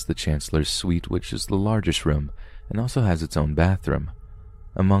room is the Chancellor's Suite, which is the largest room and also has its own bathroom.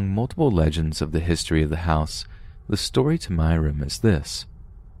 Among multiple legends of the history of the house, the story to my room is this.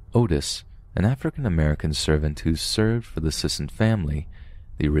 Otis, an African-American servant who served for the Sisson family,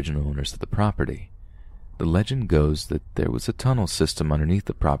 the original owners of the property. The legend goes that there was a tunnel system underneath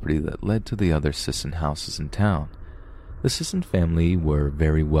the property that led to the other Sisson houses in town. The Sisson family were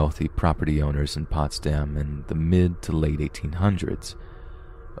very wealthy property owners in Potsdam in the mid to late 1800s.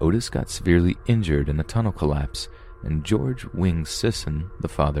 Otis got severely injured in a tunnel collapse, and George Wing Sisson, the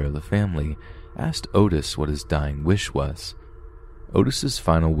father of the family, asked Otis what his dying wish was. Otis's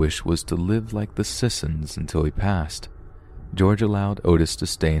final wish was to live like the Sissons until he passed. George allowed Otis to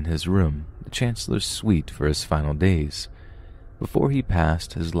stay in his room, the Chancellor's Suite, for his final days. Before he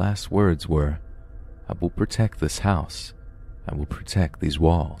passed, his last words were, "I will protect this house. I will protect these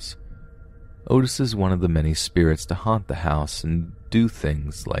walls." Otis is one of the many spirits to haunt the house and do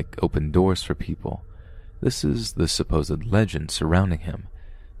things like open doors for people. This is the supposed legend surrounding him.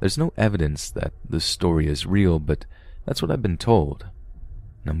 There's no evidence that this story is real, but that's what I've been told.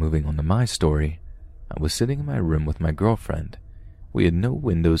 Now moving on to my story, I was sitting in my room with my girlfriend. We had no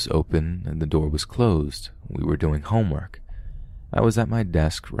windows open and the door was closed. We were doing homework. I was at my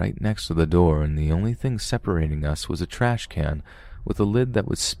desk right next to the door, and the only thing separating us was a trash can with a lid that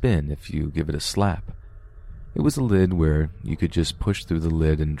would spin if you give it a slap. It was a lid where you could just push through the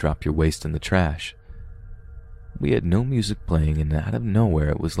lid and drop your waste in the trash. We had no music playing, and out of nowhere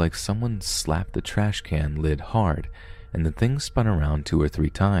it was like someone slapped the trash can lid hard, and the thing spun around 2 or 3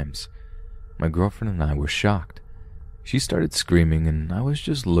 times. My girlfriend and I were shocked. She started screaming, and I was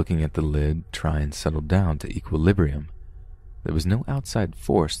just looking at the lid try and settle down to equilibrium. There was no outside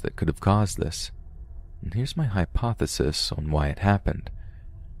force that could have caused this. And here's my hypothesis on why it happened.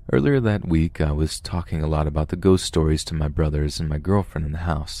 Earlier that week, I was talking a lot about the ghost stories to my brothers and my girlfriend in the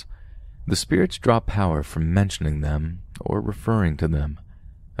house. The spirits draw power from mentioning them or referring to them.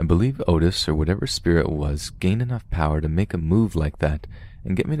 I believe Otis, or whatever spirit it was, gained enough power to make a move like that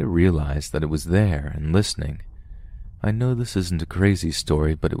and get me to realize that it was there and listening. I know this isn't a crazy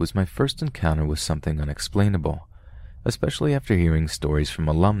story, but it was my first encounter with something unexplainable, especially after hearing stories from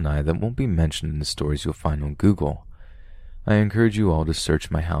alumni that won't be mentioned in the stories you'll find on Google. I encourage you all to search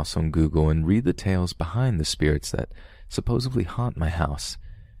my house on Google and read the tales behind the spirits that supposedly haunt my house.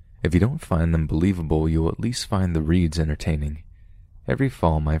 If you don't find them believable, you'll at least find the reads entertaining. Every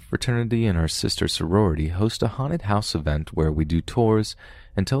fall, my fraternity and our sister sorority host a haunted house event where we do tours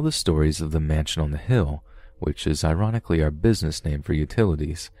and tell the stories of the mansion on the hill, which is ironically our business name for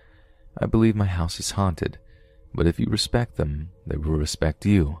utilities. I believe my house is haunted, but if you respect them, they will respect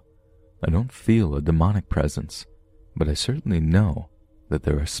you. I don't feel a demonic presence, but I certainly know that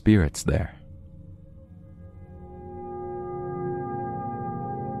there are spirits there.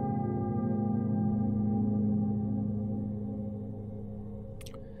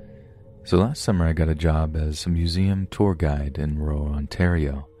 So last summer I got a job as a museum tour guide in rural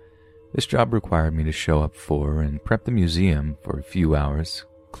Ontario. This job required me to show up for and prep the museum for a few hours,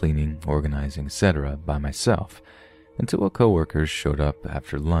 cleaning, organizing, etc. by myself, until a coworker showed up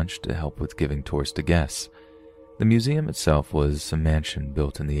after lunch to help with giving tours to guests. The museum itself was a mansion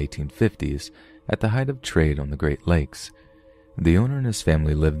built in the 1850s at the height of trade on the Great Lakes. The owner and his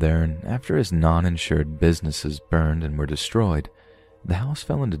family lived there, and after his non-insured businesses burned and were destroyed, the house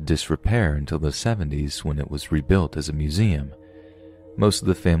fell into disrepair until the 70s when it was rebuilt as a museum. Most of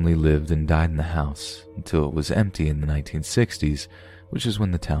the family lived and died in the house until it was empty in the 1960s, which is when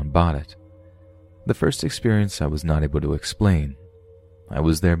the town bought it. The first experience I was not able to explain. I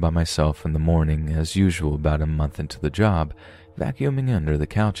was there by myself in the morning, as usual about a month into the job, vacuuming under the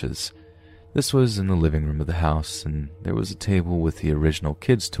couches. This was in the living room of the house, and there was a table with the original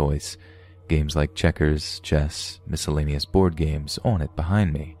kids' toys, games like checkers, chess, miscellaneous board games on it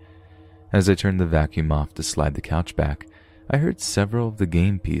behind me. As I turned the vacuum off to slide the couch back, I heard several of the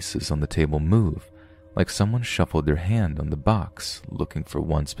game pieces on the table move, like someone shuffled their hand on the box, looking for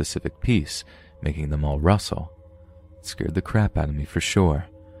one specific piece, making them all rustle. It scared the crap out of me for sure.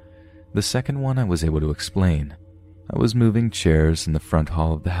 The second one I was able to explain. I was moving chairs in the front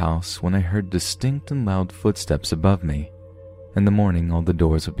hall of the house when I heard distinct and loud footsteps above me. In the morning, all the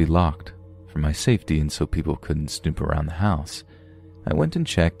doors would be locked, for my safety and so people couldn't snoop around the house. I went and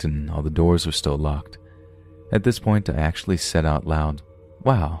checked, and all the doors were still locked. At this point, I actually said out loud,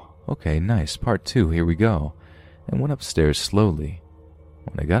 "Wow, okay, nice, part 2, here we go," and went upstairs slowly.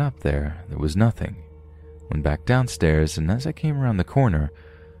 When I got up there was nothing. Went back downstairs, and as I came around the corner,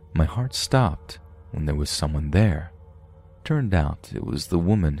 my heart stopped when there was someone there. Turned out it was the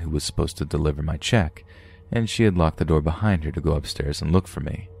woman who was supposed to deliver my check, and she had locked the door behind her to go upstairs and look for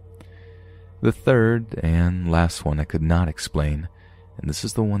me. The third and last one I could not explain, and this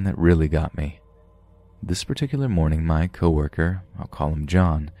is the one that really got me. This particular morning, my coworker, I'll call him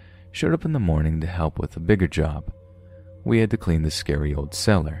John, showed up in the morning to help with a bigger job. We had to clean the scary old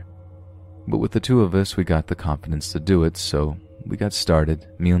cellar. But with the two of us, we got the confidence to do it, so we got started,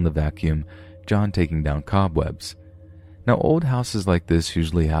 me on the vacuum, John taking down cobwebs. Now, old houses like this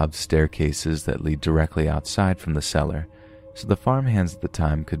usually have staircases that lead directly outside from the cellar, so the farmhands at the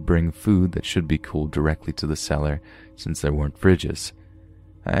time could bring food that should be cooled directly to the cellar since there weren't fridges.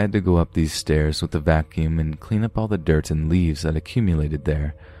 I had to go up these stairs with the vacuum and clean up all the dirt and leaves that accumulated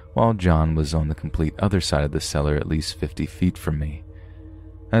there, while John was on the complete other side of the cellar at least 50 feet from me.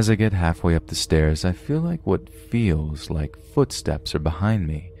 As I get halfway up the stairs, I feel like what feels like footsteps are behind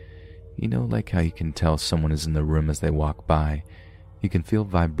me. You know, like how you can tell someone is in the room as they walk by. You can feel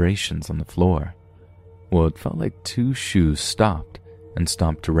vibrations on the floor. Well, it felt like 2 shoes stopped and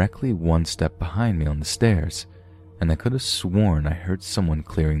stomped directly 1 step behind me on the stairs, and I could have sworn I heard someone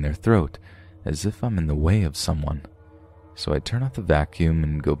clearing their throat, as if I'm in the way of someone. So I turn off the vacuum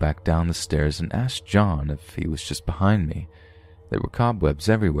and go back down the stairs and ask John if he was just behind me. There were cobwebs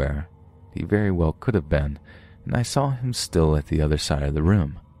everywhere. He very well could have been, and I saw him still at the other side of the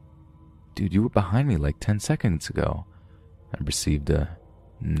room. "Dude, you were behind me like 10 seconds ago." I received a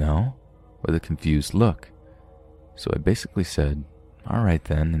 "no?" with a confused look. So I basically said, "All right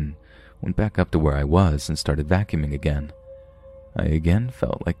then," and went back up to where I was and started vacuuming again. I again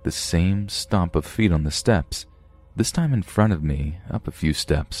felt like the same stomp of feet on the steps, this time in front of me, up a few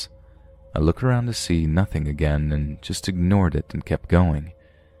steps. I looked around to see nothing again and just ignored it and kept going.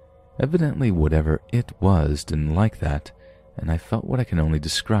 Evidently whatever it was didn't like that, and I felt what I can only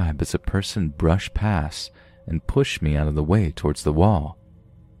describe as a person brush past and push me out of the way towards the wall.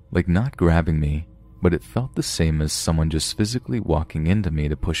 Like not grabbing me, but it felt the same as someone just physically walking into me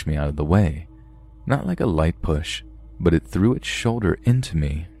to push me out of the way. Not like a light push, but it threw its shoulder into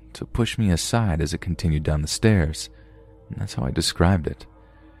me to push me aside as it continued down the stairs, and that's how I described it.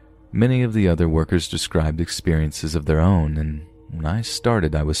 Many of the other workers described experiences of their own, and when I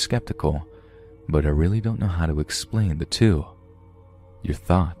started I was skeptical, but I really don't know how to explain the two. Your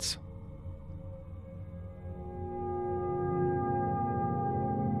thoughts?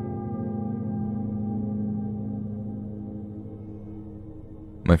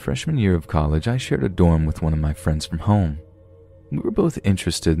 My freshman year of college, I shared a dorm with one of my friends from home. We were both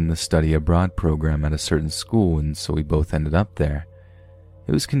interested in the study abroad program at a certain school, and so we both ended up there.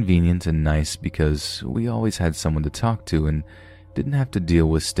 It was convenient and nice because we always had someone to talk to and didn't have to deal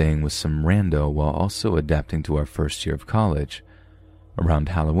with staying with some rando while also adapting to our first year of college. Around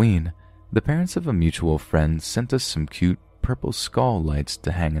Halloween, the parents of a mutual friend sent us some cute purple skull lights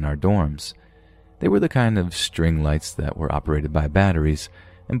to hang in our dorms. They were the kind of string lights that were operated by batteries,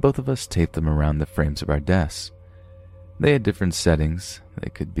 and both of us taped them around the frames of our desks. They had different settings. They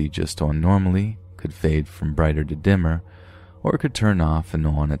could be just on normally, could fade from brighter to dimmer, or could turn off and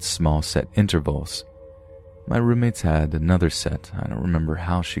on at small set intervals. My roommates had another set. I don't remember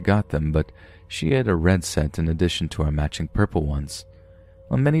how she got them, but she had a red set in addition to our matching purple ones.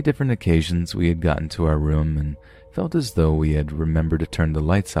 On many different occasions we had gotten to our room and felt as though we had remembered to turn the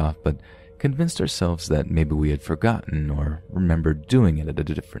lights off, but convinced ourselves that maybe we had forgotten or remembered doing it at a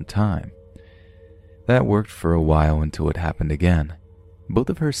different time. That worked for a while until it happened again. Both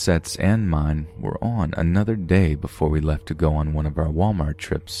of her sets and mine were on another day before we left to go on one of our Walmart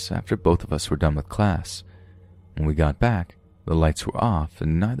trips after both of us were done with class. When we got back, the lights were off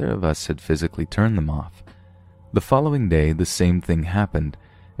and neither of us had physically turned them off. The following day, the same thing happened,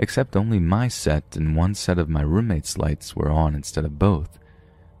 except only my set and one set of my roommate's lights were on instead of both.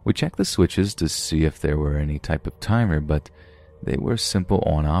 We checked the switches to see if there were any type of timer, but they were simple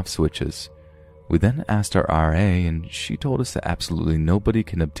on-off switches. We then asked our RA, and she told us that absolutely nobody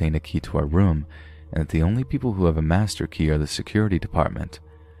can obtain a key to our room, and that the only people who have a master key are the security department.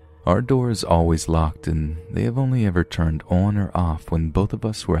 Our door is always locked, and they have only ever turned on or off when both of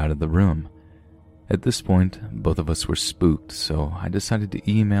us were out of the room. At this point, both of us were spooked, so I decided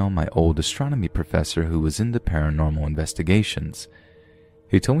to email my old astronomy professor who was into paranormal investigations.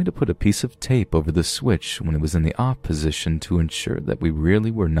 He told me to put a piece of tape over the switch when it was in the off position to ensure that we really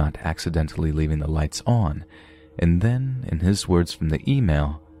were not accidentally leaving the lights on, And then, in his words from the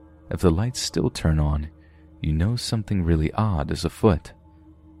email, if the lights still turn on, you know something really odd is afoot.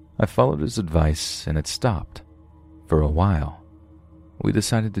 I followed his advice and it stopped. For a while. We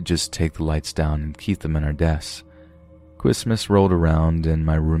decided to just take the lights down and keep them in our desks. Christmas rolled around and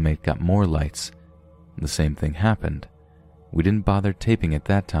my roommate got more lights. The same thing happened. We didn't bother taping it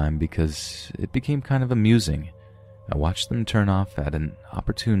that time because it became kind of amusing. I watched them turn off at an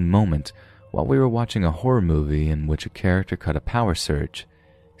opportune moment while we were watching a horror movie in which a character cut a power surge.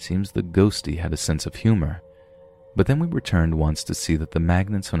 Seems the ghostie had a sense of humor. But then we returned once to see that the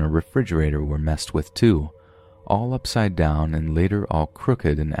magnets on a refrigerator were messed with too, all upside down and later all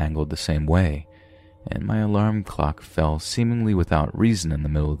crooked and angled the same way, and my alarm clock fell seemingly without reason in the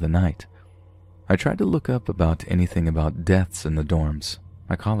middle of the night. I tried to look up about anything about deaths in the dorms.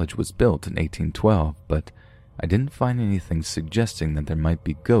 My college was built in 1812, but I didn't find anything suggesting that there might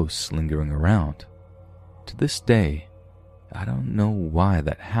be ghosts lingering around. To this day, I don't know why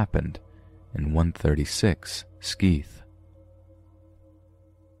that happened in 136 Skeeth.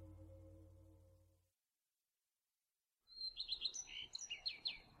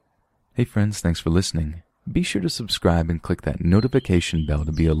 Hey friends, thanks for listening. Be sure to subscribe and click that notification bell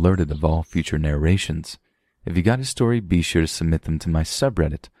to be alerted of all future narrations. If you got a story, be sure to submit them to my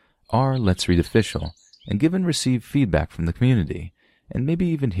subreddit, r/Let'sReadOfficial, and give and receive feedback from the community, and maybe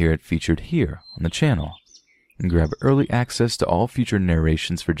even hear it featured here on the channel. And grab early access to all future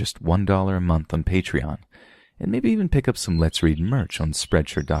narrations for just $1 a month on Patreon, and maybe even pick up some Let's Read merch on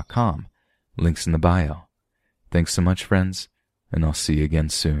Spreadshirt.com. Links in the bio. Thanks so much, friends, and I'll see you again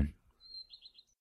soon.